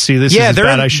 I see this. Yeah, is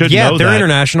bad. I should know that. Yeah, they're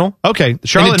international. Okay, the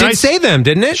Charlotte Knights did say them,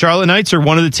 didn't it? Charlotte Knights are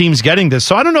one of the teams getting this.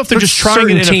 So I don't know if they're just trying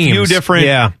it in a few different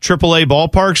AAA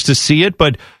ballparks to see it,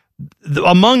 but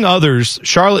among others,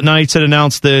 Charlotte Knights had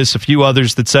announced this, a few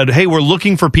others that said, hey, we're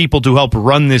looking for people to help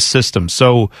run this system.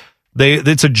 So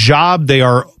it's a job. They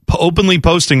are openly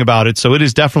posting about it. So it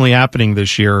is definitely happening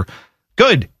this year.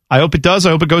 Good. I hope it does.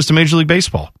 I hope it goes to Major League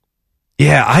Baseball.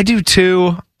 Yeah, I do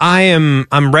too. I'm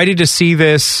ready to see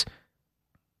this.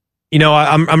 You know,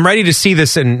 I'm ready to see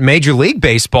this in Major League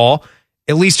Baseball,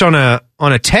 at least on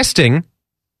a testing.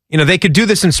 You know, they could do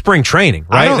this in spring training,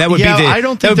 right? That would be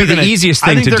the easiest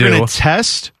thing to do. I think they're going to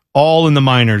test all in the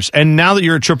minors. And now that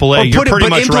you're at AAA, you're pretty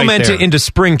much implement right there. It into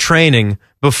spring training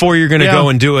before you're going to go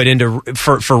and do it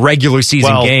for regular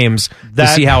season games to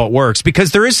see how it works.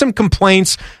 Because there is some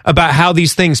complaints about how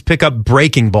these things pick up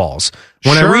breaking balls.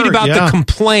 When I read about the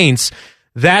complaints,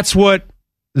 that's what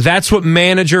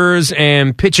managers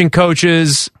and pitching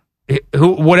coaches,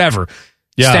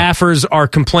 staffers are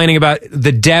complaining about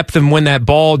the depth and when that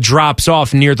ball drops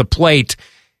off near the plate.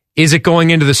 Is it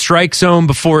going into the strike zone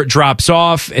before it drops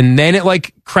off and then it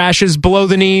like crashes below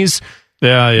the knees?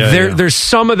 There's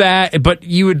some of that, but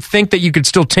you would think that you could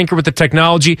still tinker with the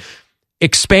technology,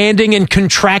 expanding and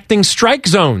contracting strike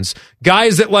zones.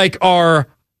 Guys that like are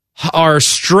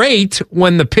straight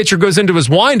when the pitcher goes into his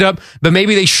windup, but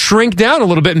maybe they shrink down a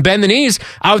little bit and bend the knees.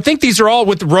 I would think these are all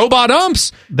with robot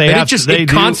umps. They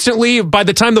constantly, by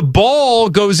the time the ball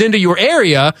goes into your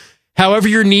area, however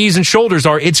your knees and shoulders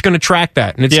are, it's going to track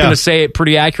that, and it's going to say it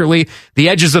pretty accurately. The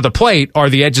edges of the plate are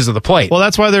the edges of the plate. Well,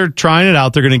 that's why they're trying it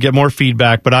out. They're going to get more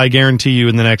feedback, but I guarantee you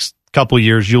in the next couple of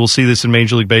years, you will see this in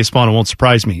Major League Baseball, and it won't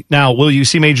surprise me. Now, will you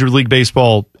see Major League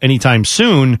Baseball anytime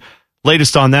soon?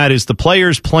 Latest on that is the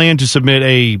players plan to submit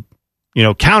a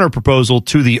counter proposal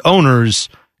to the owners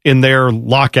in their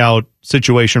lockout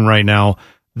situation right now.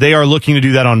 They are looking to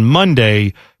do that on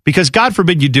Monday because God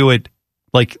forbid you do it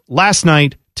like last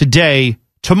night, today,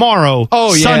 tomorrow,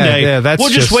 Sunday. Yeah, we'll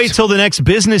just wait till the next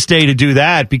business day to do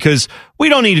that because we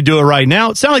don't need to do it right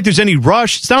now. It's not like there's any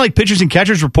rush. It's not like pitchers and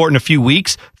catchers report in a few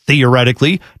weeks,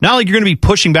 theoretically. Not like you're going to be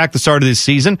pushing back the start of this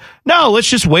season. No, let's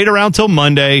just wait around till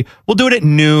Monday. We'll do it at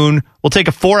noon. We'll take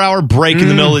a 4-hour break in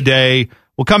the middle of the day.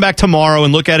 We'll come back tomorrow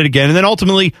and look at it again. And then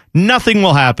ultimately, nothing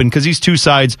will happen because these two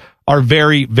sides are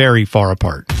very, very far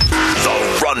apart.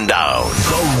 The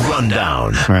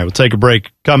Rundown. All right, we'll take a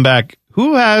break. Come back.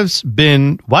 Who has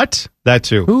been what? That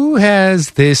too. Who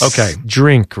has this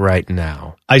drink right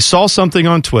now? I saw something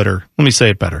on Twitter. Let me say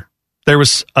it better. There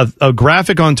was a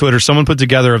graphic on Twitter someone put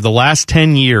together of the last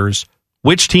 10 years,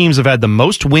 which teams have had the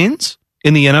most wins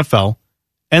in the NFL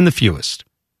and the fewest.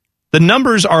 The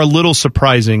numbers are a little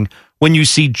surprising when you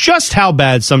see just how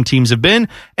bad some teams have been,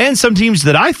 and some teams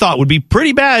that I thought would be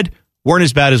pretty bad weren't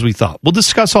as bad as we thought. We'll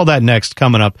discuss all that next,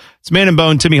 coming up. It's Man and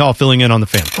Bone, Timmy Hall filling in on the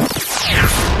Fan.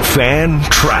 Fan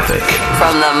traffic.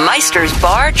 From the Meister's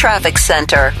Bar Traffic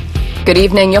Center. Good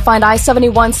evening. You'll find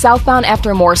I-71 southbound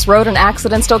after Morse Road. An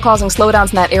accident still causing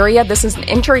slowdowns in that area. This is an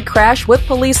injury crash with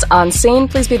police on scene.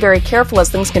 Please be very careful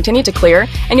as things continue to clear.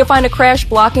 And you'll find a crash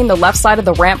blocking the left side of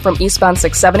the ramp from eastbound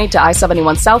 670 to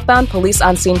I-71 southbound. Police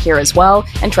on scene here as well,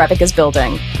 and traffic is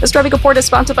building. This traffic report is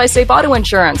sponsored by Safe Auto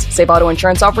Insurance. Safe Auto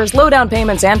Insurance offers low down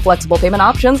payments and flexible payment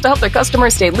options to help their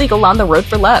customers stay legal on the road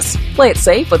for less. Play it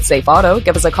safe with Safe Auto.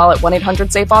 Give us a call at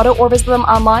 1-800-SAFE-AUTO or visit them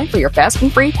online for your fast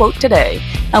and free quote today.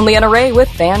 I'm Leanna Ray with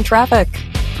Fan Traffic.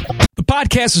 The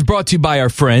podcast is brought to you by our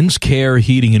friends, Care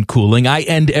Heating and Cooling. I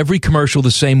end every commercial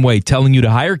the same way, telling you to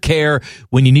hire Care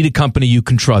when you need a company you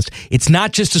can trust. It's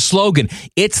not just a slogan.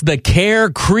 It's the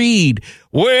Care creed.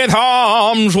 With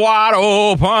arms wide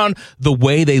open, the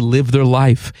way they live their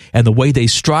life and the way they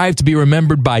strive to be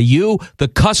remembered by you, the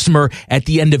customer, at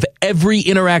the end of every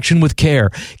interaction with Care.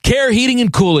 Care Heating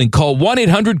and Cooling. Call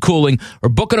 1-800-COOLING or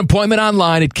book an appointment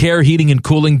online at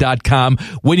careheatingandcooling.com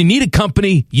when you need a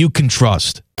company you can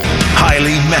trust.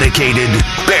 Highly medicated,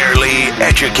 barely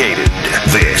educated.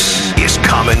 This is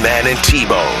Common Man and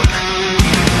T-Bone.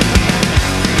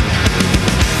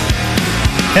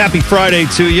 Happy Friday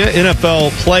to you. NFL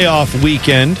playoff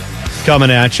weekend coming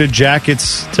at you.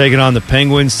 Jackets taking on the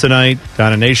Penguins tonight.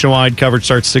 Got a nationwide coverage,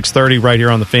 starts 6:30 right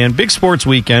here on the Fan. Big sports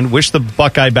weekend. Wish the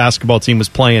Buckeye basketball team was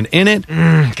playing in it.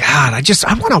 God,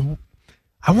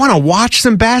 I want to watch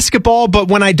some basketball, but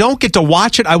when I don't get to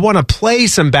watch it, I want to play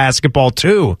some basketball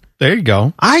too. There you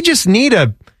go. I just need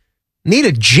a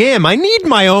gym. I need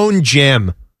my own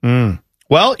gym.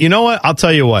 Well, you know what? I'll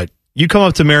tell you what. You come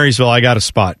up to Marysville, I got a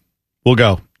spot. We'll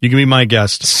go. You can be my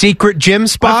guest. Secret gym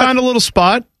spot? I found a little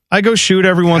spot. I go shoot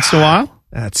every once in a while.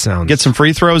 That sounds... Get some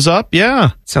free throws up.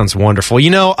 Yeah. Sounds wonderful.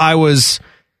 You know, I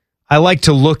like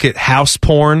to look at house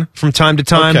porn from time to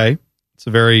time. Okay.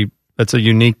 That's a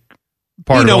unique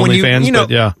part of OnlyFans,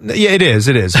 but yeah. Yeah, it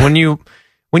is. When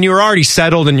you're already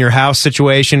settled in your house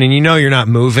situation and you know you're not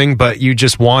moving, but you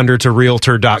just wander to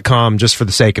Realtor.com just for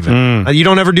the sake of it. You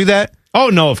don't ever do that? Oh,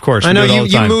 no, of course. I know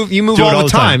you move all the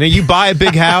time. You buy a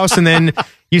big house and then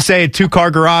you say a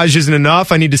 2-car garage isn't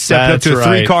enough. I need to step it up to a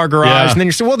 3-car garage. Yeah. And then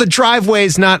you say, well, the driveway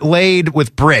is not laid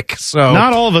with brick. So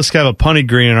not all of us have a punting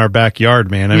green in our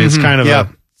backyard, man. I mean, it's kind of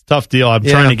a tough deal. I'm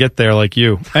trying to get there like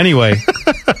you. Anyway.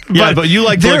 but you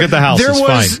like to look at the house.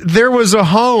 There was a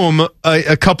home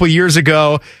a couple years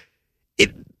ago.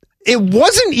 It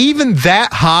wasn't even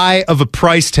that high of a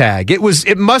price tag.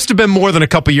 It must have been more than a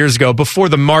couple years ago before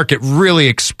the market really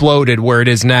exploded where it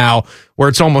is now, where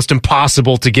it's almost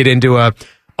impossible to get into a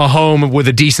home with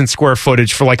a decent square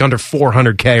footage for like under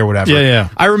 $400K or whatever. Yeah.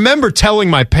 I remember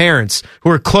telling my parents who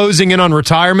were closing in on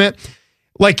retirement,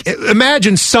 like,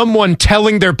 imagine someone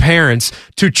telling their parents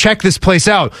to check this place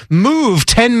out. Move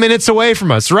 10 minutes away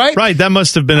from us, right? Right. That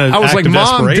must have been an act of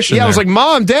desperation. I was like,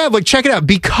 Mom, Dad, like, check it out.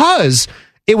 Because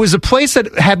it was a place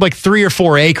that had like 3 or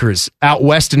 4 acres out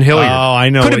west in Hilliard. Oh, I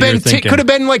know. Could have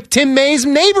been like Tim May's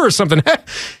neighbor or something.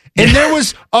 And there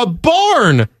was a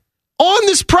barn on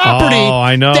this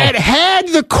property that had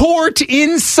the court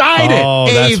inside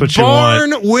it. That's what you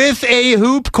want. A barn with a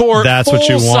hoop court. That's what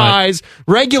you want. Full-size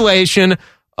regulation.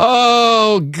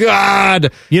 Oh,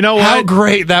 God. You know what? How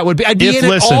great that would be. I'd be in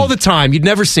it all the time. You'd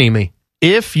never see me.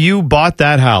 if you bought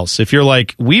that house, if you're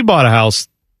like, we bought a house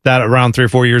that around 3 or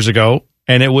 4 years ago,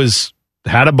 and it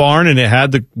had a barn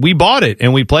and we bought it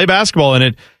and we play basketball in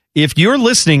it. If you're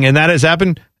listening and that has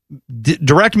happened,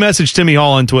 direct message Timmy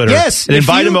Hall on Twitter. Yes. And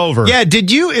invite him over. Yeah.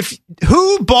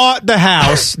 Who bought the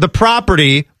house, the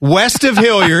property west of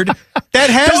Hilliard that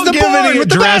has the barn with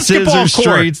the basketball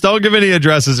streets? Don't give any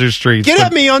addresses or streets. Get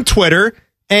at me on Twitter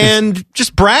and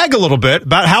just brag a little bit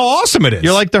about how awesome it is.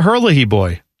 You're like the Hurley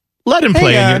boy. Let him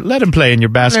play in your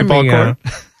basketball court.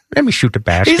 Let me shoot the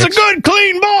basket. He's a good,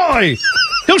 clean boy.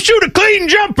 He'll shoot a clean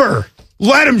jumper.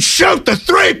 Let him shoot the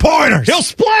 3-pointers. He'll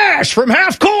splash from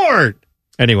half court.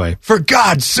 Anyway. For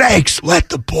God's sakes, let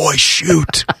the boy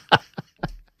shoot.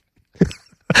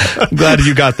 I'm glad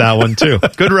you got that one, too.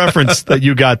 Good reference that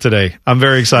you got today. I'm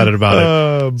very excited about it.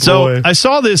 Oh, boy. So I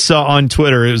saw this on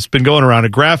Twitter. It's been going around, a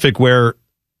graphic where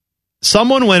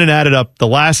someone went and added up the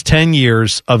last 10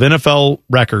 years of NFL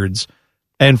records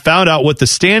and found out what the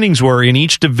standings were in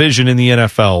each division in the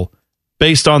NFL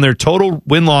based on their total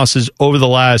win-losses over the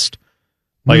last,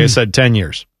 I said, 10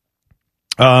 years.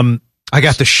 I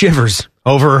got the shivers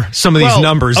over some of these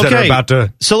numbers that are about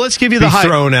to so let's give you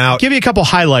thrown out. Give you a couple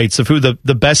highlights of who the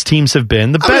best teams have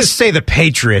been. I'm going to say the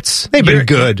Patriots. They've been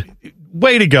good.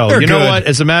 Way to go. They're you know good. what?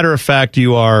 As a matter of fact,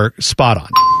 you are spot on.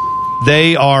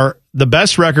 They are the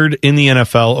best record in the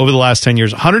NFL over the last 10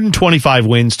 years. 125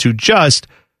 wins to just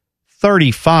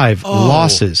 35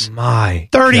 losses. My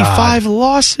 35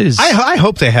 losses. I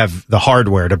hope they have the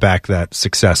hardware to back that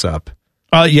success up.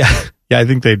 Yeah, I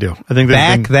think they do. I think they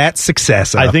back that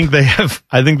success up. I think they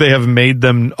have made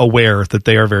them aware that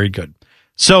they are very good.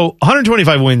 So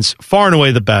 125 wins, far and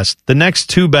away the best. The next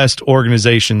two best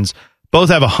organizations both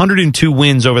have 102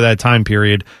 wins over that time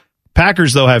period.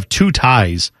 Packers, though, have 2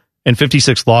 ties and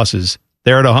 56 losses.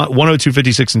 They're at 102,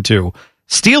 56, and 2.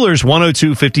 Steelers,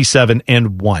 102, 57,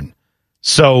 and 1.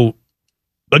 So,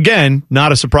 again,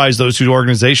 not a surprise, those two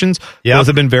organizations both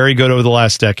have been very good over the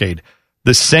last decade.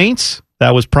 The Saints,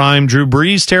 that was prime Drew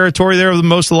Brees territory there over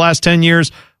most of the last 10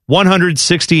 years,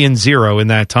 160 and 0 in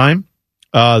that time.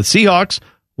 The Seahawks,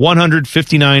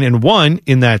 159 and 1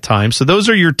 in that time. So those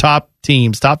are your top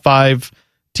teams, top 5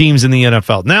 teams in the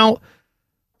NFL. Now,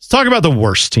 let's talk about the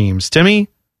worst teams. Timmy,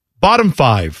 bottom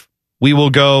 5. We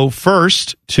will go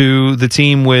first to the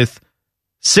team with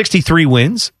 63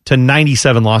 wins to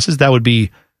 97 losses. That would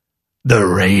be the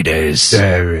Raiders. They've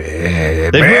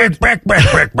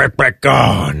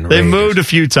moved a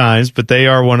few times, but they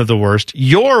are one of the worst.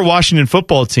 Your Washington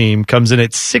football team comes in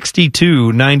at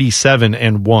 62, 97,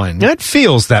 and 1. It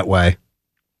feels that way.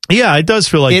 Yeah, it does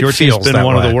feel like your team's been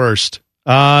one of the worst.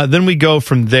 Then we go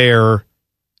from there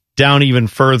down even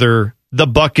further. The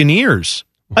Buccaneers.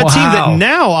 A team that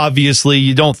now, obviously,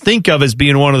 you don't think of as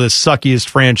being one of the suckiest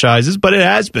franchises, but it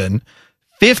has been.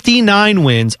 59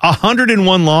 wins,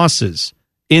 101 losses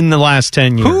in the last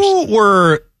 10 years. Who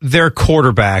were their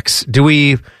quarterbacks?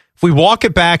 If we walk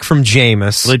it back from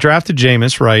Jameis. Well, they drafted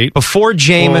Jameis, right? Before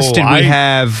Jameis, did we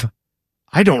have...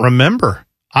 I don't remember.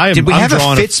 Did we have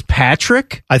a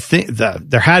Fitzpatrick? I think that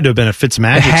there had to have been a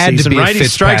Fitzmagic season, right? He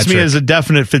strikes me as a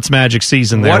definite Fitzmagic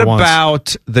season there. What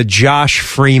about the Josh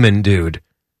Freeman dude?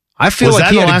 I feel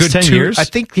like he had a good 10 years. I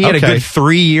think he had a good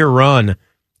 3-year run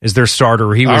as their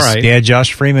starter. He was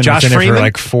Josh Freeman. Was in it for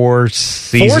like 4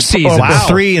 seasons. 4 seasons. Wow.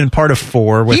 3 and part of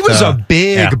 4. He was a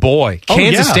big boy.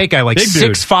 Kansas State guy, like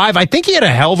 6'5". I think he had a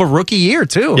hell of a rookie year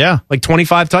too. Yeah, like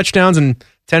 25 touchdowns and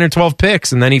 10 or 12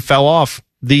 picks, and then he fell off.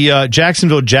 The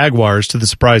Jacksonville Jaguars, to the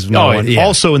surprise of no one,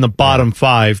 also in the bottom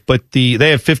 5, but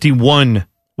they have 51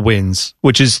 wins,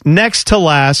 which is next to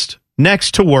last,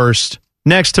 next to worst,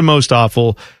 next to most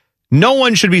awful. No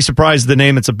one should be surprised at the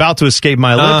name that's about to escape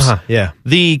my lips.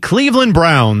 The Cleveland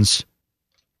Browns.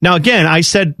 Now, again, I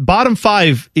said bottom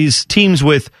 5 is teams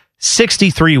with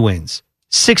 63 wins,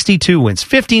 62 wins,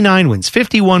 59 wins,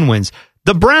 51 wins.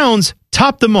 The Browns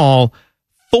top them all,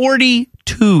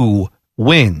 42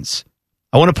 wins.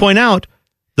 I want to point out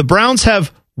the Browns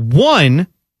have won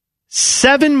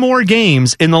 7 more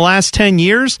games in the last 10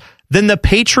 years than the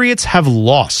Patriots have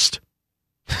lost.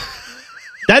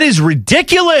 That is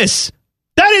ridiculous.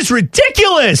 That is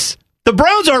ridiculous. The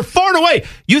Browns are far and away.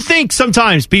 You think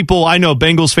sometimes people, I know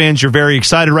Bengals fans, you're very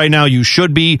excited right now. You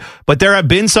should be. But there have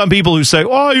been some people who say,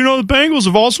 oh, the Bengals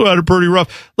have also had it pretty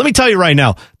rough. Let me tell you right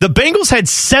now, the Bengals had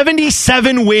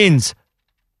 77 wins.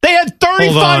 They had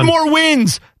 35 more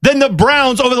wins than the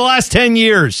Browns over the last 10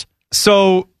 years.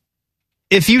 So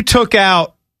if you took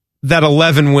out that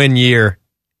 11-win year,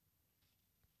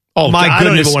 Oh, my God, goodness. I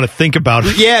don't even want to think about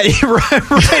it. Yeah, right.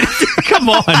 Come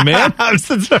on, man. That's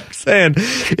what I'm saying.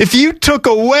 If you took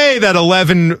away that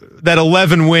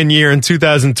 11 win year in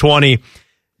 2020,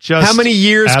 how many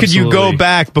years could you go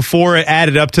back before it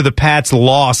added up to the Pats'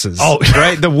 losses? Oh,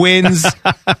 right, the wins.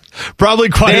 Probably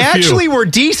quite They a few. actually were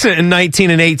decent in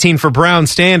 19 and 18 for Brown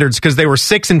standards because they were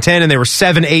 6-10 and they were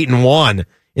 7-8-1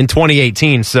 in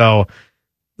 2018. So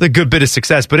a good bit of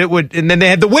success, but and then they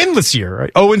had the winless year,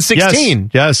 right?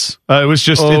 0-16. Yes. It was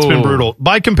just, it's been brutal.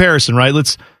 By comparison, right?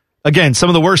 Again, some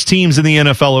of the worst teams in the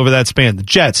NFL over that span. The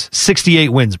Jets, 68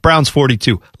 wins. Browns,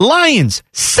 42. Lions,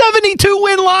 72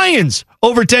 win Lions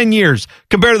over 10 years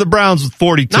compared to the Browns with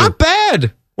 42. Not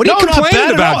bad. What are you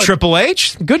complaining about, Triple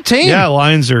H? Good team. Yeah,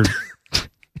 Lions are,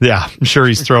 yeah, I'm sure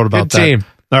he's thrilled about Good that. team.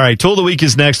 All right, Tool of the Week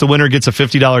is next. The winner gets a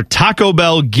 $50 Taco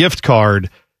Bell gift card.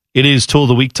 It is Tool of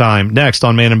the Week time. Next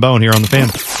on Man and Bone here on The Fan.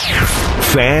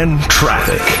 Fan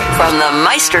traffic. From the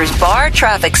Meister's Bar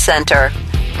Traffic Center.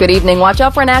 Good evening. Watch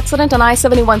out for an accident on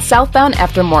I-71 southbound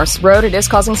after Morse Road. It is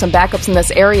causing some backups in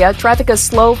this area. Traffic is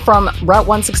slow from Route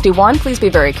 161. Please be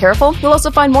very careful. You'll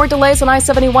also find more delays on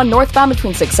I-71 northbound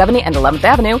between 670 and 11th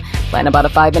Avenue. Plan about a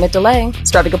 5-minute delay. This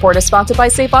traffic report is sponsored by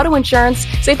Safe Auto Insurance.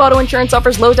 Safe Auto Insurance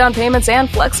offers low down payments and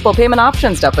flexible payment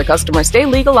options to help their customers stay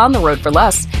legal on the road for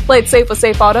less. Play it safe with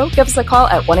Safe Auto. Give us a call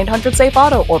at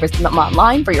 1-800-SAFE-AUTO or visit them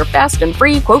online for your fast and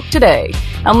free quote today.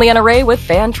 I'm Leanna Ray with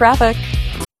Fan Traffic.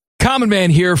 Common Man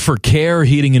here for Care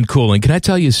Heating and Cooling. Can I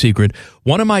tell you a secret?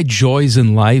 One of my joys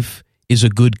in life is a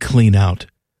good clean out.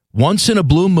 Once in a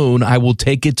blue moon, I will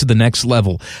take it to the next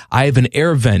level. I have an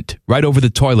air vent right over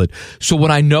the toilet. So when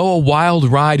I know a wild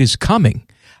ride is coming,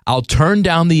 I'll turn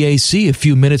down the AC a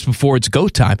few minutes before it's go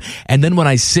time. And then when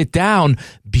I sit down,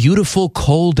 beautiful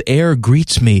cold air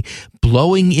greets me,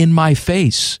 blowing in my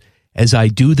face as I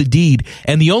do the deed.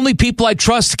 And the only people I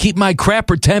trust to keep my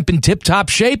crapper temp in tip-top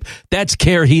shape, that's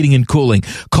Care Heating and Cooling.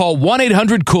 Call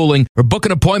 1-800-COOLING or book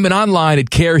an appointment online at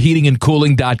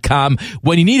careheatingandcooling.com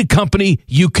when you need a company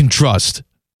you can trust.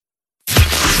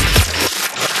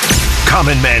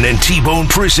 Common Man and T-Bone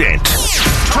present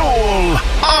Tool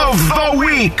of the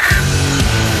Week.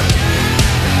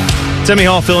 Timmy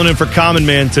Hall filling in for Common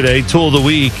Man today. Tool of the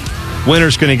Week.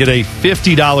 Winner's going to get a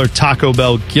 $50 Taco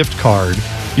Bell gift card.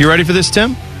 You ready for this,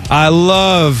 Tim? I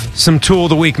love some Tool of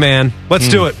the Week, man. Let's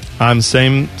do it. I'm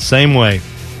same way.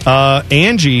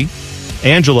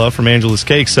 Angela from Angela's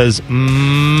Cake says,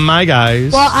 my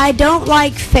guys. Well, I don't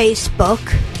like Facebook.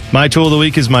 My Tool of the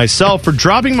Week is myself for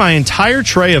dropping my entire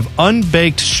tray of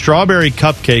unbaked strawberry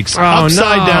cupcakes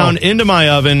upside down into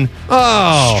my oven.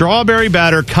 Oh. Strawberry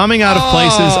batter coming out of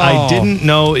places I didn't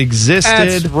know existed.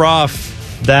 That's rough.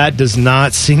 That does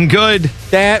not seem good.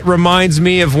 That reminds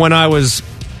me of when I was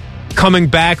coming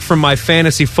back from my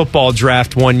fantasy football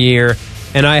draft one year,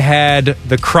 and I had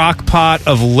the crock pot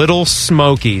of Little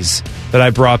Smokies that I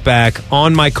brought back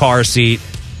on my car seat.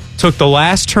 Took the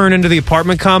last turn into the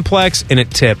apartment complex, and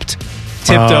it tipped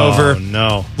over.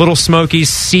 No. Little Smokies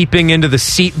seeping into the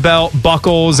seatbelt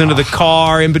buckles, into the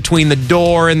car, in between the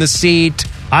door and the seat.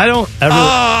 I don't ever.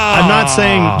 I'm not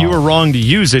saying you were wrong to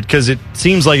use it because it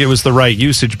seems like it was the right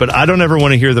usage, but I don't ever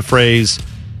want to hear the phrase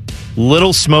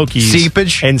Little Smokies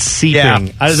seepage and seeping.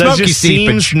 Yeah. That just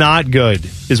seems not good,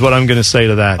 is what I'm going to say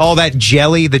to that. All that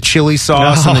jelly, the chili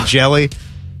sauce and the jelly.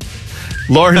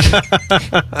 Lord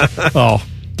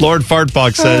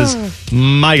Fartbox says,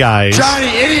 my guys. Johnny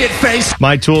Idiot Face.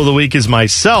 My Tool of the Week is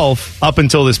myself. Up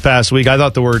until this past week, I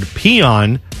thought the word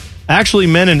peon actually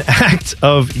meant an act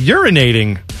of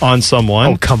urinating on someone.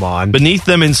 Oh, come on. Beneath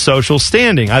them in social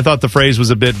standing. I thought the phrase was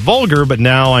a bit vulgar, but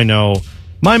now I know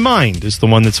my mind is the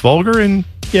one that's vulgar, and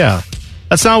yeah,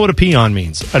 that's not what a peon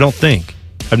means. I don't think.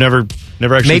 I've never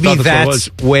actually thought that's what it was.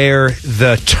 Where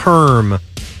the term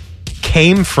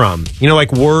came from. You know,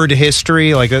 like word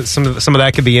history, like some of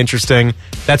that could be interesting.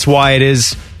 That's why it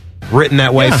is written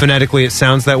that way. Phonetically, it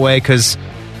sounds that way because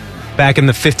back in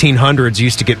the 1500s, you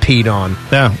used to get peed on.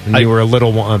 Yeah, and you were a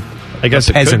little I guess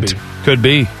a peasant. It could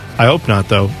be. I hope not,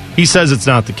 though. He says it's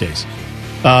not the case.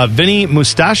 Vinny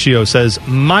Mustachio says,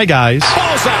 my guys.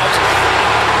 Ball's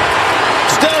out.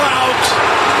 Still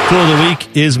out. Tool of the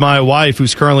Week is my wife,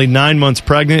 who's currently 9 months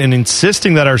pregnant and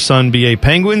insisting that our son be a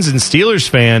Penguins and Steelers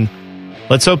fan.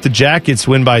 Let's hope the Jackets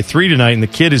win by 3 tonight and the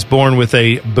kid is born with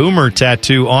a Boomer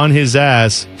tattoo on his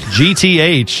ass.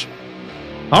 GTH.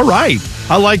 All right.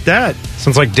 I like that.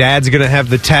 Sounds like Dad's going to have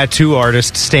the tattoo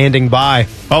artist standing by.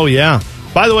 Oh, yeah.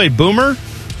 By the way, Boomer,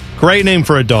 great name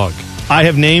for a dog. I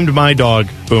have named my dog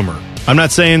Boomer. I'm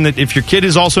not saying that if your kid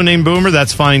is also named Boomer,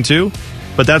 that's fine too.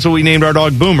 But that's what we named our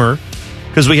dog Boomer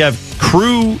because we have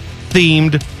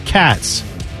crew-themed cats.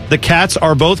 The cats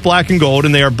are both black and gold,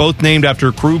 and they are both named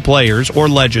after crew players or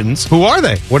legends. Who are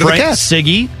they? What are the cats?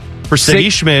 Siggy for Siggy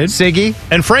Schmid. Siggy.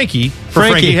 And Frankie for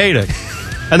Frankie Haydick.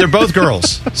 And they're both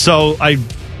girls. So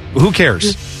who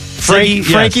cares?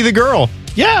 Frankie the girl.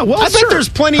 Yeah, well, I bet there's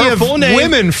plenty of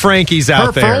women Frankies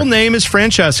out there. Her full name is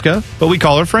Francesca, but we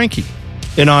call her Frankie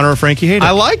in honor of Frankie Haydick.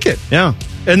 I like it. Yeah.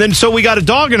 And then so we got a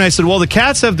dog, and I said, well, the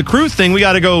cats have the crew thing. We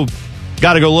got to go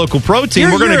local protein.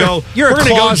 We're going to go. You're a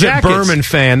closet Berman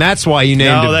fan. That's why you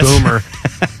named it Boomer.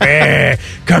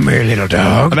 Come here, little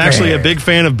dog. I'm actually a big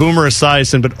fan of Boomer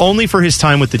Esiason, but only for his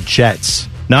time with the Jets.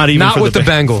 Not with the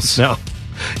Bengals. No.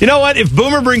 You know what? If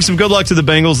Boomer brings some good luck to the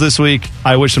Bengals this week,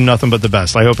 I wish him nothing but the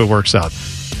best. I hope it works out.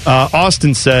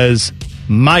 Austin says,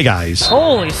 my guys.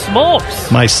 Holy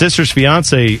smokes. My sister's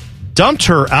fiance dumped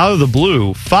her out of the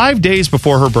blue 5 days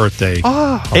before her birthday.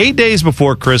 8 days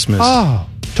before Christmas.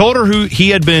 Told her he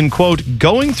had been, quote,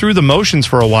 going through the motions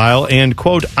for a while and,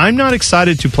 quote, I'm not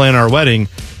excited to plan our wedding.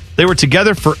 They were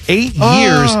together for 8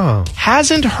 years.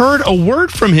 Hasn't heard a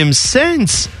word from him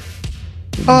since.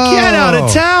 Get out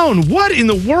of town. What in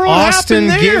the world Austin,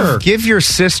 happened there? Give your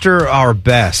sister our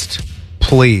best,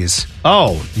 please.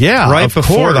 Oh, yeah. Right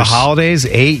before the holidays,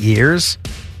 8 years?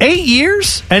 8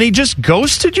 years? And he just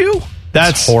ghosted you?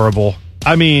 That's horrible.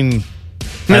 I mean,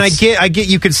 I get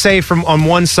you could say from on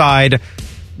one side,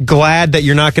 glad that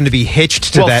you're not going to be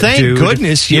hitched to that thank dude.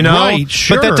 Goodness, you know? Right,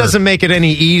 sure. But that doesn't make it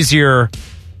any easier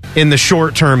in the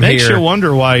short term Makes here. You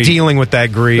wonder why dealing with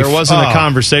that grief. There wasn't a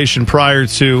conversation prior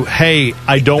to, hey,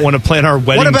 I don't want to plan our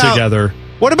wedding together.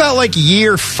 What about like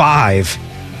year 5?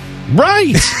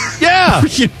 Right. Yeah.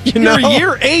 you know,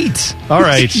 year 8. All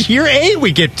right. Year 8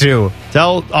 we get to.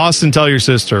 Tell your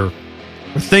sister.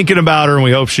 We're thinking about her, and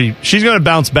we hope she's going to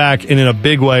bounce back in a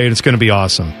big way, and it's going to be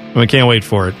awesome. And we can't wait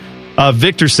for it.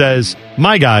 Victor says,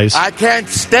 my guys. I can't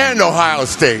stand Ohio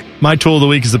State. My tool of the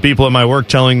week is the people at my work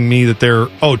telling me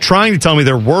that trying to tell me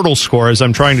their Wordle score as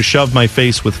I'm trying to shove my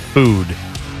face with food.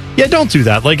 Yeah, don't do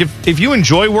that. Like, if you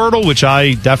enjoy Wordle, which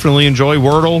I definitely enjoy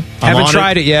Wordle. Haven't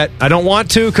tried it yet. I don't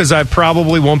want to because I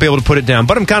probably won't be able to put it down.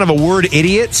 But I'm kind of a word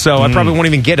idiot, so I probably won't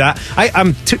even get it.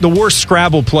 I'm the worst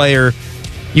Scrabble player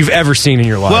you've ever seen in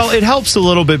your life. Well, it helps a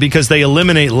little bit because they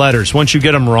eliminate letters. Once you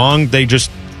get them wrong,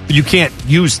 you can't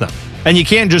use them. And you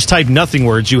can't just type nothing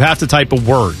words. You have to type a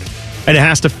word. And it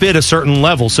has to fit a certain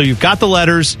level. So you've got the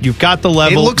letters, you've got the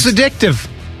level. It looks addictive.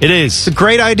 It is. It's a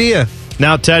great idea.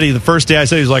 Now, Teddy, the first day I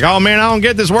said, he's like, oh, man, I don't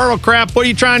get this Wordle crap. What are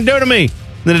you trying to do to me? And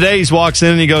then today he walks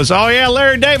in and he goes, oh, yeah,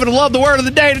 Larry David will love the word of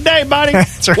the day today, buddy.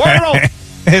 That's right.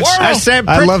 Wordle. I said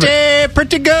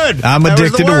pretty good. I'm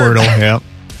addicted to Wordle. Yeah.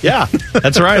 Yeah,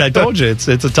 that's right. I told you. It's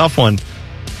a tough one.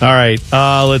 All right.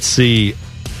 Let's see.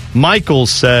 Michael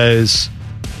says,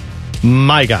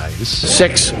 my guys.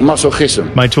 Sex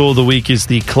masochism. My tool of the week is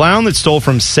the clown that stole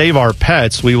from Save Our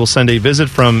Pets. We will send a visit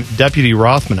from Deputy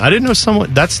Rothman. I didn't know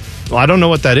I don't know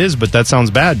what that is, but that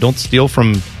sounds bad. Don't steal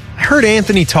from. I heard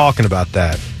Anthony talking about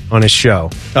that on his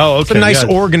show. Oh, okay. It's a nice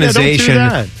organization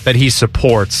that he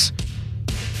supports.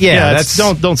 Yeah,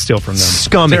 don't steal from them.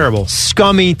 Scummy. Terrible.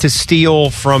 Scummy to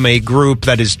steal from a group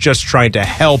that is just trying to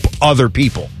help other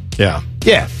people. Yeah.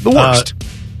 Yeah, the worst.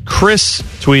 Chris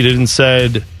tweeted and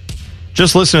said,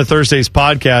 just listen to Thursday's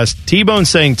podcast. T-Bone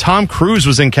saying Tom Cruise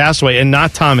was in Castaway and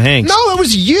not Tom Hanks. No, that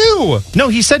was you. No,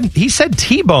 he said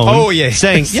T-Bone. Oh, yeah.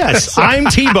 Saying, yes, I'm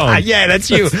T-Bone. Yeah, that's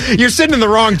you. You're sitting in the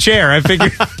wrong chair. I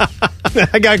figured.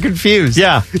 I got confused.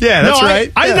 Yeah. Yeah, that's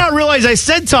right. I did not realize I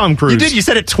said Tom Cruise. You did. You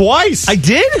said it twice. I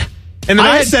did? And then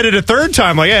I said it a third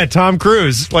time. Like, yeah, Tom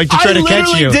Cruise. Like, to try to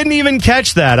catch you. I didn't even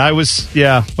catch that.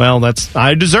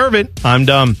 I deserve it. I'm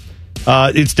dumb.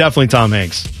 It's definitely Tom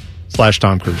Hanks /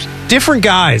 Tom Cruise. Different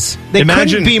guys. They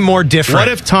couldn't be more different. What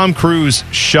if Tom Cruise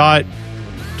shot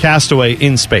Castaway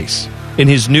in space? In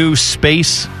his new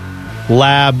space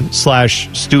lab /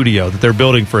 studio that they're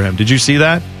building for him. Did you see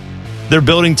that? They're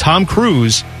building Tom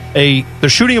Cruise they're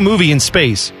shooting a movie in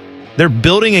space. They're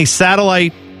building a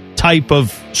satellite type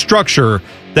of structure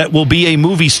that will be a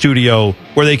movie studio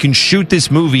where they can shoot this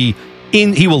movie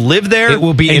he will live there. It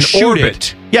will be in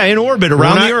orbit. Yeah, in orbit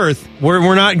around the Earth.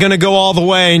 We're not going to go all the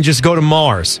way and just go to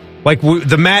Mars. Like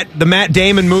the Matt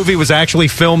Damon movie was actually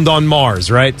filmed on Mars,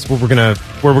 right? It's where we're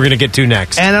gonna get to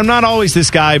next. And I'm not always this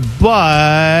guy,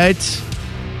 but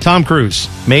Tom Cruise,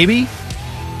 maybe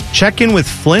check in with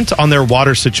Flint on their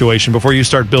water situation before you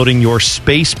start building your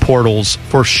space portals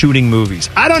for shooting movies.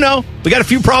 I don't know. We got a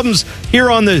few problems here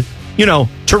on the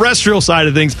terrestrial side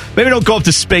of things. Maybe don't go up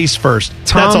to space first.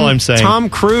 That's all I'm saying.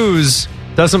 Tom Cruise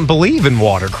doesn't believe in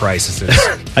water crises.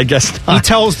 I guess not. He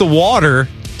tells the water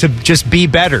to just be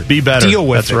better. Be better. Deal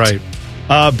with it. That's right.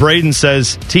 Braden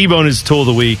says, T-Bone is tool of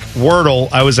the week. Wordle,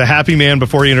 I was a happy man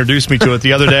before he introduced me to it.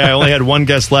 The other day, I only had one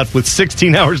guest left with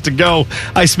 16 hours to go.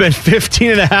 I spent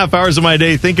 15 and a half hours of my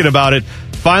day thinking about it.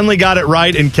 Finally got it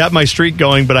right and kept my streak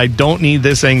going, but I don't need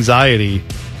this anxiety.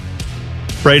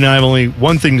 Braden, I have only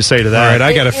one thing to say to that. All right,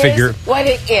 I got to figure what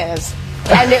it is.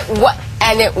 And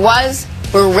it was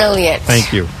brilliant.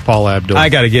 Thank you, Paul Abdul. I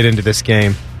got to get into this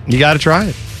game. You got to try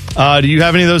it. Do you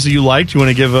have any of those that you liked? You want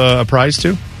to give a prize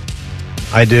to?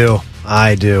 I do.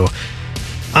 I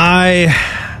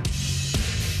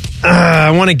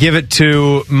want to give it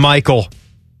to Michael.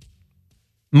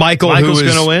 Michael's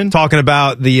going to win. Talking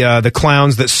about the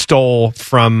clowns that stole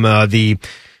from the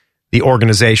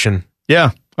organization.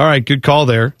 Yeah. All right. Good call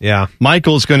there. Yeah.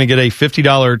 Michael's going to get a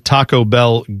 $50 Taco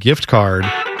Bell gift card.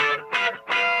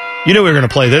 You know we were going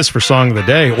to play this for Song of the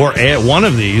Day, or at one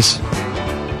of these.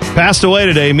 Passed away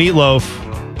today,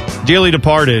 Meatloaf, dearly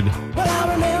departed.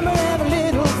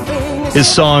 His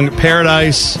song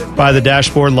Paradise by the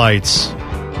Dashboard Lights.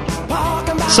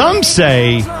 Some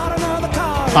say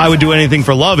I Would Do Anything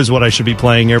for Love is what I should be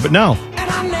playing here, but no.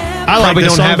 I like Probably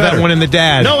this don't song have better. that one in the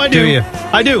dad. No, I do. You?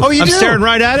 I do. Oh, you I'm do? staring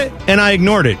right at it, and I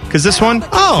ignored it, because this one,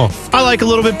 I like a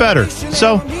little bit better.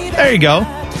 So, there you go.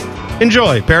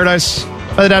 Enjoy Paradise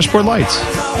by the Dashboard Lights.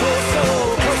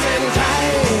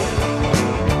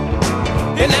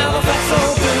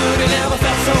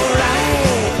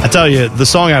 I tell you, the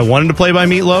song I wanted to play by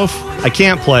Meatloaf, I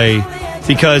can't play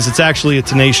because it's actually a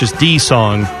Tenacious D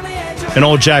song. And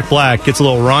old Jack Black gets a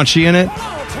little raunchy in it.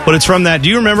 But it's from that. Do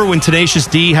you remember when Tenacious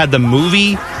D had the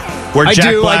movie where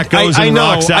Jack Black goes and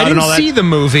rocks out and all that? I didn't see the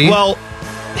movie. Well,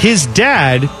 his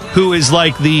dad, who is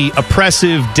like the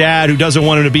oppressive dad who doesn't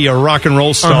want him to be a rock and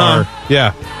roll star,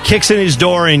 yeah, kicks in his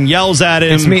door and yells at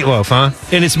him. It's Meatloaf, huh?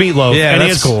 And it's Meatloaf. Yeah, and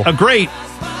that's cool. A great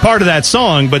part of that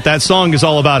song, but that song is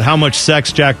all about how much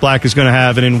sex Jack Black is going to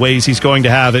have and in ways he's going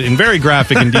to have it in very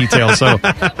graphic in detail. So,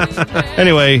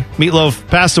 anyway, Meatloaf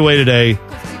passed away today.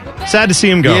 Sad to see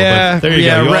him go, but there you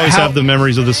go. You always have the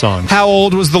memories of the songs. How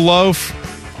old was the loaf?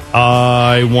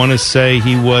 I want to say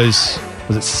he was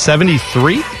it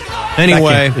 73?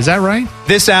 Anyway, is that right?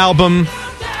 This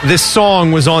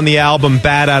song was on the album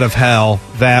Bad Out of Hell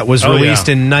that was released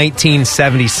in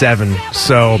 1977.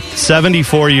 So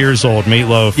 74 years old,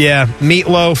 Meatloaf. Yeah,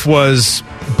 Meatloaf was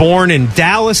born in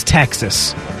Dallas,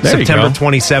 Texas, September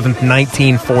 27th,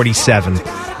 1947.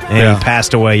 And he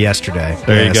passed away yesterday.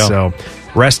 There you go. So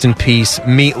rest in peace,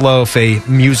 Meatloaf, a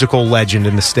musical legend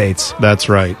in the States. That's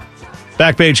right.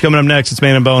 Backpage coming up next. It's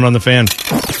Man and Bone on the Fan.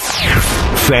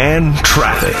 Fan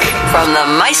traffic. From the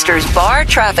Meister's Bar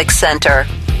Traffic Center.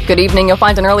 Good evening. You'll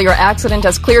find an earlier accident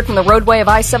has cleared from the roadway of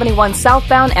I-71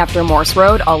 southbound after Morse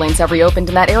Road. All lanes have reopened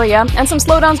in that area. And some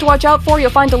slowdowns to watch out for. You'll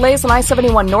find delays on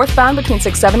I-71 northbound between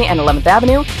 670 and 11th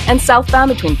Avenue and southbound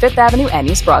between 5th Avenue and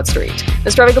East Broad Street.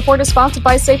 This traffic report is sponsored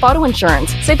by Safe Auto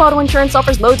Insurance. Safe Auto Insurance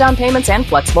offers low down payments and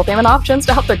flexible payment options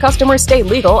to help their customers stay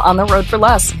legal on the road for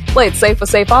less. Play it safe with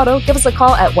Safe Auto. Give us a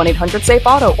call at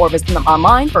 1-800-SAFE-AUTO or visit them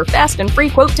online for fast and free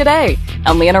quote today.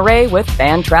 I'm Leanna Ray with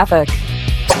Fan Traffic.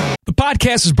 The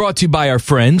podcast is brought to you by our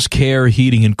friends, Care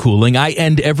Heating and Cooling. I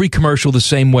end every commercial the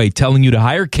same way, telling you to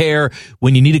hire Care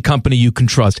when you need a company you can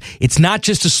trust. It's not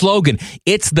just a slogan.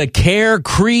 It's the Care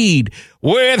creed.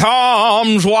 With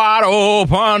arms wide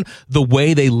open, the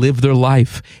way they live their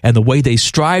life and the way they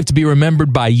strive to be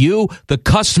remembered by you, the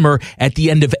customer, at the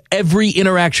end of every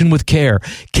interaction with Care.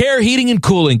 Care Heating and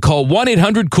Cooling. Call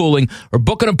 1-800-COOLING or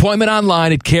book an appointment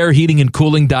online at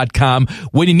careheatingandcooling.com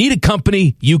when you need a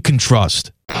company you can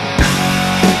trust.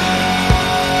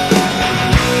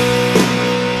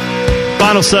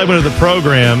 Final segment of the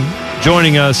program,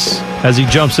 joining us as he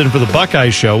jumps in for the Buckeye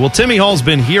Show. Well, Timmy Hall's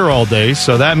been here all day,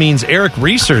 so that means Eric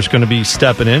Reeser's going to be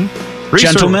stepping in.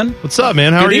 Reeser, gentlemen, what's up,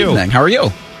 man? How are you? Good evening. How are you?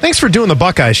 Thanks for doing the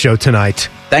Buckeye Show tonight.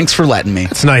 Thanks for letting me.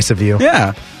 It's nice of you.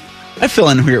 Yeah. I fill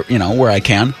in here, where I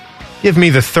can. Give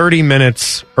me the 30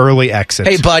 minutes early exit.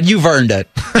 Hey, bud, you've earned it.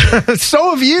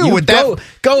 So have you. With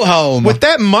go home. With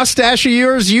that mustache of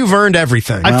yours, you've earned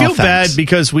everything. I feel bad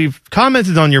because we've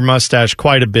commented on your mustache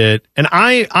quite a bit, and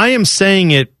I am saying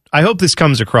it, I hope this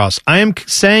comes across. I am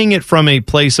saying it from a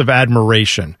place of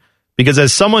admiration, because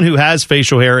as someone who has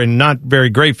facial hair, and not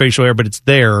very great facial hair, but it's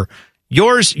there,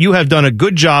 you have done a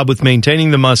good job with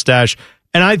maintaining the mustache,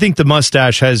 and I think the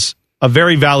mustache has a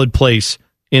very valid place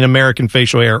in American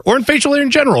facial hair, or in facial hair in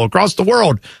general, across the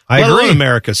world. I agree. In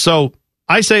America. So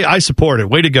I say I support it.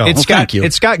 Way to go.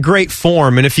 It's got great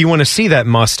form, and if you want to see that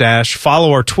mustache,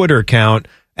 follow our Twitter account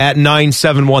at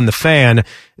 971 The Fan.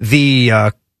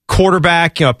 The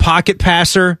quarterback, pocket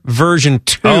passer version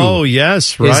 2. Oh,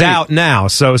 yes, right. Is out now.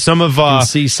 So some of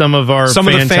see some of our of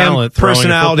the fan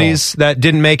personalities that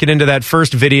didn't make it into that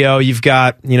first video. You've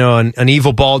got an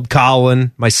evil bald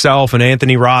Colin, myself, and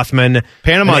Anthony Rothman,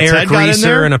 Panama and Eric Ted got in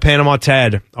there? Reeser, and a Panama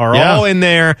Ted are all in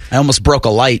there. I almost broke a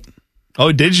light.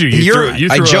 Oh, did you? You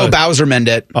I Joe Bowserman'd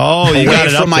it. Oh, you away got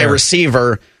it from up my there.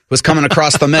 receiver. Was coming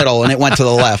across the middle, and it went to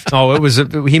the left. Oh,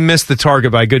 he missed the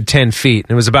target by a good 10 feet.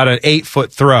 It was about an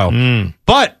 8-foot throw.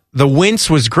 But the wince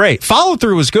was great.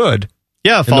 Follow-through was good.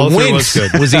 Yeah, follow-through was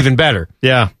good. Was even better.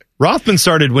 Yeah. Rothman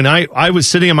started when I was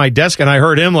sitting at my desk, and I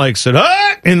heard him said,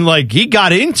 ah! And he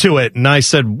got into it. And I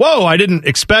said, whoa, I didn't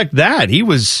expect that. He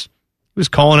was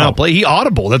calling out play. He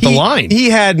audibled at the line. He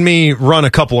had me run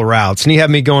a couple of routes, and he had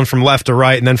me going from left to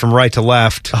right and then from right to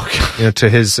left to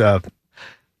his...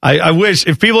 I wish,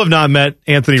 if people have not met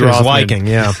Anthony Rothman, liking,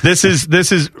 this is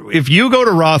if you go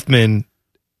to Rothman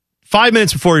 5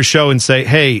 minutes before his show and say,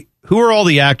 hey, who are all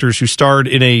the actors who starred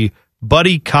in a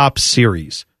buddy cop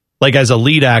series, as a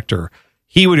lead actor?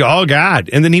 He would go, oh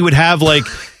God. And then he would have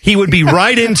he would be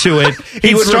right into it.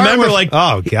 He would remember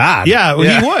oh God. Yeah,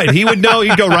 he would. He would know.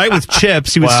 He'd go right with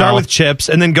Chips. He would start with Chips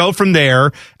and then go from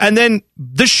there. And then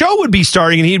the show would be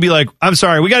starting and he'd be like, I'm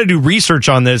sorry, we got to do research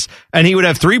on this. And he would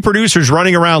have 3 producers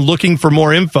running around looking for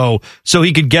more info so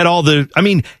he could get all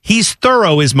he's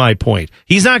thorough is my point.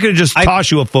 He's not going to just toss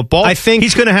you a football. I think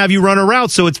he's going to have you run a route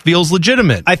so it feels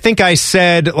legitimate. I think I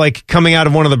said, coming out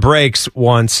of one of the breaks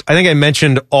once, I think I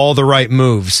mentioned all the right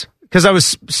moves. Because I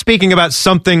was speaking about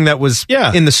something that was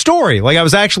in the story. I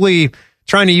was actually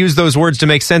trying to use those words to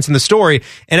make sense in the story.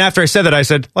 And after I said that, I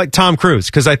said, Tom Cruise,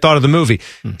 because I thought of the movie.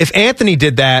 If Anthony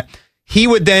did that, he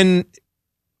would then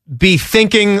be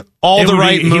thinking all the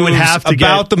right moves he would have to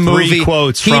about the movie. 3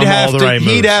 quotes from all the right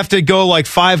moves. He'd have to go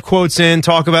 5 quotes in,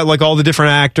 talk about all the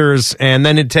different actors, and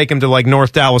then it'd take him to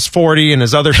North Dallas 40 and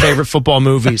his other favorite football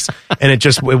movies. And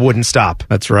it wouldn't stop.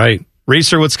 That's right.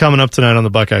 Reeser, what's coming up tonight on the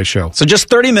Buckeye Show? So just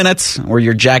 30 minutes, or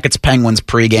your Jackets Penguins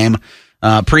pregame,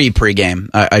 pre-game,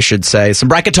 I should say. Some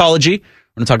bracketology.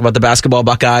 We're going to talk about the basketball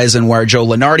Buckeyes and where Joe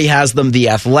Lunardi has them. The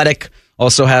Athletic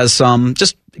also has some,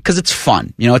 just because it's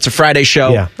fun. It's a Friday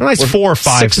show. Yeah, a nice 4 or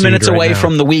 5 6 minutes away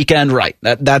from the weekend. Right.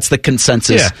 That's the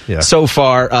consensus so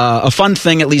far. A fun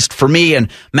thing, at least for me and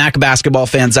Mac basketball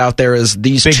fans out there, is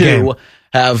these Big two game.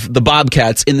 Have the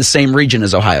Bobcats in the same region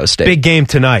as Ohio State. Big game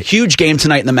tonight. Huge game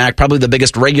tonight in the MAC, probably the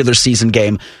biggest regular season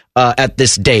game at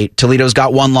this date. Toledo's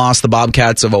got 1 loss. The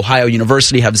Bobcats of Ohio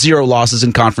University have 0 losses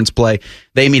in conference play.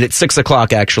 They meet at 6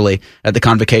 o'clock, actually, at the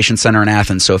Convocation Center in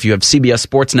Athens. So if you have CBS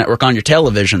Sports Network on your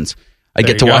televisions, I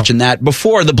get to watching that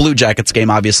before the Blue Jackets game,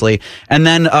 obviously. And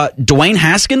then Dwayne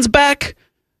Haskins back.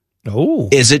 Oh.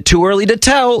 Is it too early to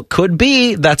tell? Could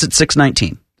be. That's at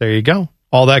 6:19. There you go.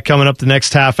 All that coming up the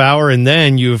next half hour, and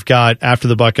then you've got, after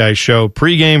the Buckeye Show,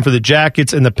 pregame for the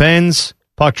Jackets and the Pens.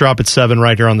 Puck drop at 7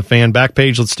 right here on the Fan. Back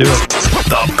page, let's do it.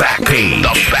 The Back Page.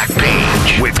 The Back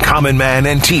Page with Common Man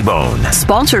and T-Bone.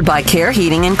 Sponsored by Care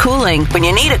Heating and Cooling. When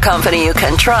you need a company you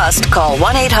can trust, call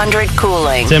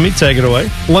 1-800-COOLING. Timmy, take it away.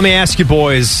 Let me ask you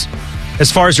boys, as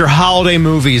far as your holiday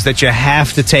movies that you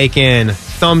have to take in,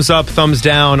 thumbs up, thumbs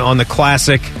down on the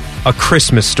classic A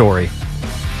Christmas Story.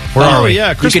 Where are we?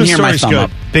 Yeah, Christmas Story's good.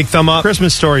 Up. Big thumb up.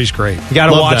 Christmas Story's great. You got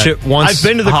to watch it once. I've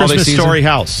been to the Christmas season. Story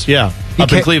house. Yeah, up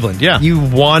in Cleveland. Yeah. You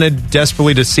wanted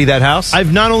desperately to see that house?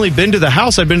 I've not only been to the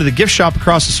house, I've been to the gift shop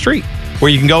across the street where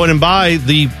you can go in and buy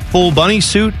the full bunny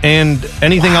suit and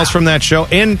anything else from that show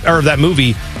or that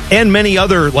movie and many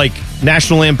other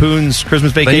National Lampoon's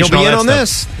Christmas Vacation. Then you'll be in on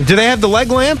this. Do they have the leg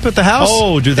lamp at the house?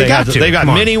 Oh, do they have? They got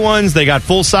mini ones. They got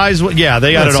full size. Yeah,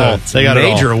 they got it all. They got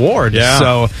major award.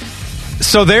 Yeah.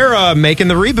 So they're making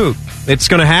the reboot. It's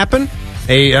going to happen.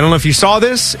 I don't know if you saw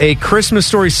this. A Christmas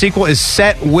Story sequel is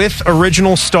set with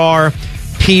original star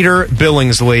Peter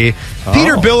Billingsley. Oh.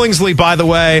 Peter Billingsley, by the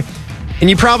way, and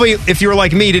you probably, if you were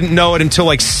like me, didn't know it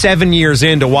until 7 years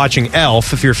into watching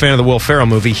Elf, if you're a fan of the Will Ferrell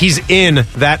movie. He's in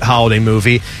that holiday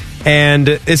movie. And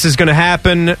this is going to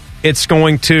happen. It's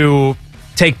going to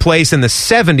take place in the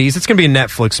 70s. It's going to be a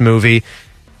Netflix movie.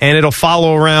 And it'll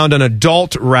follow around an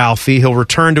adult Ralphie. He'll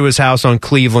return to his house on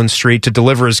Cleveland Street to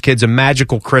deliver his kids a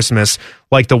magical Christmas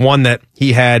like the one that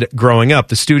he had growing up.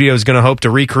 The studio is going to hope to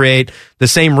recreate the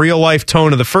same real-life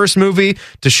tone of the first movie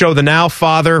to show the now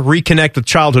father reconnect with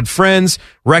childhood friends,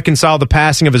 reconcile the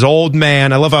passing of his old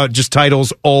man. I love how it just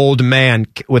titles Old Man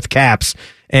with caps,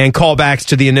 and callbacks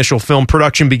to the initial film.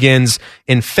 Production begins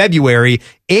in February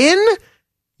in,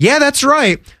 yeah, that's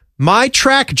right, my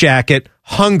track jacket,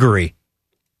 Hungary.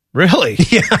 Really?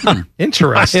 Yeah.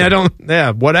 Interesting.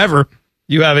 whatever.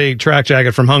 You have a track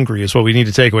jacket from Hungary is what we need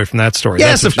to take away from that story.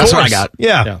 Yes, of course. That's what I got.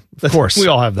 Yeah, of course. We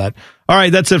all have that. All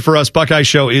right, that's it for us. Buckeye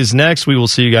Show is next. We will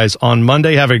see you guys on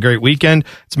Monday. Have a great weekend.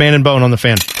 It's Man and Bone on the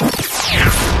Fan.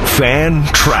 Fan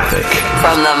traffic.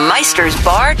 From the Meister's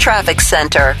Bar Traffic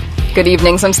Center. Good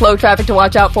evening. Some slow traffic to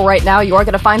watch out for right now. You are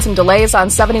going to find some delays on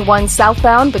 71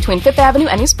 southbound between 5th Avenue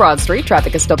and East Broad Street.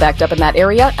 Traffic is still backed up in that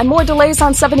area. And more delays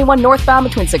on 71 northbound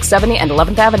between 670 and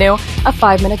 11th Avenue. A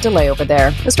 5-minute delay over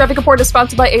there. This traffic report is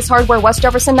sponsored by Ace Hardware West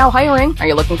Jefferson, now hiring. Are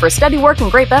you looking for steady work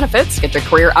and great benefits? Get your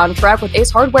career on track with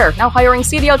Ace Hardware, now hiring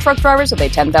CDL truck drivers with a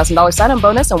 $10,000 sign-on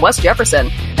bonus in West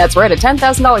Jefferson. That's right, a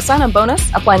 $10,000 sign-on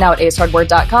bonus. Apply now at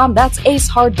acehardware.com. That's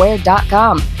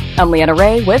acehardware.com. I'm Leanna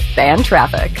Ray with Fan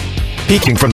Traffic.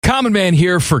 Speaking from Common Man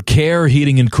here for Care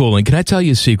Heating and Cooling. Can I tell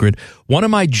you a secret? One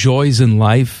of my joys in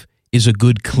life is a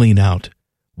good clean out.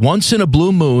 Once in a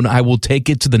blue moon, I will take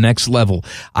it to the next level.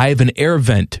 I have an air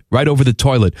vent right over the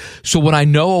toilet. So when I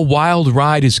know a wild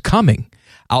ride is coming,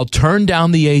 I'll turn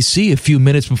down the AC a few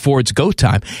minutes before it's go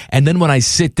time. And then when I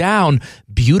sit down,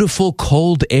 beautiful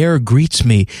cold air greets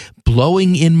me,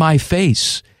 blowing in my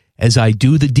face as I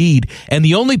do the deed. And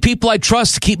the only people I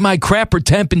trust to keep my crapper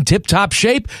temp in tip-top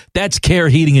shape, that's Care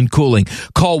Heating and Cooling.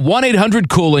 Call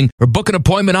 1-800-COOLING or book an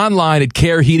appointment online at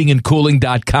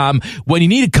careheatingandcooling.com when you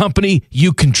need a company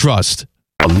you can trust.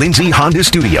 Lindsay Honda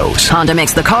Studios. Honda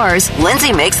makes the cars.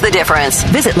 Lindsay makes the difference.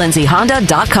 Visit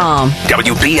lindsayhonda.com.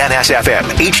 WBNS-FM,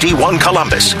 HD1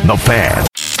 Columbus, The Fan.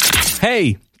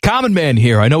 Hey, Common Man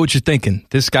here. I know what you're thinking.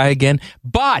 This guy again.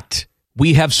 But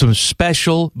we have some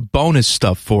special bonus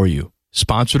stuff for you.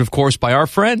 Sponsored, of course, by our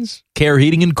friends, Care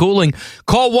Heating and Cooling.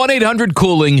 Call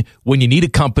 1-800-COOLING when you need a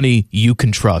company you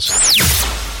can trust.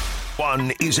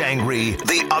 One is angry,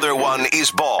 the other one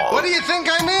is bald. What do you think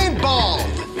I mean, bald?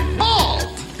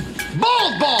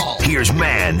 Bald! Bald! Here's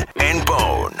Man and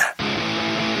Bone.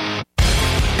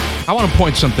 I want to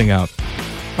point something out.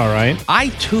 All right. I,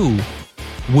 too,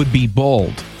 would be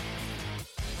bald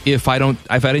if I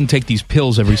didn't take these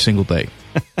pills every single day.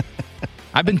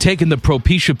 I've been taking the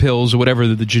Propecia pills or whatever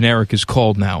the generic is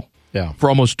called now. Yeah. For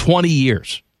almost 20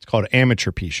 years. It's called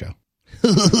Amateurpecia.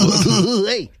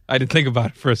 I didn't think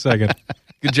about it for a second.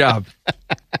 Good job.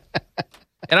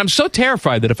 And I'm so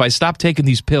terrified that if I stop taking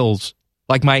these pills,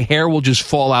 like my hair will just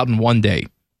fall out in one day.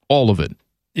 All of it.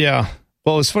 Yeah.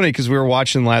 Well, it was funny because we were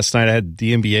watching last night. I had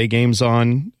the NBA games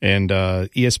on and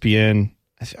ESPN.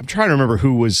 I'm trying to remember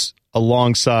who was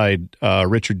alongside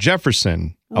Richard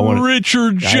Jefferson.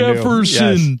 Richard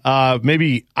Jefferson. Yes.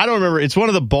 Maybe, I don't remember. It's one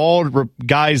of the bald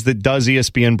guys that does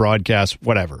ESPN broadcasts,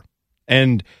 whatever.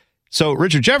 And so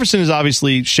Richard Jefferson is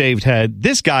obviously shaved head.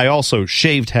 This guy also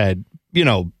shaved head,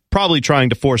 probably trying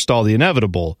to forestall the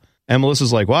inevitable. And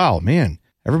Melissa's like, wow, man,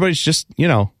 everybody's just,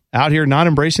 out here not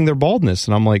embracing their baldness.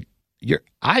 And I'm like,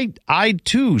 I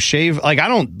too shave. Like, I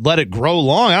don't let it grow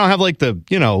long. I don't have like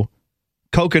the,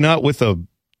 coconut with a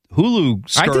Hulu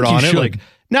skirt on it. Like,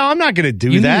 no, I'm not going to do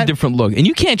that. You need a different look. And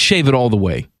you can't shave it all the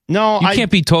way. No, you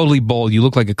can't be totally bald. You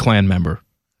look like a Klan member.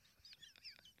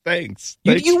 Thanks.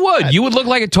 You would. You would look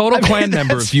like a total Klan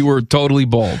member if you were totally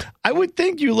bald. I would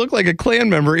think you look like a Klan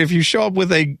member if you show up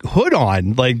with a hood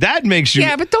on. Like, that makes you...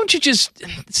 Yeah, but don't you just...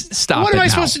 Stop What am I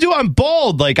supposed to do? I'm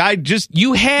bald. Like,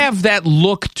 You have that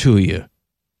look to you.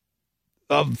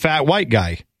 A fat white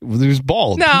guy who's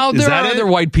bald. No, there are other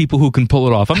white people who can pull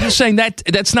it off. I'm just saying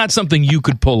that's not something you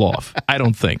could pull off. I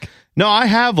don't think. No, I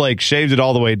have, shaved it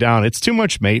all the way down. It's too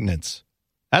much maintenance.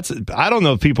 I don't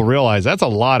know if people realize that's a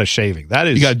lot of shaving. That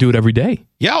is, you got to do it every day.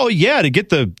 Yeah, to get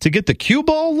the cue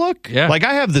ball look. Yeah, like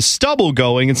I have the stubble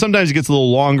going, and sometimes it gets a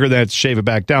little longer. Then I have to shave it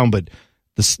back down. But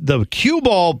the cue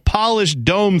ball polished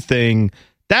dome thing,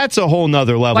 that's a whole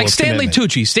nother level. Like of Stanley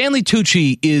commitment. Tucci. Stanley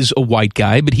Tucci is a white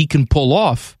guy, but he can pull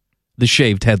off the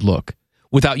shaved head look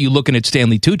without you looking at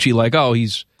Stanley Tucci like, oh,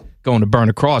 he's going to burn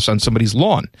a cross on somebody's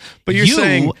lawn. But you're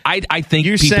saying, I think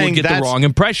people would get the wrong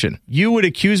impression. You would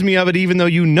accuse me of it even though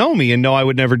you know me and know I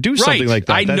would never do something like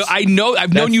that. I know.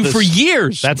 I've known you for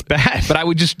years. That's bad. But I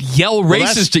would just yell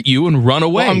racist at you and run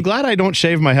away. Well, I'm glad I don't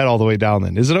shave my head all the way down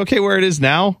then. Is it okay where it is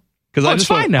now? Because it's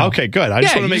fine now. Okay, good. I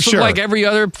just want to make sure. Look like every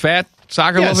other fat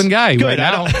soccer-loving guy. Good. Right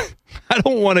now. I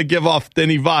don't want to give off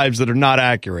any vibes that are not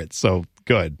accurate. So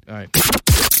good. All right.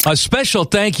 A special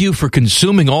thank you for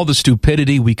consuming all the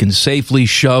stupidity we can safely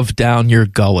shove down your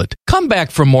gullet. Come back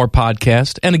for more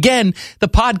podcast. And again, the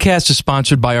podcast is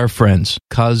sponsored by our friends,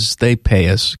 because they pay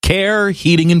us. Care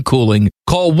Heating and Cooling.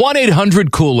 Call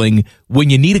 1-800-COOLING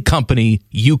when you need a company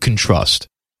you can trust.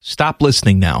 Stop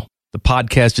listening now. The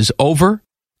podcast is over.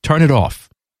 Turn it off.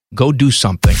 Go do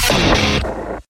something.